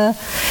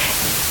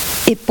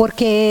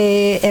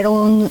 porque era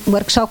un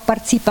workshop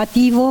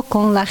participativo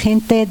con la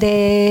gente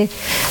del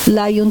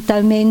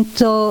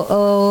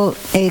ayuntamiento,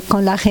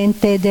 con la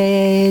gente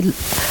del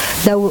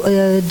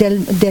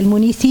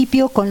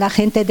municipio, con la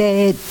gente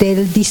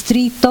del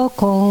distrito,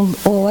 con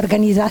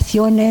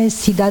organizaciones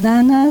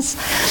ciudadanas,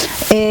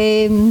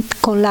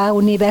 con la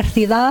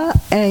universidad.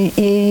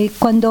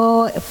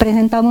 Cuando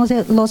presentamos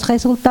los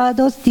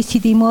resultados,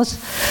 decidimos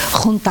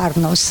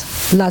juntarnos,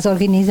 las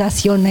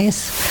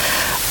organizaciones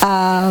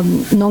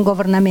no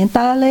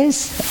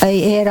gubernamentales,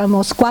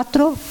 éramos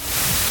 4.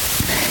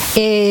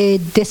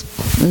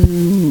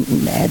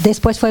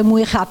 Después fue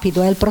muy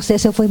rápido, el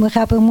proceso fue muy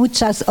rápido,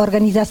 muchas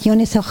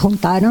organizaciones se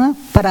juntaron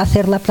para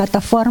hacer la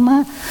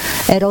plataforma.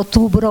 Era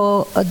octubre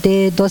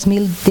de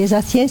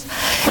 2016.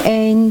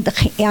 En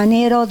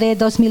enero de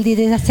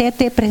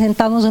 2017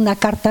 presentamos una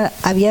carta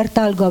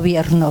abierta al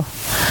gobierno.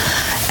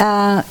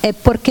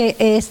 Porque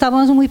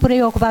estamos muy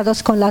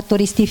preocupados con la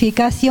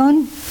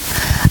turistificación.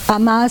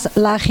 Además,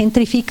 la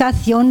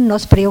gentrificación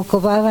nos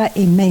preocupaba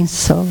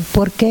inmenso,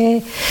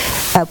 porque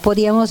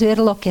podíamos ver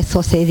lo que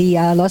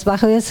sucedía. Los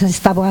barrios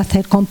estaban a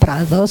ser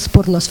comprados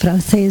por los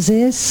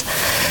franceses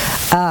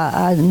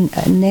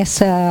en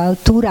esa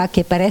altura,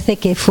 que parece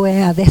que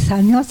fue a 10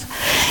 años.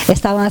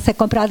 Estaban a ser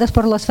comprados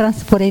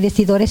por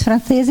investidores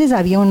franceses.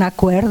 Había un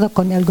acuerdo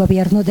con el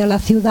gobierno de la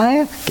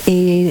ciudad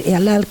y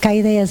el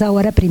alcalde es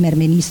ahora primer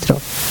ministro.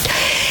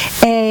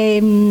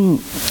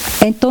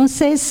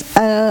 Entonces,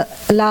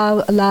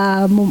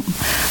 la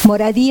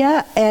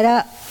moradía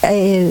era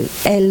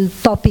el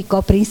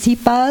tópico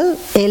principal,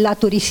 y la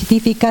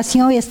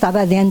turistificación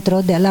estaba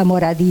dentro de la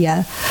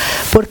moradía,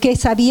 porque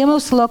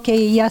sabíamos lo que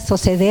iba a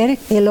suceder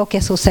y lo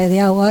que sucede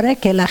ahora,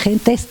 que la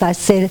gente está a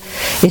ser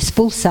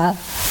expulsa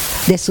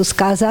de sus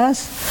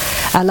casas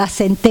a las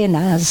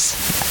centenas,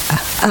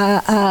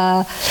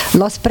 a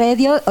los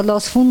predios,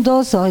 los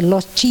fondos,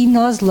 los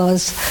chinos,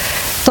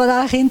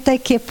 toda la gente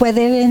que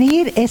puede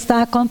venir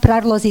está a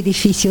comprar los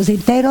edificios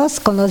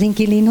enteros con los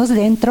inquilinos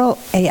dentro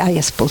y a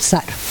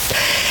expulsar.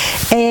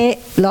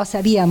 Lo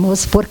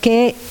sabíamos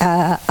porque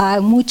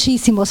hay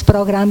muchísimos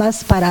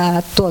programas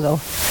para todo,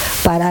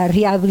 para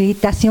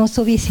rehabilitación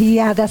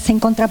subsidiada sin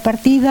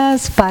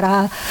contrapartidas,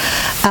 para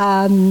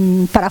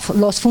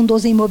los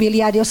fondos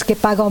inmobiliarios que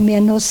pagan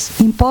menos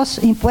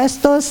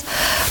impuestos,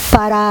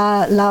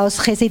 para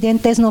los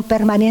residentes no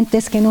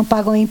permanentes que no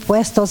pagan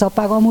impuestos o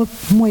pagan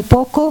muy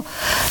poco,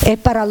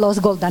 para los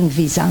Golden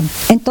Visa.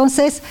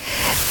 Entonces,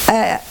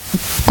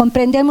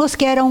 comprendemos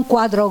que era un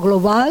cuadro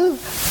global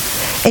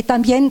y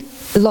también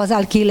los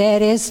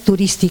alquileres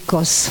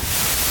turísticos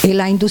y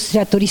la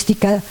industria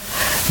turística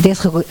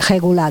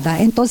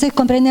desregulada. Entonces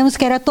comprendemos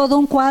que era todo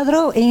un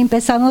cuadro y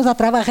empezamos a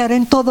trabajar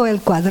en todo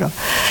el cuadro.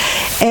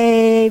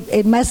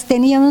 Mas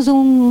teníamos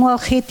un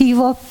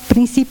objetivo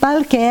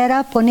principal, que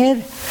era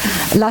poner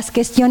las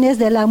cuestiones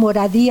de la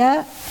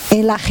moradía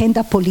en la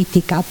agenda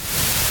política,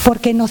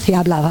 porque no se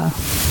hablaba.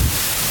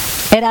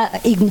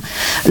 El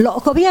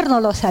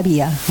gobierno lo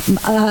sabía,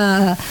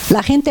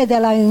 la gente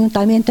del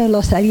ayuntamiento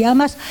lo sabía,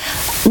 mas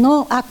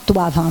no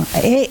actuaban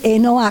y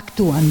no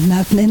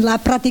actúan, en la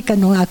práctica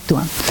no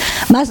actúan.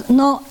 Mas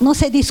no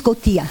se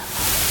discutía,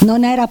 no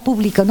era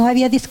público, no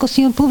había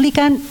discusión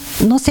pública,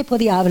 no se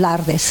podía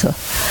hablar de eso.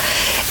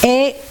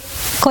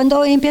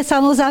 Cuando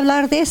empezamos a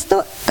hablar de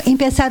esto,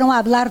 empezaron a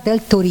hablar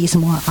del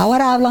turismo.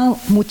 Ahora hablan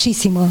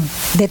muchísimo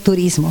de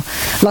turismo.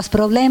 Los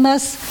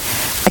problemas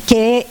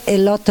que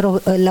el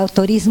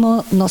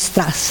turismo nos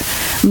trae.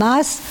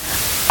 Más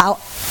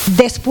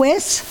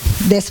después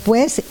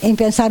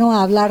empezaron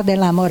a hablar de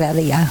la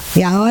moradía.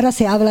 Y ahora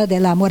se habla de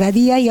la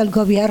moradía y el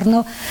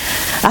gobierno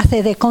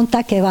hace de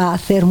cuenta que va a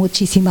hacer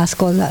muchísimas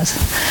cosas.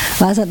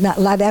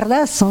 La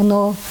verdad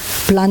son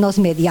planos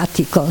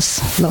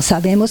mediáticos. Lo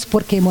sabemos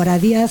porque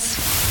moradías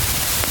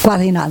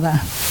casi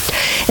nada.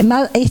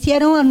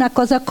 Hicieron una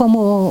cosa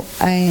como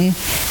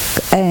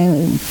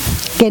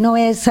que no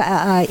es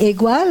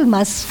igual,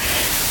 más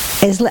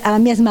es la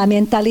misma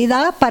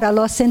mentalidad para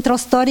los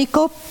centros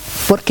históricos,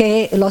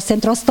 porque los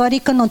centros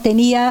históricos no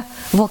tenían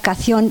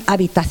vocación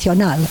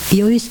habitacional.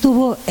 Yo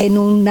estuve en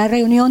una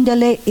reunión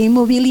del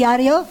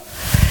inmobiliario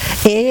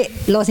y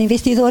los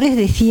investigadores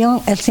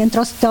decían el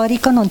centro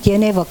histórico no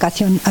tiene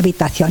vocación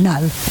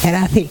habitacional.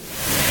 Era así.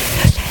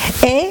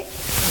 Y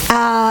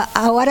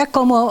ahora,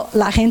 como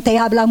la gente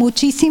habla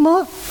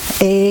muchísimo,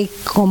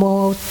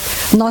 como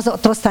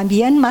nosotros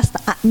también,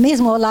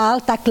 mismo la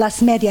alta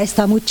clase media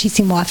está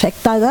muchísimo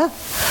afectada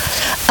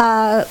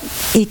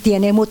y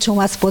tiene mucho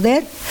más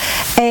poder.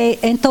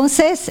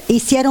 Entonces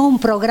hicieron un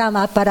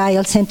programa para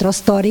el centro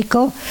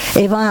histórico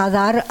y van a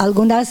dar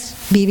algunas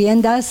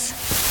viviendas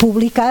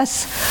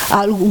públicas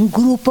a un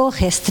grupo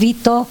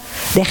restrito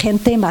de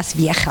gente más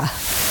vieja.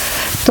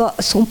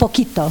 Un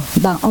poquito,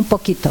 un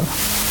poquito.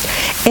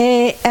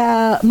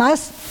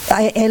 Más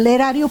el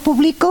erario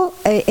público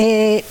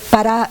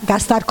para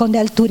gastar con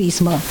el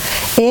turismo.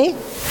 Y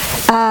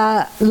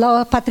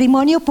el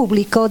patrimonio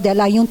público del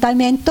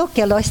ayuntamiento,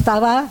 que lo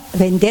estaba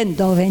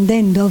vendiendo,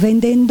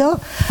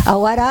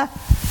 ahora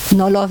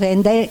no lo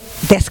vende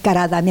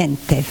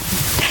descaradamente.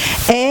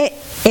 Y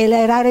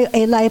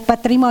el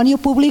patrimonio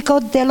público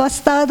del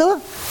Estado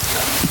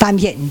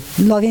también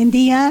lo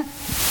vendía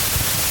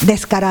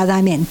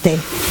descaradamente.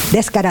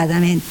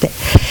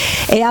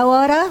 Y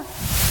ahora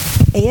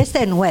es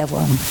de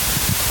nuevo,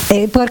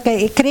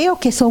 porque creo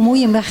que son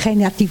muy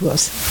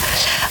imaginativos.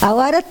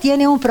 Ahora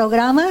tiene un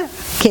programa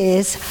que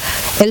es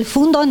el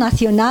Fondo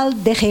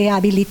Nacional de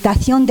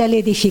Rehabilitación del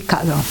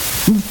Edificado.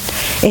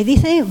 Y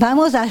dicen,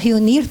 vamos a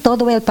reunir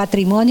todo el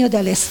patrimonio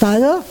del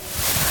Estado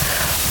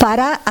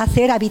para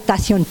hacer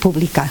habitación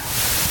pública.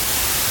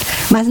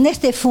 Mas en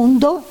este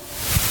fondo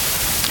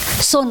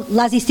son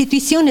las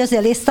instituciones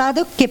del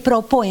Estado que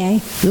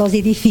proponen los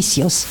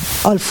edificios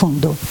al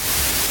fondo.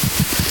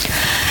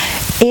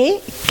 ¿Y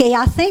qué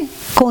hacen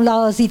con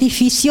los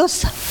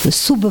edificios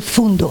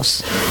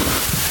subfondos?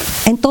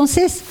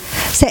 Entonces,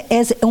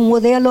 es un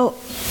modelo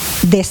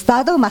de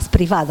Estado más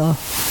privado,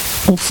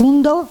 un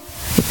fondo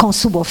con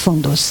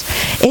subfondos.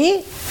 Y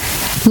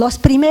los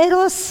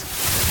primeros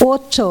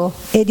 8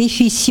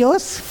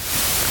 edificios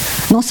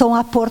no son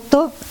a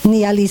Porto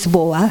ni a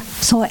Lisboa,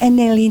 son en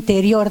el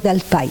interior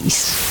del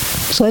país.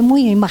 Son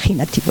muy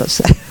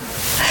imaginativos.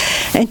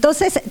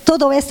 Entonces,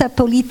 toda esta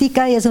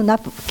política es una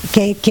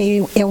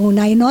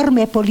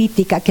enorme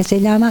política que se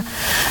llama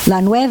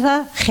la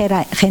nueva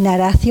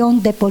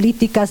generación de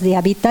políticas de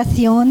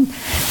habitación.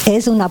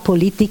 Es una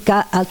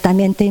política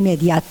altamente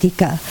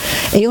mediática.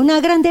 Y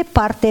una grande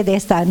parte de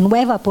esta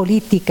nueva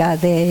política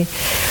de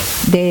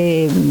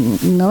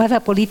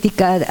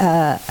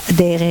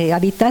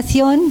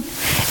habitación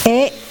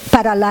es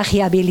para la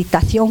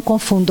rehabilitación con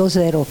fondos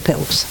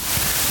europeos.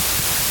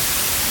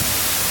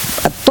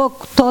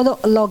 Todo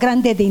lo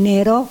grande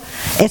dinero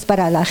es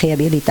para la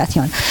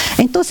rehabilitación.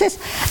 Entonces,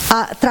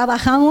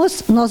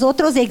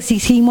 nosotros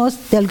exigimos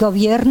del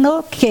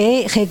gobierno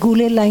que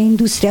regule la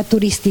industria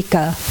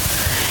turística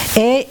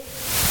y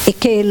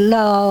que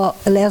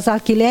los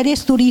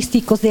alquileres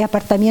turísticos de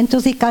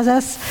apartamentos y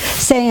casas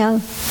sean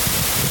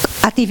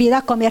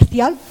actividad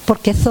comercial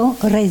porque son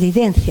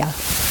residencia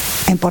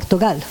en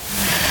Portugal.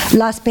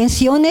 Las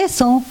pensiones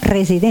son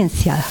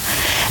residencia.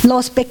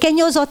 Los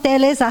pequeños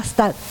hoteles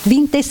hasta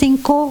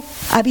 25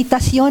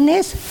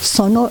 habitaciones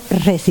son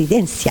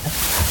residencias.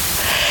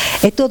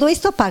 Y todo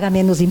esto paga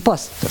menos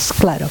impuestos,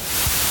 claro.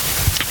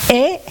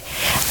 Y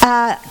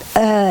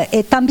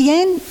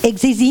también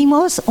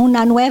exigimos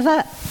una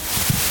nueva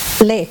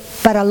ley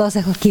para los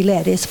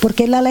alquileres,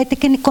 porque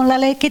con la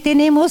ley que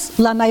tenemos,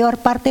 la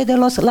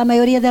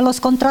mayoría de los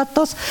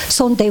contratos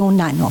son de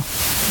 1 año.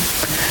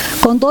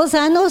 Con 2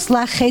 años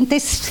la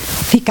gente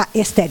fica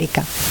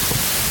histérica.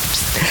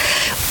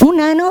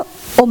 1 año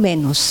o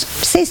menos,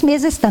 6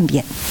 meses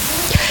también.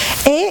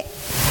 Y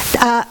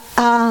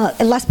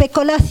la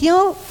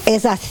especulación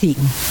es así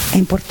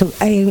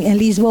en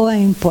Lisboa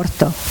y en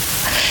Porto.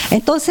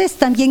 Entonces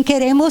también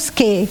queremos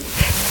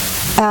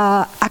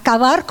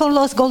acabar con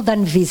los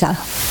Golden Visa.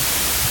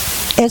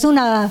 Es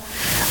una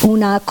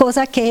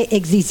cosa que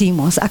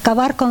exigimos,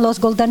 acabar con los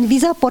Golden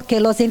Visa, porque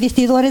los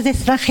investigadores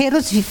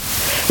extranjeros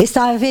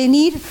están a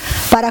venir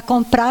para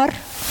comprar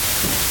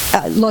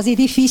los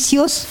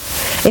edificios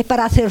y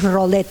para hacer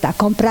roleta,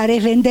 comprar y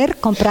vender,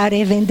 comprar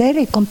y vender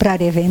y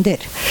comprar y vender.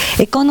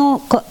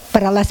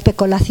 Para la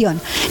especulación.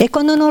 Y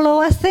cuando no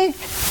lo hace,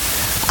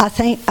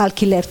 hacen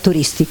alquiler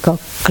turístico,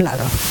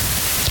 claro.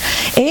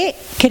 Y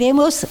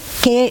queremos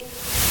que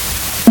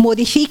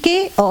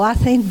modifique o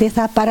hacen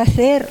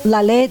desaparecer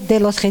la ley de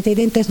los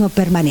residentes no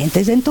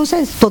permanentes.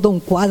 Entonces, todo un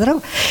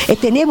cuadro. Y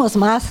tenemos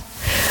más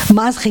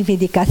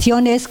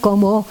reivindicaciones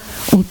como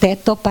un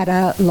techo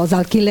para los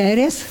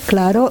alquileres,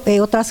 claro, y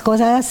otras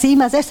cosas así,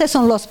 mas estos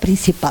son los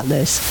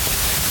principales.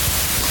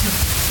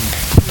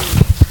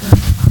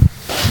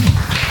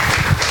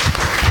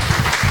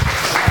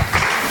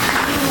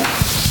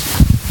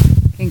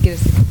 ¿Quién quiere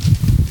decir?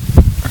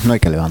 No hay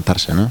que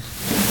levantarse, ¿no?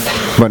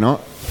 Bueno,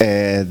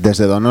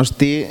 desde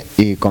Donosti,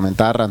 y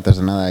comentar antes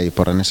de nada y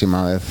por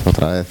enésima vez,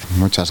 otra vez,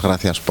 muchas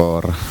gracias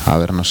por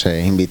habernos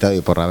invitado y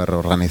por haber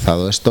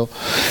organizado esto.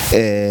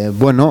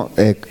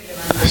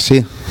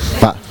 Sí,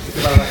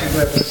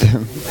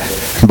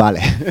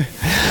 vale.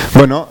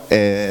 Bueno,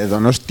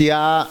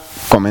 Donostia,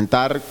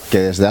 comentar que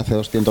desde hace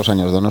 200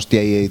 años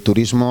Donostia y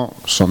turismo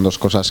son dos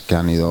cosas que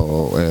han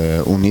ido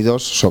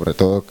unidos, sobre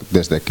todo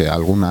desde que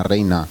alguna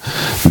reina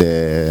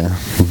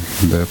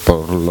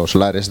por los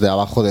lares de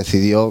abajo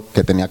decidió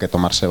que tenía que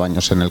tomarse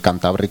baños en el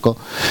Cantábrico,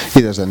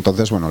 y desde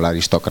entonces, bueno, la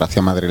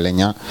aristocracia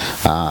madrileña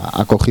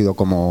ha cogido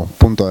como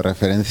punto de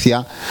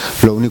referencia.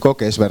 Lo único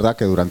que es verdad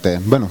que durante,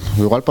 bueno,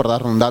 igual por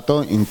dar un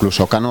dato,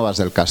 incluso Cánovas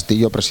del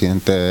Castillo,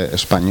 presidente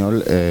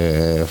español,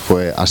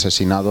 fue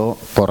asesinado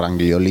por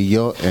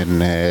Anguiolillo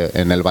en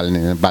el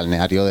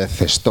balneario de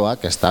Cestoa,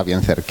 que está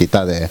bien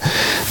cerquita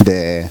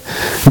de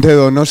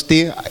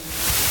Donosti,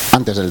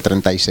 antes del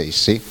 36,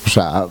 sí. O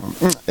sea,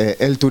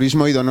 el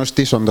turismo y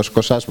Donosti son dos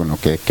cosas, bueno,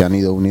 que han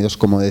ido unidos,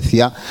 como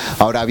decía.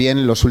 Ahora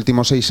bien, los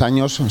últimos 6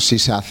 años sí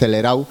se ha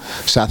acelerado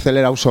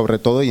sobre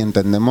todo, y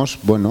entendemos,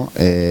 bueno,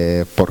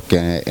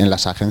 porque en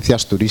las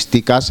agencias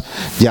turísticas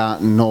ya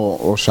no,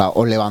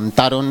 o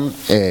levantaron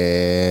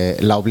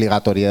la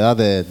obligatoriedad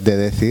de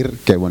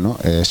decir que, bueno,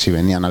 si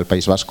venían al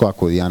País Vasco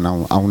acudían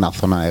a una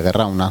zona de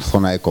guerra, a una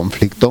zona de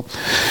conflicto.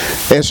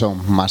 Eso,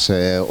 más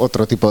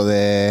otro tipo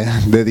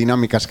de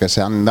dinámicas que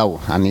se han dado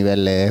a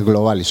nivel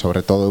global y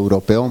sobre todo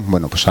europeo,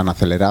 bueno, pues han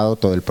acelerado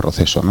todo el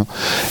proceso, ¿no?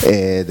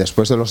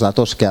 Después de los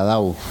datos que ha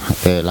dado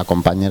la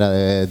compañera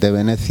de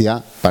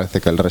Venecia, parece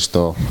que el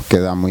resto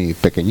queda muy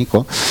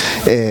pequeñico,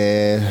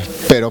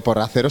 pero por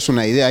haceros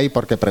una idea, y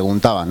porque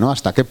preguntaba, ¿no?,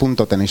 ¿hasta qué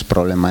punto tenéis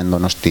problema en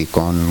Donosti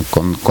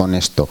con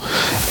esto?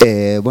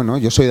 Bueno,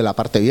 yo soy de la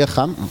parte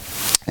vieja.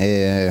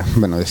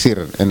 Bueno,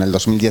 decir, en el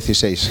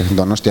 2016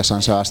 Donostia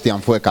San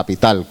Sebastián fue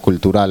capital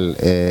cultural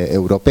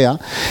europea.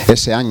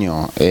 Ese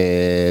año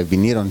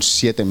vinieron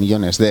 7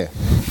 millones de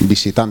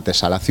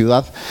visitantes a la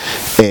ciudad,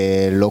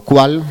 lo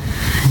cual,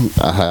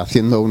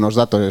 haciendo unos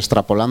datos,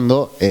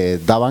 extrapolando,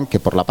 daban que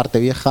por la parte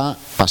vieja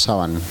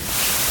pasaban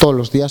todos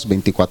los días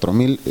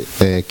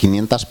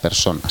 24.500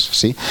 personas,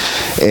 ¿sí?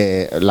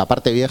 La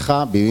parte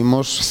vieja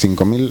vivimos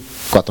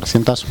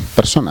 5.400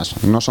 personas.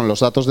 No son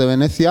los datos de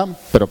Venecia,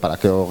 pero para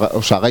que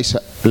os hagáis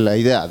la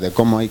idea de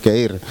cómo hay que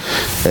ir,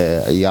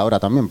 y ahora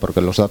también,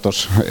 porque los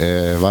datos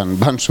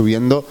van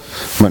subiendo,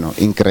 bueno,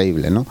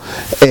 increíble, ¿no?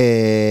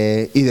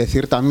 Y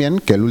decir también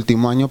que el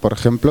último año, por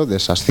ejemplo, de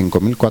esas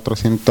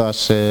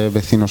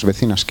 5.400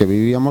 vecinas que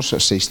vivíamos,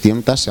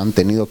 600 se han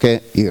tenido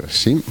que ir,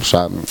 ¿sí? O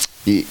sea,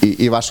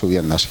 y va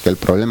subiendo, así que el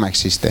problema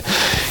existe.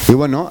 Y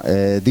bueno,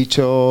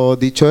 dicho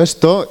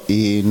esto,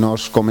 y no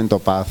os comento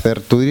para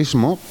hacer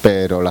turismo,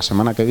 pero la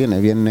semana que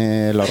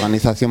viene la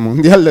Organización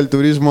Mundial del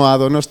Turismo a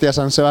Donostia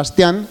San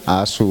Sebastián,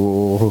 a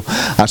su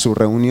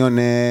reunión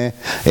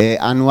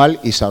anual,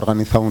 y se ha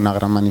organizado una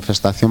gran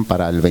manifestación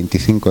para el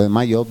 25 de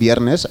mayo,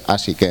 viernes,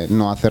 así que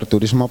no hacer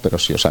turismo, pero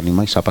si os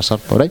animáis a pasar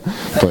por ahí,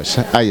 pues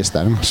ahí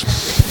estaremos.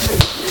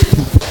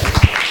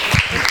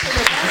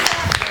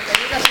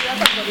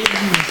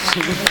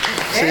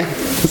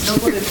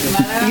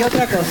 Y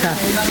otra cosa,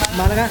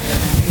 Marga,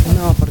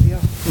 no, por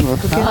Dios.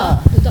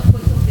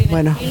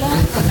 Bueno,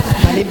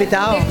 me han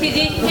invitado.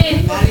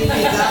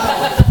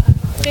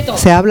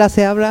 Se habla.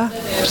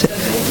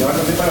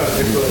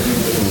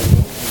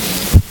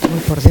 Uy,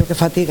 por Dios, qué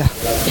fatiga.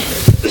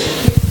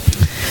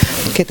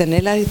 Que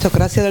tenéis la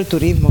aristocracia del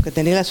turismo, que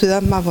tenéis la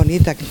ciudad más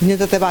bonita. ¿Qué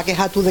te vas a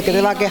quejar tú? ¿De qué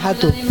te vas a quejar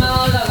tú?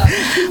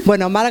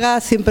 Bueno, Málaga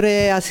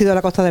siempre ha sido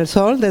la Costa del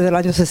Sol desde los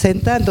años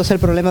 60, entonces el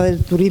problema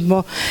del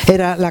turismo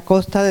era la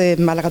costa de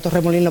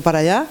Málaga-Torremolino para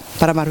allá,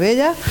 para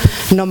Marbella,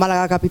 no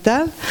Málaga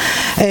capital.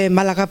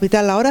 Málaga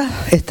capital ahora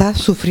está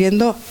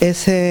sufriendo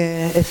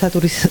esa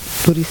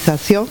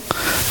turización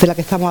de la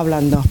que estamos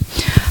hablando.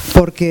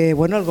 Porque,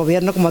 bueno, el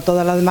gobierno, como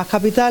todas las demás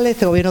capitales,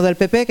 este gobierno del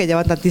PP, que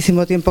lleva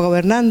tantísimo tiempo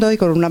gobernando y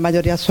con una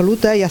mayoría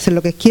absoluta y hacen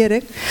lo que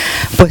quieren,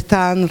 pues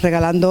están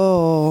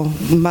regalando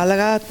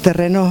Málaga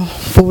terrenos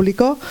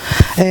públicos,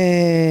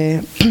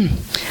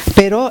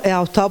 pero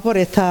ha optado por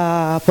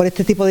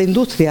este tipo de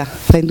industria,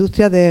 la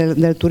industria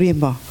del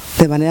turismo,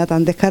 de manera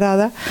tan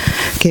descarada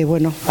que,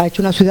 bueno, ha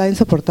hecho una ciudad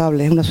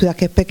insoportable. Es una ciudad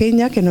que es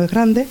pequeña, que no es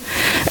grande,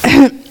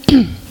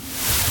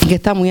 que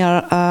está muy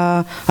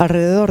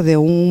alrededor de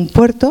un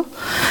puerto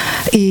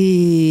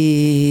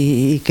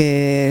y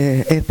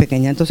que es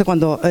pequeña. Entonces,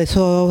 cuando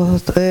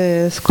esos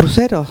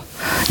cruceros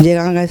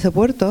llegan a ese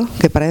puerto,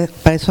 que para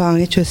eso han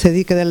hecho ese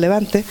dique del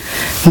Levante,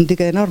 un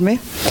dique enorme,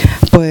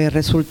 pues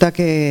resulta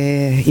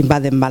que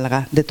invaden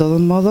Málaga. De todos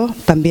modos,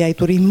 también hay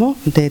turismo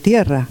de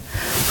tierra.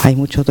 Hay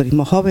mucho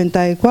turismo joven,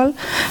 tal y cual.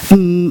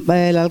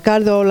 El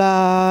alcalde o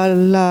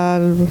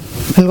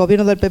el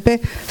gobierno del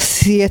PP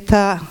sí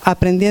está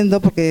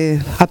aprendiendo, porque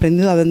ha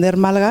aprendido a vender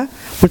Málaga.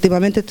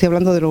 Últimamente, estoy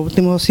hablando de los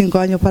últimos 5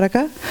 años para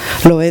acá,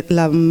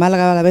 la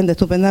Málaga la vende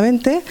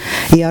estupendamente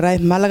y ahora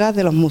es Málaga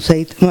de los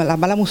museos, la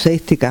Málaga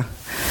museística.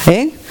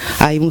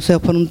 Hay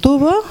museos por un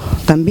tubo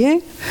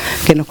también,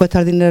 que nos cuesta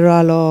el dinero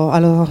a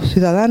los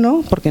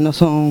ciudadanos porque no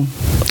son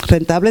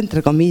rentables,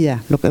 entre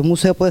comillas. Lo que un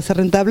museo puede ser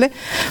rentable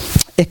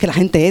es que la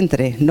gente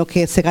entre, no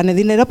que se gane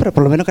dinero, pero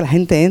por lo menos que la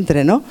gente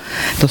entre, ¿no?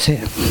 Entonces,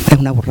 es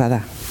una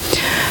burrada.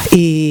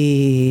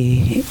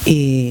 Y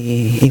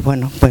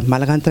bueno, pues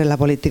Málaga, entre la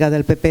política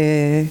del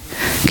PP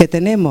que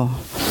tenemos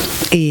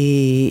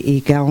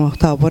y que hemos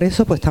optado por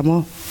eso, pues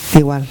estamos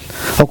igual.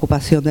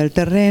 Ocupación del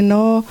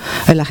terreno,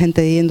 la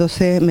gente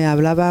yéndose. Me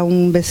hablaba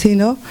un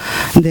vecino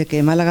de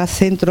que Málaga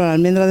Centro, la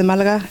almendra de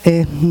Málaga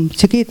es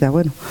chiquita,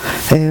 bueno,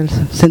 el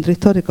centro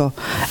histórico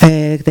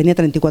tenía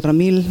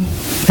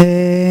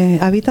 34.000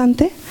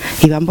 habitantes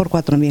y van por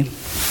 4.000.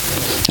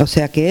 O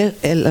sea que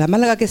la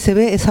Málaga que se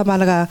ve, esa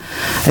Málaga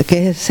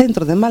que es el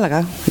centro de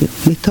Málaga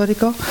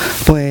histórico,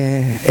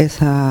 pues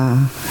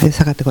esa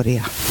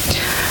categoría.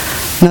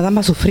 Nada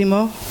más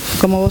sufrimos,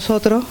 como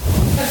vosotros,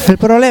 el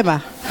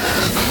problema.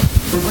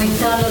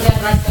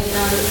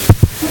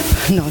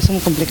 No, eso es muy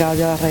complicado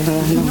ya, no.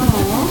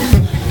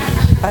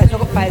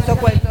 Para eso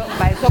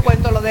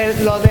cuento lo de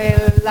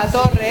la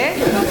torre,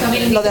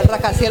 lo del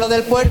rascacielos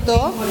del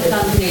puerto,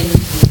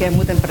 que es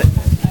muy temprano.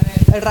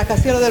 El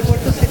rascacielos del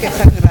puerto sí que es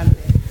tan grande.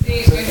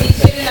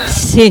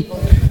 Sí.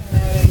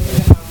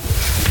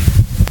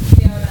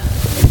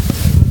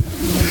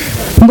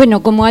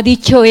 Bueno, como ha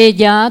dicho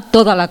ella,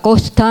 toda la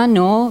costa,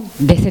 ¿no?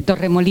 Desde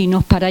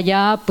Torremolinos para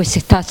allá, pues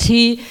está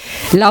así.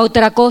 La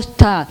otra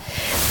costa,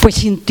 pues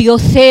sintió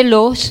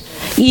celos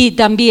y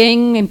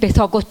también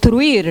empezó a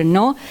construir,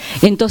 ¿no?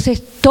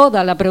 Entonces,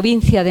 toda la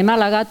provincia de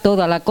Málaga,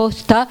 toda la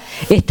costa,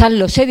 están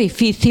los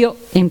edificios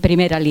en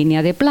primera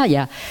línea de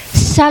playa,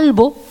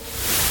 salvo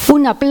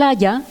una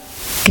playa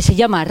que se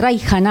llama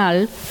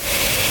Raijanal,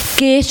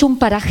 que es un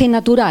paraje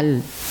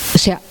natural. O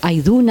sea,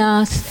 hay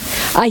dunas,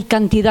 hay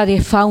cantidad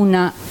de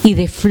fauna y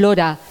de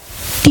flora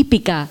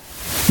típica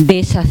de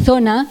esa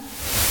zona,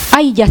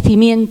 hay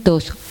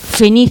yacimientos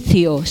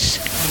fenicios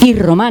y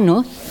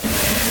romanos,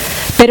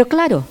 pero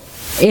claro,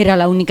 era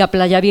la única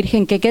playa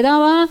virgen que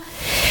quedaba.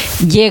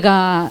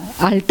 Llega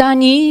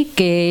Altani,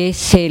 que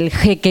es el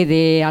jeque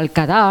de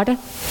Alcadar,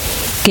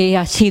 que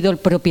ha sido el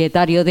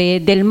propietario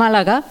del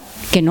Málaga,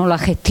 que no lo ha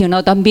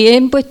gestionado tan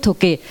bien, puesto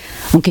que,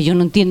 aunque yo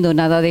no entiendo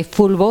nada de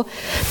fútbol,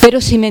 pero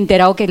sí me he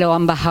enterado que lo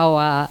han bajado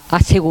a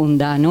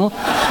segunda, ¿no?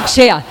 O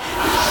sea,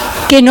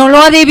 que no lo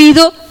ha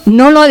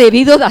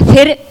debido de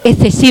hacer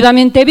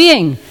excesivamente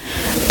bien.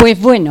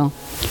 Pues bueno,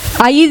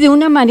 ahí de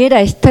una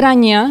manera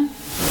extraña,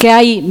 que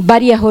hay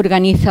varias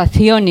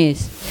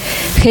organizaciones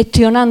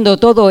gestionando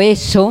todo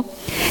eso,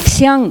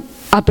 se han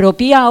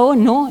apropiado,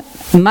 ¿no?,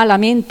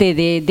 malamente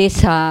de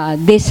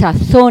esa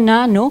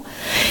zona, ¿no?,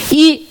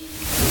 y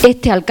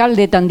este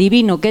alcalde tan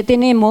divino que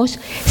tenemos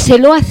se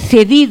lo ha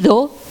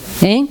cedido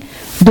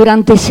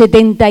durante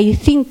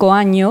 75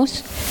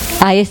 años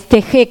a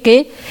este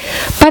jeque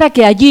para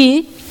que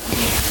allí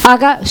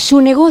haga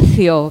su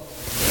negocio.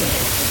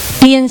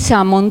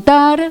 Piensa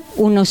montar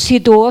unos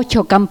 7 u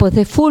 8 campos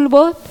de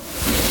fútbol,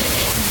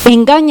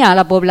 engaña a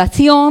la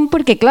población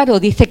porque, claro,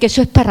 dice que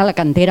eso es para la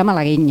cantera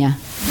malagueña.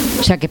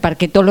 O sea, que para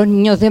que todos los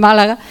niños de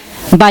Málaga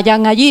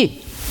vayan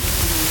allí.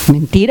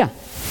 Mentira.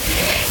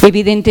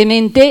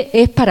 Evidentemente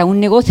es para un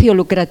negocio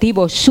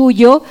lucrativo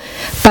suyo,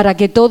 para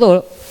que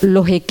todos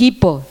los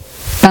equipos,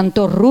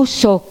 tanto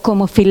rusos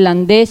como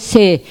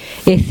finlandeses,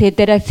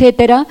 etcétera,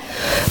 etcétera,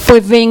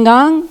 pues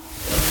vengan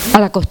a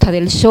la Costa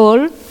del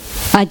Sol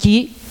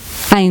allí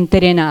a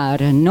entrenar,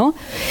 ¿no?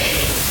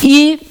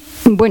 Y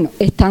bueno,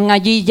 están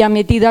allí ya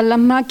metidas las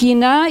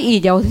máquinas y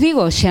ya os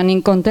digo, se han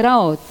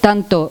encontrado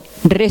tanto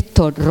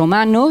restos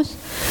romanos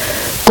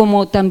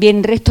como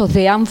también restos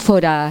de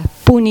ánforas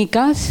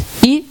púnicas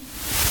y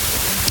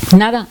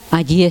nada,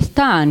 allí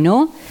está,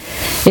 ¿no?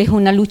 Es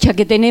una lucha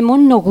que tenemos,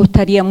 nos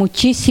gustaría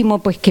muchísimo,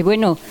 pues que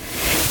bueno,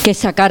 que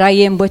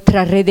sacarais en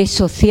vuestras redes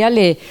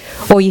sociales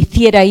o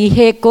hicierais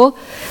eco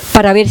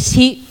para ver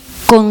si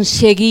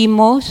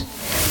conseguimos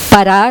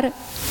parar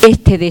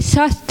este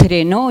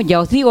desastre, ¿no?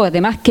 Ya os digo,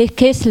 además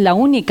que es la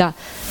única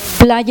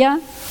playa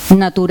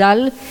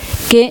natural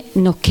que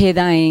nos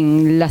queda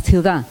en la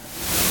ciudad.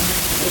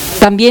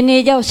 También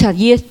ella, o sea,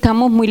 allí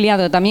estamos muy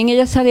liados, también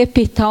ella se ha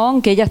despistado,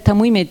 aunque ella está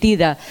muy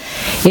metida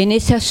en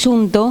ese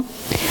asunto.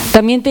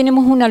 También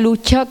tenemos una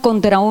lucha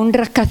contra un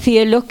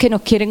rascacielos que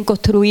nos quieren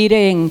construir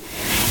en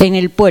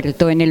el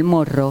puerto, en el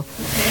Morro,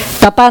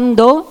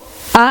 tapando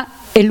a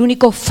el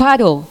único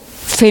faro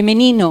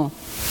femenino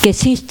que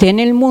existe en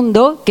el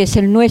mundo, que es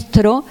el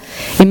nuestro.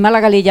 En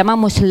Málaga le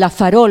llamamos la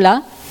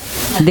farola,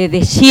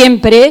 desde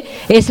siempre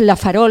es la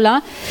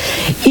farola.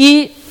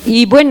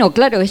 Y bueno,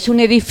 claro, es un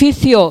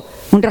edificio,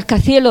 un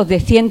rascacielos de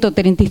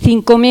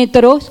 135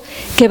 metros,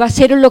 que va a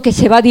ser lo que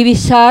se va a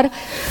divisar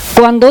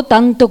cuando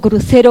tanto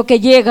crucero que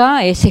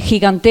llega, ese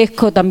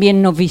gigantesco,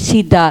 también nos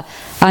visita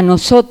a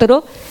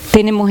nosotros.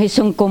 Tenemos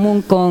eso en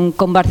común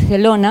con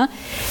Barcelona,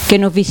 que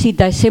nos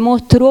visita ese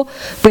monstruo.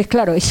 Pues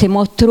claro, ese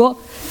monstruo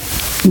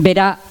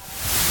verá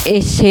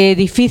ese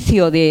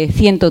edificio de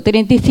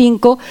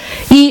 135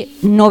 y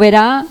no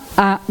verá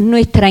a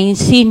nuestra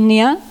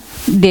insignia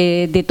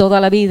de toda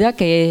la vida,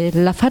 que es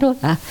la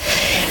farola.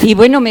 Y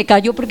bueno, me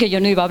callo porque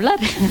yo no iba a hablar.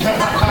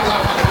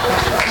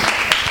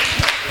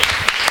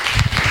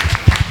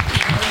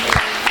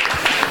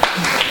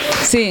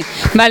 Sí,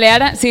 vale,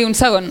 ara... Sí, un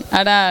segon.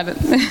 Ara...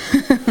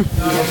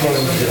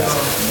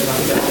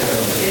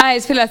 Ah,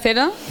 és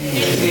filacero?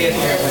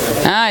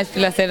 Ah, és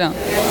filacero.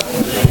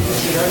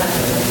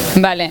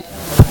 Vale.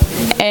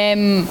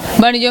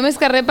 Bueno, jo més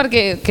que res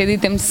perquè quedi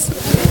temps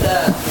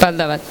pel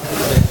debat.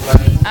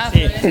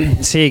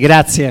 Sì,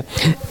 grazie.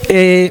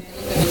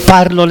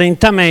 Parlo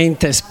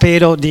lentamente,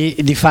 spero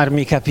di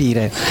farmi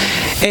capire.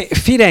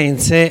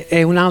 Firenze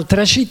è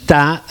un'altra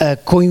città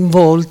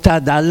coinvolta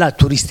dalla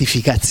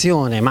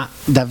turistificazione, ma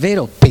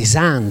davvero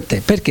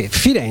pesante, perché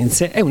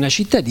Firenze è una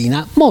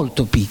cittadina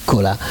molto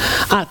piccola,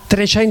 ha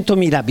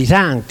 300.000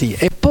 abitanti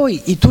e poi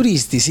i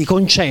turisti si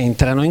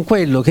concentrano in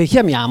quello che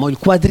chiamiamo il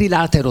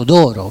quadrilatero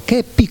d'oro, che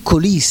è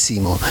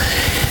piccolissimo.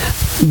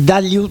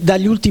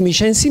 Dagli ultimi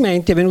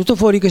censimenti è venuto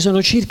fuori che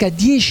sono circa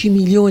 10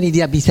 milioni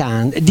di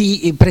abitanti,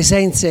 di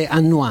presenze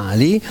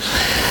annuali.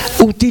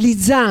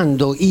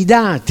 Utilizzando i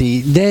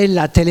dati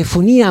della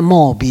telefonia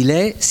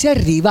mobile si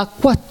arriva a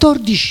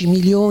 14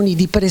 milioni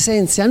di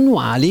presenze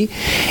annuali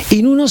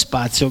in uno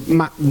spazio,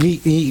 ma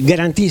vi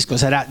garantisco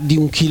sarà di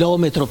 1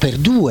 chilometro per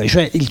 2,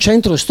 cioè il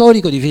centro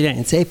storico di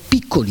Firenze è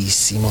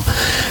piccolissimo.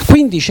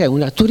 Quindi c'è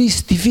una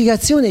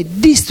turistificazione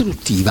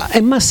distruttiva, è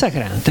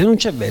massacrante, non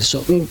c'è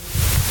verso.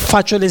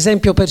 Faccio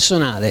l'esempio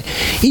personale,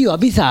 io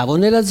abitavo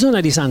nella zona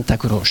di Santa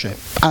Croce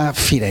a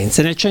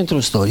Firenze, nel centro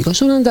storico,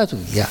 sono andato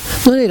via,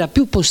 non era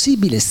più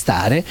possibile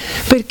stare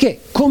perché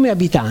come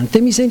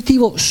abitante mi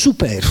sentivo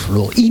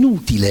superfluo,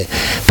 inutile,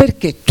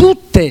 perché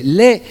tutte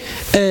le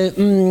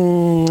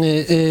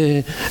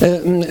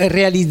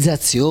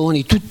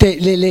realizzazioni, tutte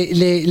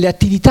le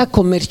attività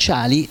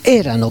commerciali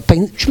erano,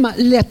 ma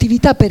le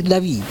attività per la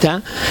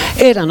vita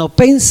erano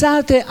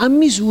pensate a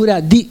misura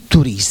di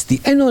turisti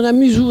e non a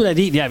misura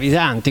di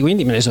abitanti.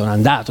 Quindi me ne sono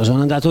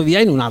andato via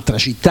in un'altra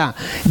città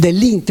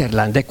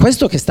dell'Interland. È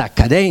questo che sta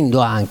accadendo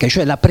anche,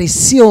 cioè la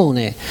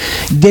pressione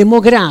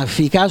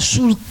demografica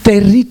sul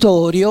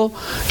territorio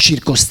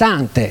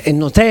circostante, è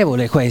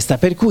notevole questa,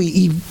 per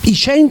cui i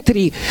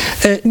centri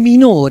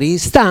minori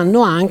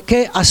stanno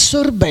anche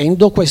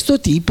assorbendo questo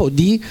tipo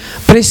di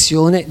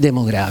pressione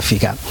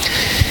demografica.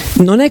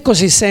 Non è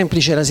così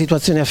semplice la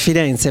situazione a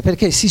Firenze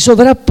perché si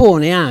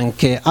sovrappone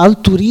anche al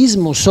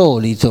turismo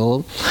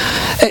solito.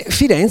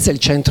 Firenze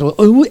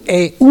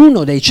è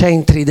uno dei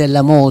centri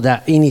della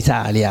moda in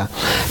Italia,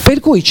 per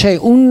cui c'è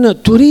un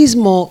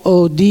turismo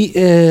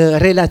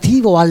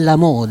relativo alla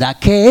moda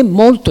che è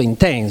molto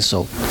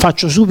intenso.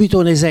 Faccio subito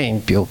un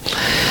esempio.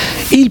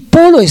 Il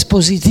polo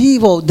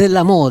espositivo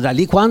della moda,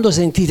 lì quando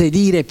sentite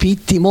dire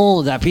pitti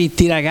moda,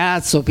 pitti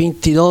ragazzo,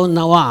 pitti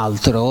donna o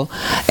altro,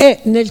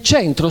 è nel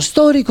centro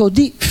storico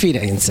di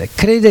Firenze.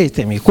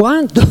 Credetemi,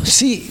 quando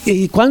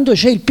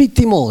c'è il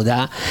pitti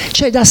moda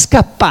c'è da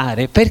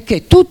scappare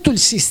perché tutto il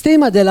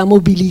sistema della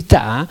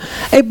mobilità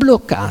è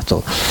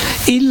bloccato.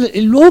 Il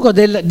luogo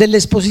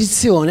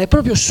dell'esposizione è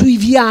proprio sui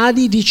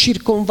viali di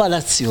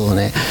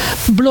circonvallazione.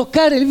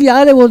 Bloccare il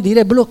viale vuol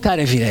dire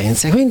bloccare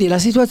Firenze, quindi la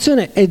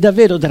situazione è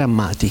davvero drammatica.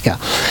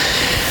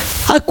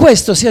 A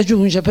questo si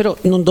aggiunge, però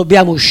non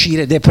dobbiamo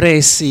uscire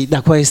depressi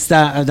da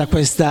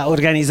questa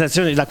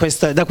organizzazione, da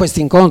questo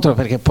incontro,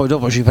 perché poi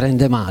dopo ci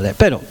prende male,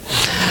 però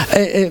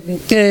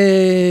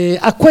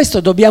a questo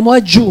dobbiamo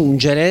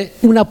aggiungere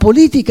una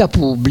politica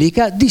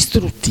pubblica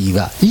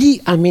distruttiva. Gli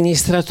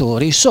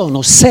amministratori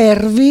sono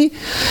servi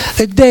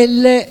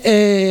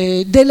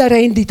della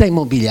rendita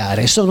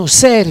immobiliare, sono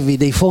servi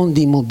dei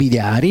fondi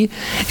immobiliari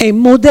e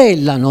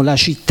modellano la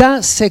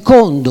città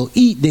secondo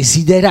i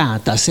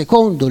desiderata,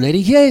 secondo le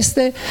richieste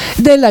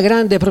della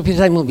grande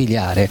proprietà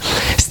immobiliare.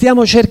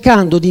 Stiamo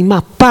cercando di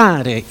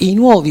mappare i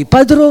nuovi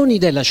padroni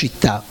della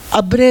città.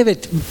 A breve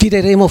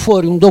tireremo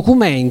fuori un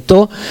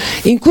documento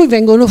in cui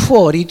vengono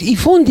fuori i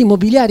fondi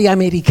immobiliari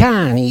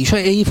americani,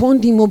 cioè i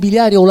fondi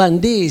immobiliari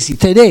olandesi,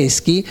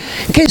 tedeschi,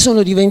 che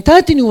sono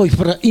diventati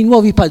i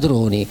nuovi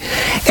padroni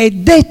e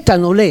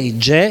dettano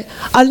legge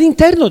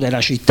all'interno della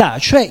città.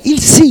 Cioè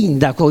il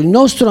sindaco, il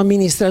nostro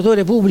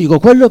amministratore pubblico,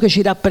 quello che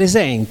ci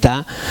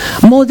rappresenta,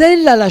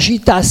 modella la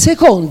città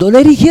secondo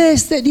le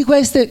richieste di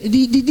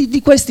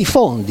questi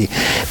fondi,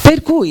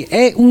 per cui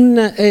è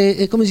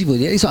come si può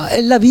dire, insomma,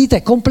 la vita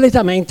è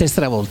completamente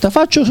stravolta.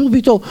 Faccio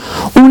subito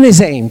un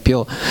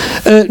esempio: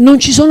 non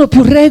ci sono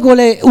più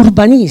regole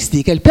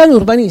urbanistiche, il piano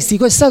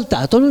urbanistico è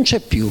saltato, non c'è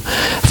più.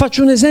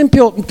 Faccio un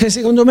esempio che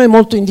secondo me è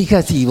molto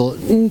indicativo: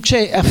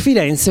 c'è a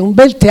Firenze un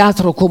bel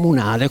teatro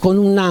comunale con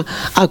una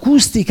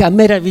acustica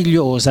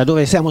meravigliosa,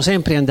 dove siamo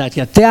sempre andati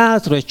a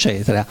teatro,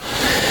 eccetera.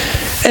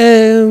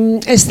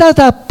 È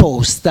stata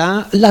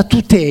apposta la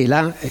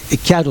tutela, è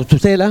chiaro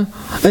tutela?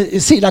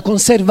 Sì, la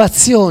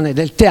conservazione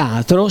del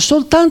teatro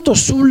soltanto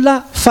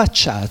sulla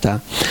facciata.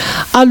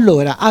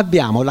 Allora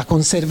abbiamo la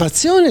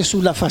conservazione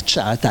sulla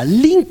facciata,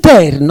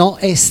 l'interno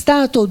è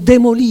stato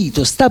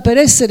demolito, sta per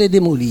essere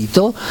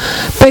demolito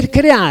per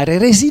creare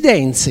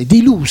residenze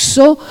di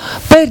lusso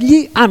per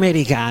gli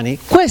americani.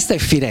 Questa è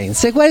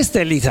Firenze,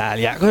 questa è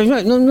l'Italia,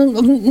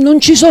 non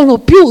ci sono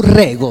più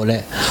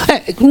regole,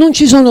 non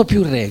ci sono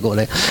più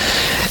regole.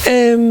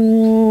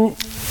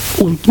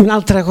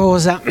 Un'altra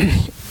cosa,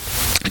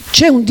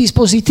 c'è un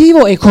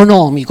dispositivo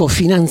economico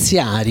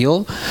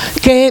finanziario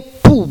che è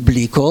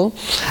pubblico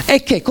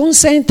e che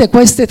consente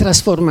queste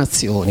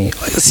trasformazioni.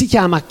 Si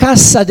chiama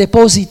Cassa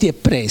Depositi e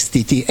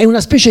Prestiti, è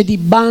una specie di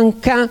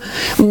banca,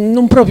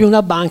 non proprio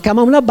una banca,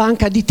 ma una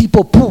banca di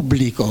tipo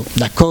pubblico,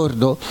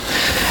 d'accordo?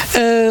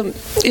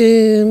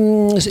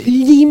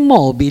 Gli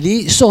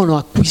immobili sono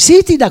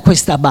acquisiti da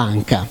questa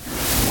banca,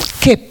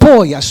 che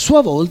poi a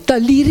sua volta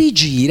li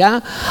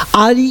rigira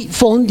ai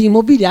fondi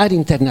immobiliari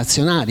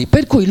internazionali,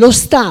 per cui lo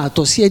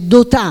Stato si è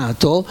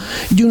dotato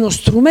di uno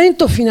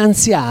strumento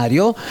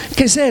finanziario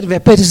che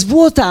serve per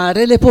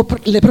svuotare le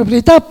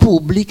proprietà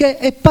pubbliche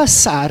e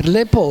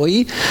passarle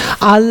poi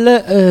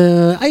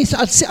alla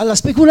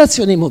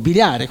speculazione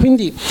immobiliare.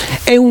 Quindi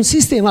è un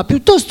sistema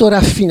piuttosto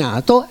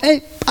raffinato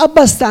e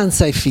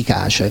abbastanza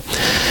efficace.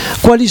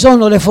 Quali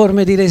sono le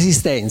forme di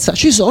resistenza?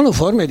 Ci sono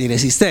forme di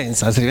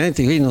resistenza,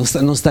 altrimenti qui non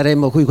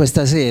staremmo qui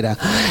questa sera.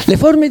 Le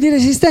forme di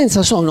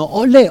resistenza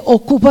sono le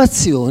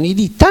occupazioni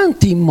di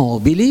tanti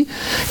immobili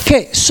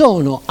che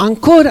sono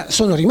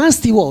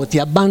rimasti vuoti,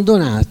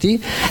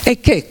 abbandonati, e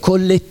che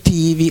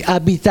collettivi,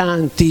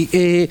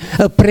 abitanti,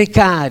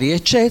 precari,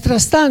 eccetera,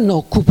 stanno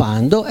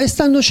occupando e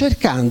stanno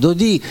cercando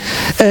di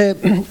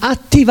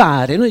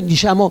attivare, noi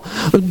diciamo,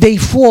 dei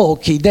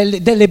fuochi,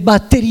 delle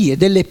batterie,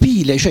 delle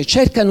pile, cioè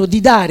cercano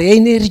di dare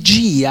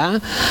energia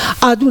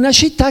ad una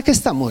città che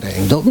sta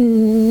morendo.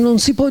 Non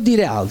si può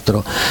dire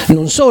altro.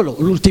 Non solo,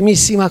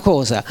 l'ultimissima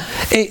cosa,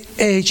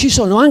 ci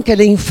sono anche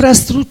le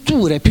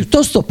infrastrutture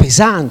piuttosto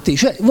pesanti,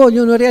 cioè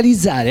vogliono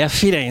realizzare a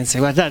Firenze,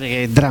 guardate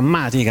che è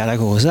drammatica la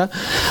cosa,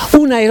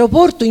 un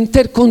aeroporto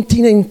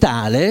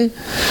intercontinentale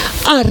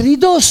a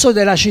ridosso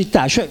della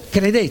città, cioè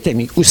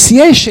credetemi, si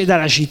esce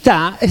dalla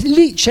città e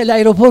lì c'è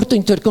l'aeroporto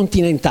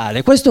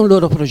intercontinentale. Questo è un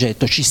loro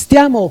progetto, ci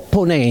stiamo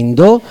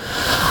opponendo,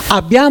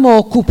 abbiamo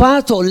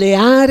occupato le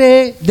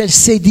aree del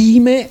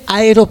sedime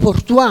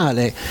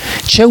aeroportuale,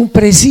 c'è un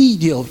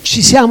presidio,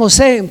 ci siamo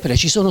sempre,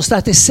 ci sono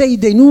state 6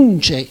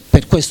 denunce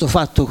per questo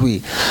fatto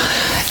qui.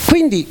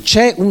 Quindi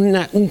c'è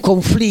un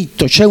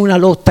conflitto, c'è una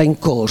lotta in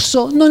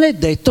corso, non è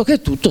detto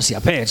che tutto sia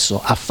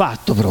perso,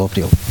 affatto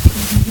proprio.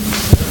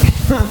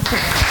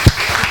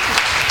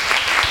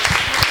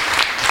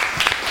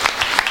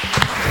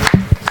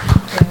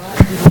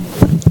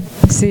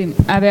 Sí,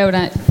 a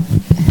veure,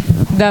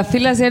 de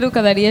fil a zero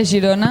quedaria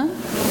Girona,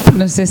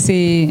 no sé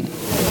si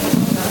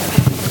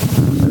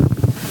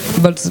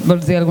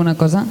vols dir alguna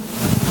cosa?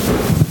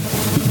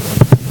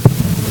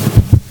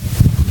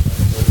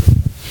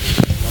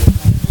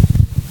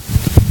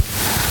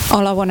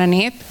 Hola, bona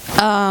nit.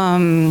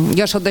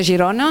 Yo soy de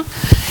Girona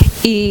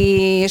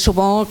y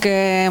supongo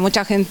que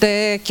mucha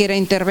gente quiere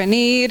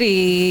intervenir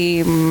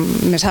y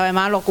me sabe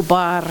mal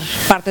ocupar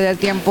parte del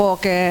tiempo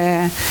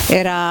que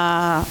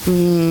era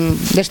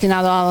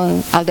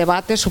destinado al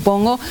debate,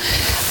 supongo,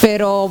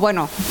 pero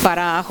bueno,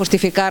 para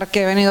justificar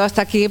que he venido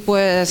hasta aquí,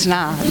 pues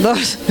nada,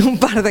 un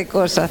par de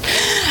cosas.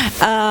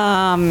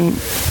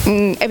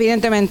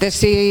 Evidentemente,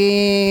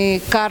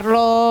 si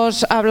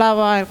Carlos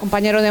hablaba, el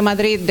compañero de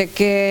Madrid, de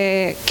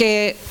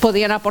que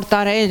podían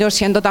aportar ellos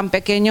siendo tan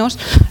pequeños,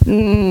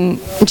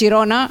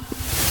 Girona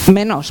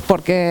menos,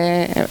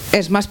 porque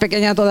es más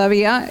pequeña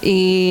todavía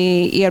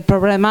y el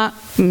problema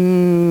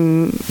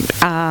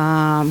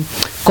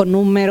con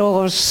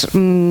números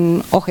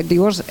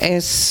objetivos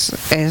es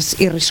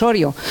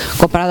irrisorio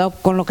comparado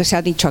con lo que se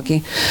ha dicho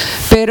aquí.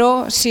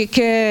 Pero sí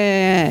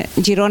que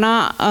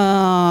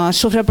Girona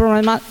sufre el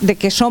problema de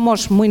que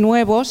somos muy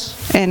nuevos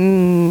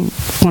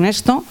con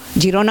esto.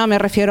 Girona me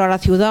refiero a la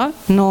ciudad,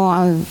 no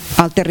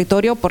al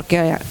territorio,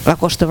 porque la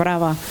Costa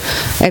Brava,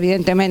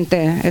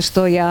 evidentemente,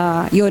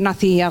 yo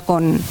nací ya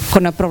con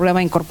el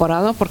problema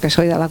incorporado porque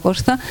soy de la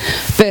costa,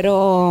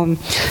 pero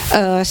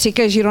sí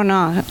que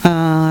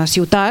Girona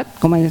ciudad,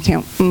 como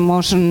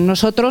decíamos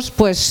nosotros,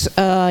 pues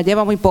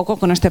lleva muy poco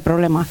con este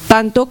problema.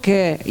 Tanto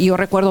que yo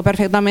recuerdo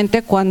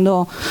perfectamente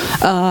cuando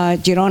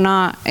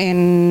Girona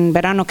en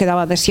verano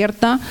quedaba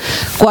desierta,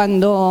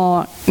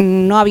 cuando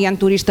no habían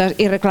turistas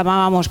y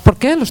reclamábamos ¿por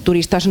qué los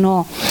turistas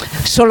no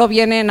solo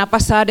vienen a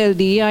pasar el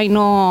día y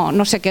no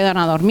se quedan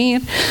a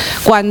dormir?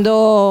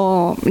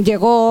 Cuando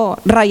llegó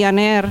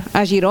Ryanair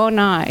a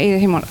Girona y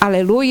decimos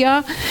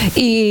aleluya,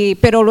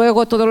 pero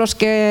luego todos los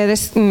que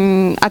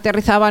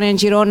aterrizaban en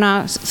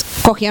Girona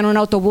cogían un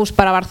autobús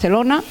para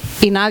Barcelona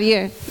y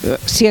nadie,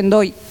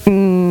 siendo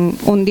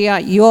un día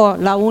yo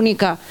la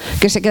única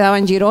que se quedaba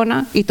en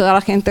Girona y toda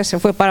la gente se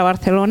fue para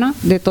Barcelona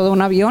de todo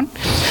un avión.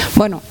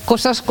 Bueno,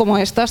 cosas como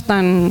estas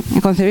tan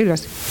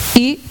inconcebibles.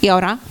 Y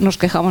ahora nos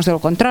quejamos de lo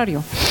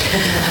contrario.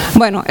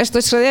 Bueno,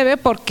 esto se debe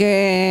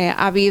porque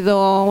ha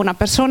habido una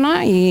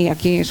persona, y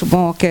aquí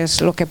supongo que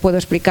es lo que puedo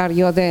explicar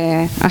yo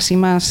de así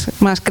más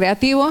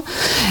creativo,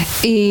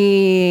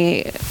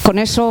 y con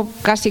eso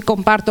casi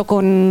comparto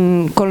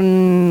con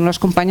los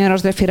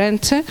compañeros de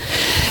Firenze,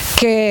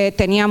 que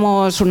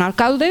teníamos un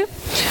alcalde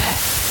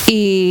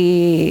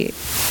y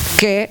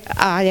que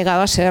ha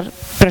llegado a ser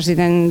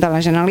presidente de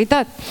la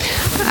Generalitat.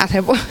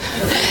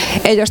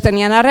 Ellos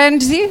tenían a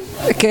Renzi,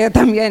 que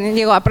también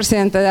llegó a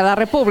presidente de la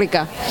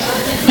República.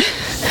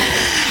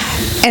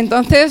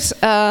 Entonces,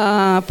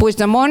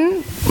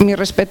 Puigdemont, mis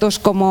respetos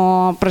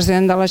como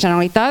presidente de la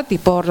Generalitat y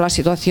por la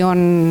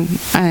situación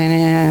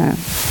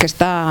que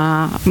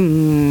está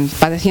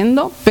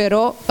padeciendo,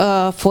 pero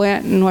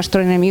fue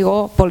nuestro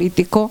enemigo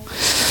político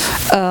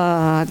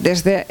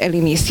desde el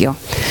inicio.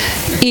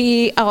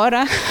 Y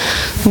ahora,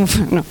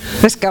 bueno,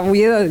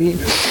 escabullido de...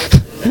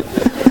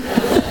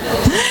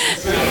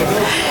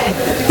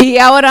 Y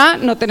ahora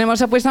no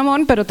tenemos a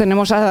Puigdemont, pero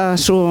tenemos a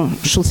su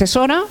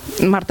sucesora,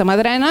 Marta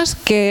Madrenas,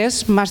 que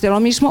es más de lo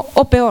mismo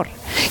o peor.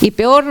 Y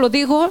peor lo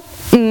digo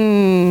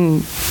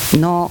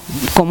no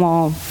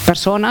como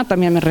persona,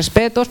 también mis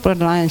respetos por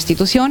la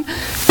institución,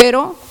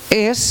 pero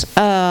es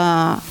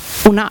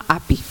una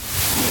API.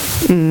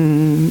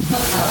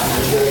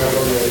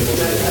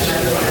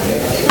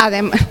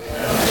 Además,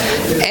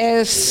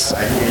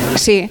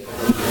 sí.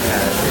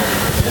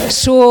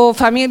 Su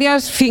familia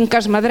es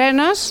Fincas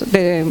Madrenas,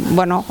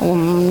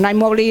 una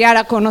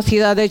inmobiliaria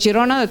conocida de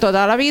Girona de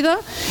toda la vida,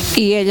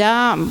 y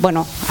ella,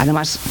 bueno,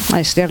 además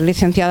de ser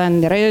licenciada en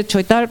Derecho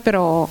y tal,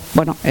 pero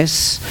bueno,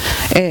 es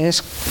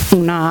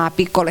una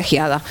API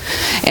colegiada.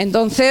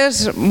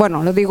 Entonces,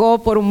 bueno, lo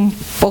digo por un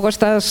poco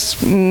estas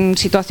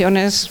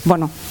situaciones,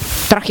 bueno,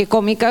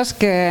 tragicómicas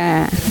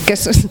que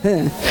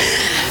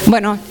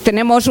bueno,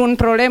 tenemos un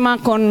problema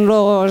con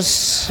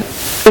los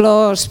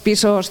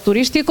pisos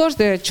turísticos.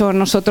 De hecho,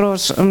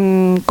 nosotros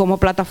como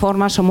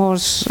plataforma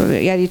somos,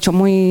 ya he dicho,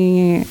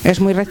 es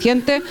muy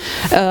reciente.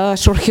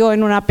 Surgió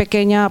en una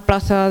pequeña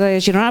plaza de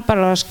Girona,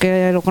 para los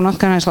que lo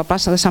conozcan es la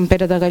plaza de Sant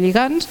Pere de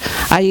Galligans.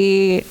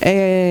 Hay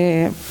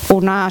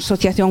una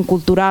asociación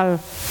cultural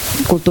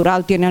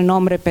tiene el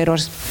nombre, pero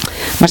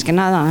más que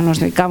nada nos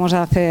dedicamos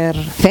a hacer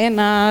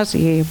cenas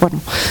y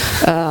bueno,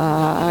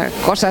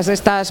 cosas de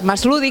estas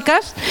más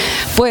lúdicas.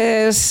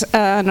 Pues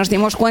nos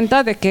dimos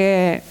cuenta de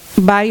que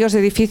varios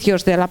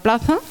edificios de la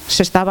plaza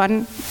se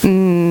estaban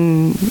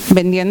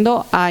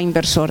vendiendo a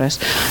inversores.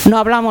 No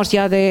hablamos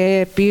ya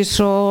de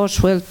pisos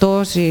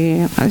sueltos,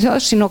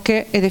 sino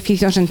que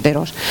edificios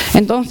enteros.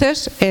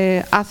 Entonces,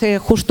 hace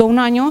justo un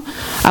año,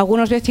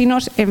 algunos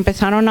vecinos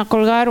empezaron a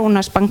colgar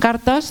unas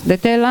pancartas de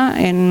tela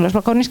en los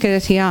balcones que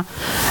decía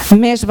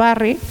més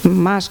barri,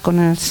 más con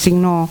el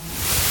signo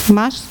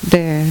más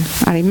de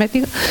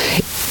aritmética,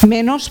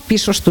 menos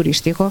pisos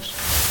turísticos.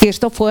 Y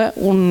esto fue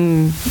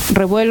un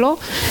revuelo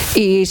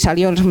y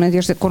salió en los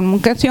medios de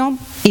comunicación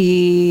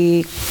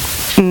y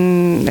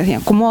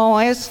decían, ¿cómo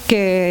es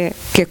que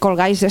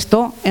colgáis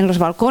esto en los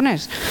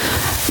balcones?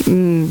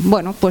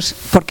 Bueno, pues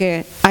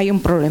porque hay un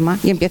problema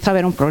y empieza a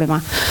haber un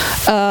problema.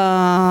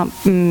 A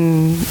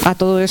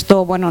todo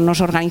esto, bueno,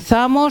 nos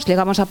organizamos,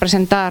 llegamos a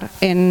presentar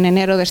en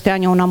enero de este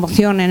año una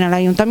moción en el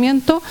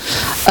ayuntamiento.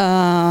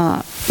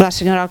 La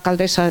señora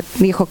alcaldesa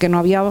dijo que no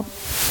había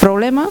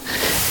problema,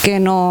 que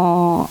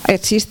no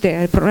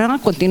existe el problema,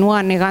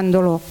 continúa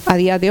negándolo a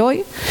día de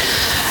hoy.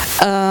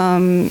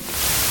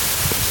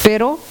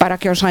 Pero, para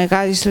que os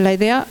hagáis la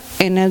idea,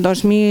 en el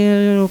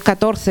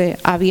 2014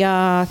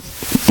 había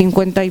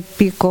 50 y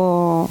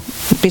pico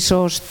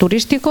pisos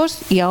turísticos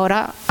y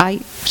ahora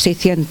hay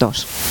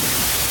 600.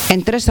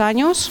 En 3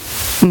 años,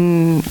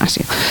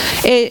 así.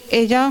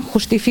 Ella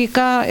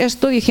justifica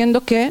esto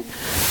diciendo que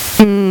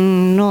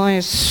no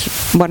es,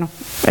 bueno,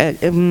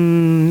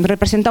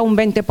 representa un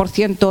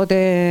 20%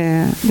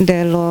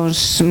 de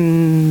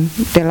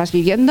las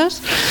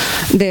viviendas,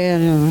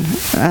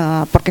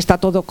 porque está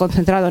todo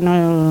concentrado en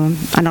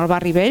el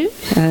barri vell,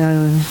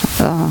 el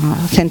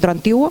centro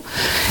antiguo,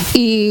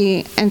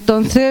 y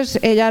entonces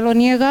ella lo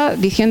niega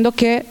diciendo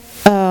que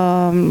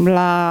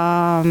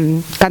la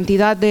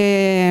cantidad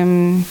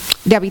de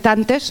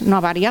habitantes no ha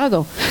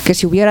variado, que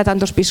si hubiera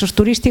tantos pisos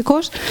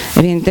turísticos,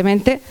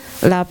 evidentemente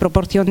la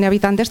proporción de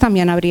habitantes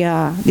también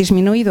habría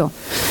disminuido.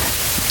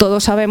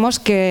 todos sabemos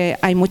que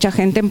hay mucha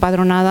gente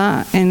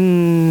empadronada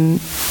en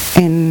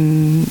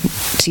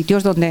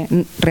sitios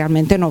donde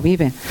realmente no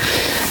vive.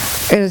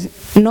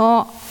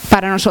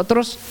 Para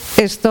nosotros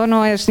esto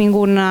no es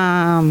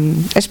ninguna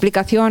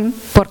explicación,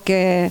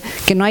 porque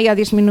que no haya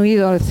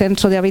disminuido el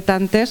censo de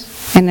habitantes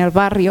en el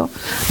barrio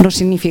no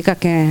significa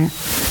que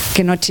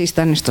no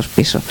existan estos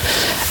pisos.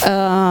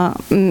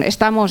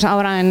 Estamos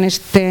ahora en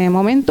este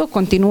momento,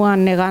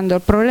 continúan negando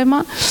el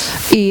problema,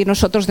 y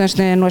nosotros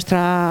desde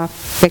nuestra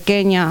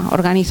pequeña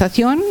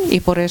organización,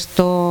 y por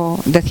esto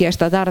decía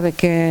esta tarde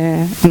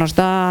que nos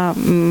da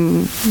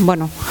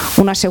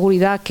una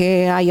seguridad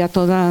que haya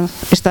todas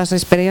estas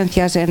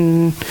experiencias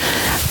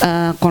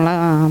con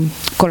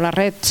la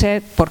red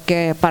SED,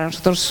 porque para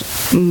nosotros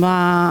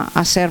va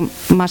a ser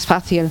más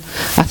fácil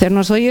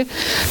hacernos oír,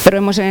 pero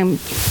hemos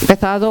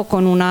empezado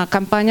con una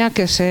campaña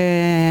que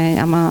se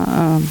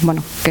llama,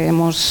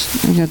 tenemos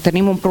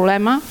un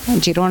problema,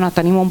 en Girona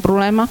tenemos un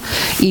problema,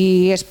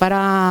 y es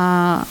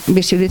para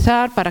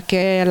visibilizar, para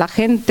que la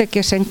gente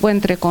que se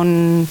encuentre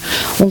con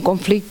un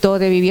conflicto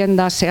de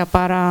vivienda, sea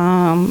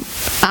para,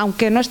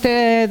 aunque no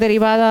esté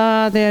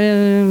derivada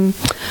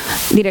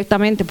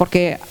directamente,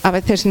 porque a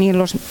veces ni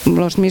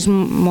los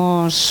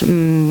mismos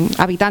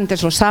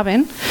habitantes lo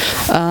saben,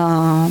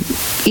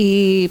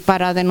 y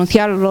para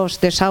denunciar los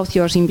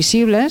desahucios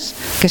invisibles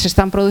que se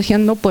están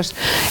produciendo, pues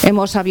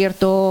hemos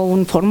abierto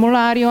un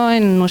formulario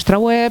en nuestra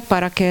web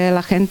para que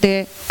la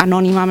gente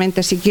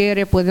anónimamente, si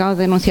quiere, pueda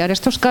denunciar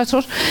estos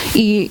casos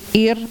y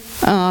ir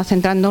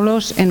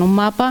centrándolos en un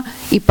mapa,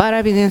 y para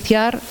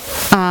evidenciar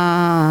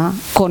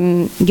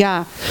con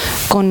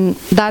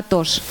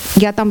datos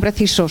ya tan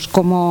precisos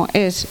como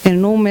es el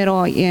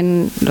número y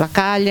en la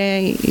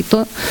calle y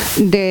todo,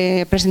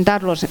 de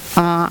presentarlos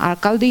a la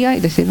alcaldía y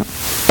decir,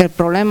 el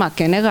problema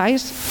que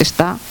negáis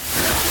está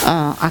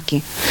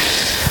aquí.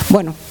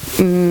 Bueno,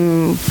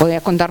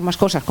 podría contar más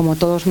cosas como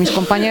todos mis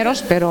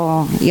compañeros,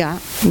 pero ya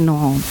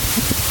no,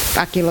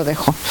 aquí lo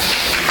dejo.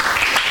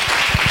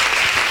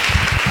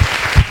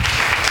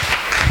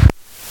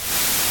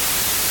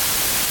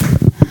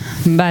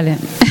 Vale.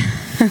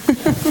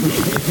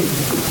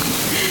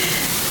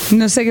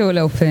 No sé què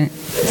voleu fer.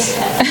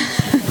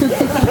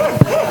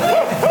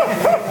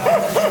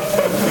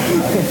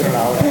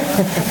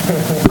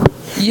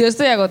 Yo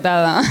estoy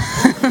agotada.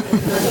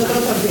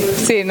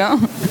 Sí, ¿no?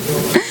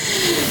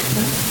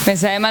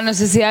 Además, no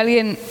sé si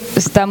alguien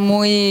está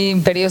muy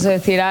imperioso de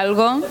decir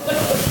algo.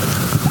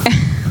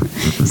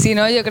 Si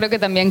no, yo creo que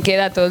también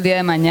queda todo el día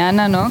de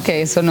mañana, ¿no?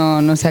 Que eso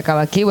no se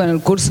acaba aquí. Bueno,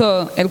 el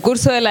curso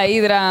de la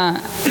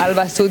Hidra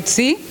Alba Sud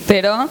sí,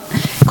 pero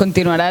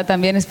continuará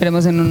también,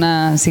 esperemos, en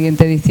una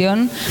siguiente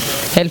edición.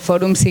 El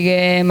fórum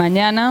sigue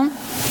mañana.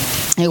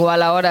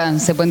 Igual ahora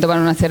se pueden tomar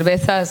unas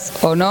cervezas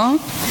o no.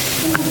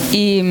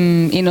 Y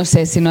no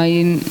sé, si no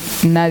hay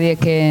nadie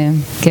que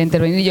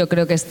intervenir, yo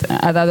creo que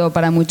ha dado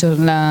para muchos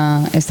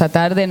esta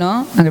tarde,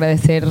 ¿no?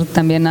 Agradecer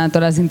también a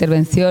todas las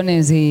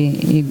intervenciones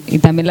y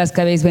también las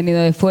que habéis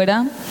venido de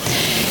fuera.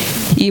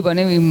 Y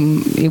bueno,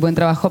 y buen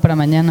trabajo para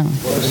mañana.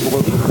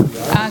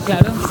 Ah,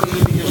 claro.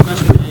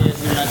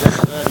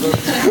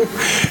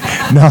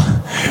 No,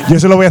 yo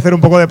solo voy a hacer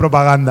un poco de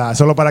propaganda.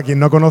 Solo para quien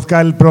no conozca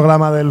el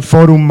programa del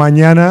Fórum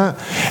mañana,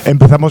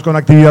 empezamos con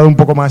actividad un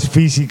poco más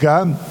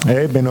física,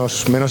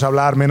 menos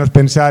hablar, menos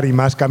pensar y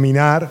más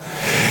caminar.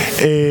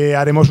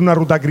 Haremos una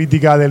ruta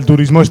crítica del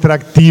turismo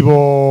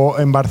extractivo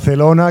en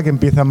Barcelona, que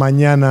empieza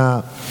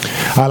mañana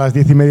a las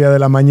 10:30 de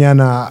la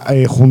mañana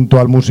junto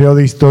al Museo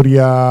de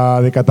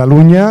Historia de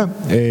Cataluña,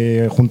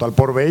 junto al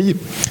Port Vell.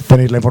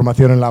 Tenéis la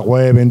información en la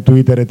web, en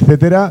Twitter,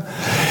 etcétera.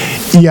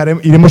 Y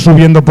iremos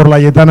subiendo por la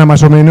Lletana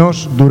más o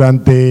menos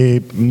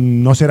durante,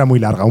 no será muy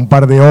larga, un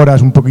par de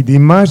horas, un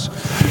poquitín más.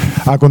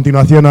 A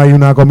continuación hay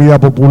una comida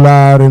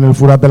popular en el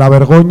Furat de la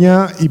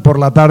Vergoña, y por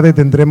la tarde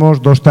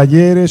tendremos 2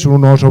 talleres,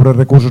 uno sobre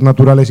recursos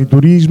naturales y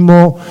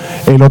turismo,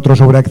 el otro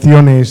sobre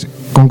acciones,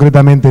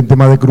 concretamente en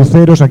tema de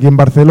cruceros aquí en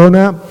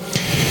Barcelona.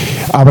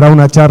 Habrá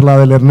una charla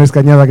del Ernest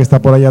Cañada, que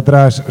está por ahí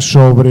atrás,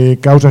 sobre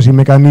causas y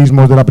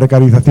mecanismos de la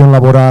precarización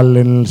laboral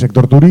en el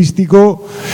sector turístico.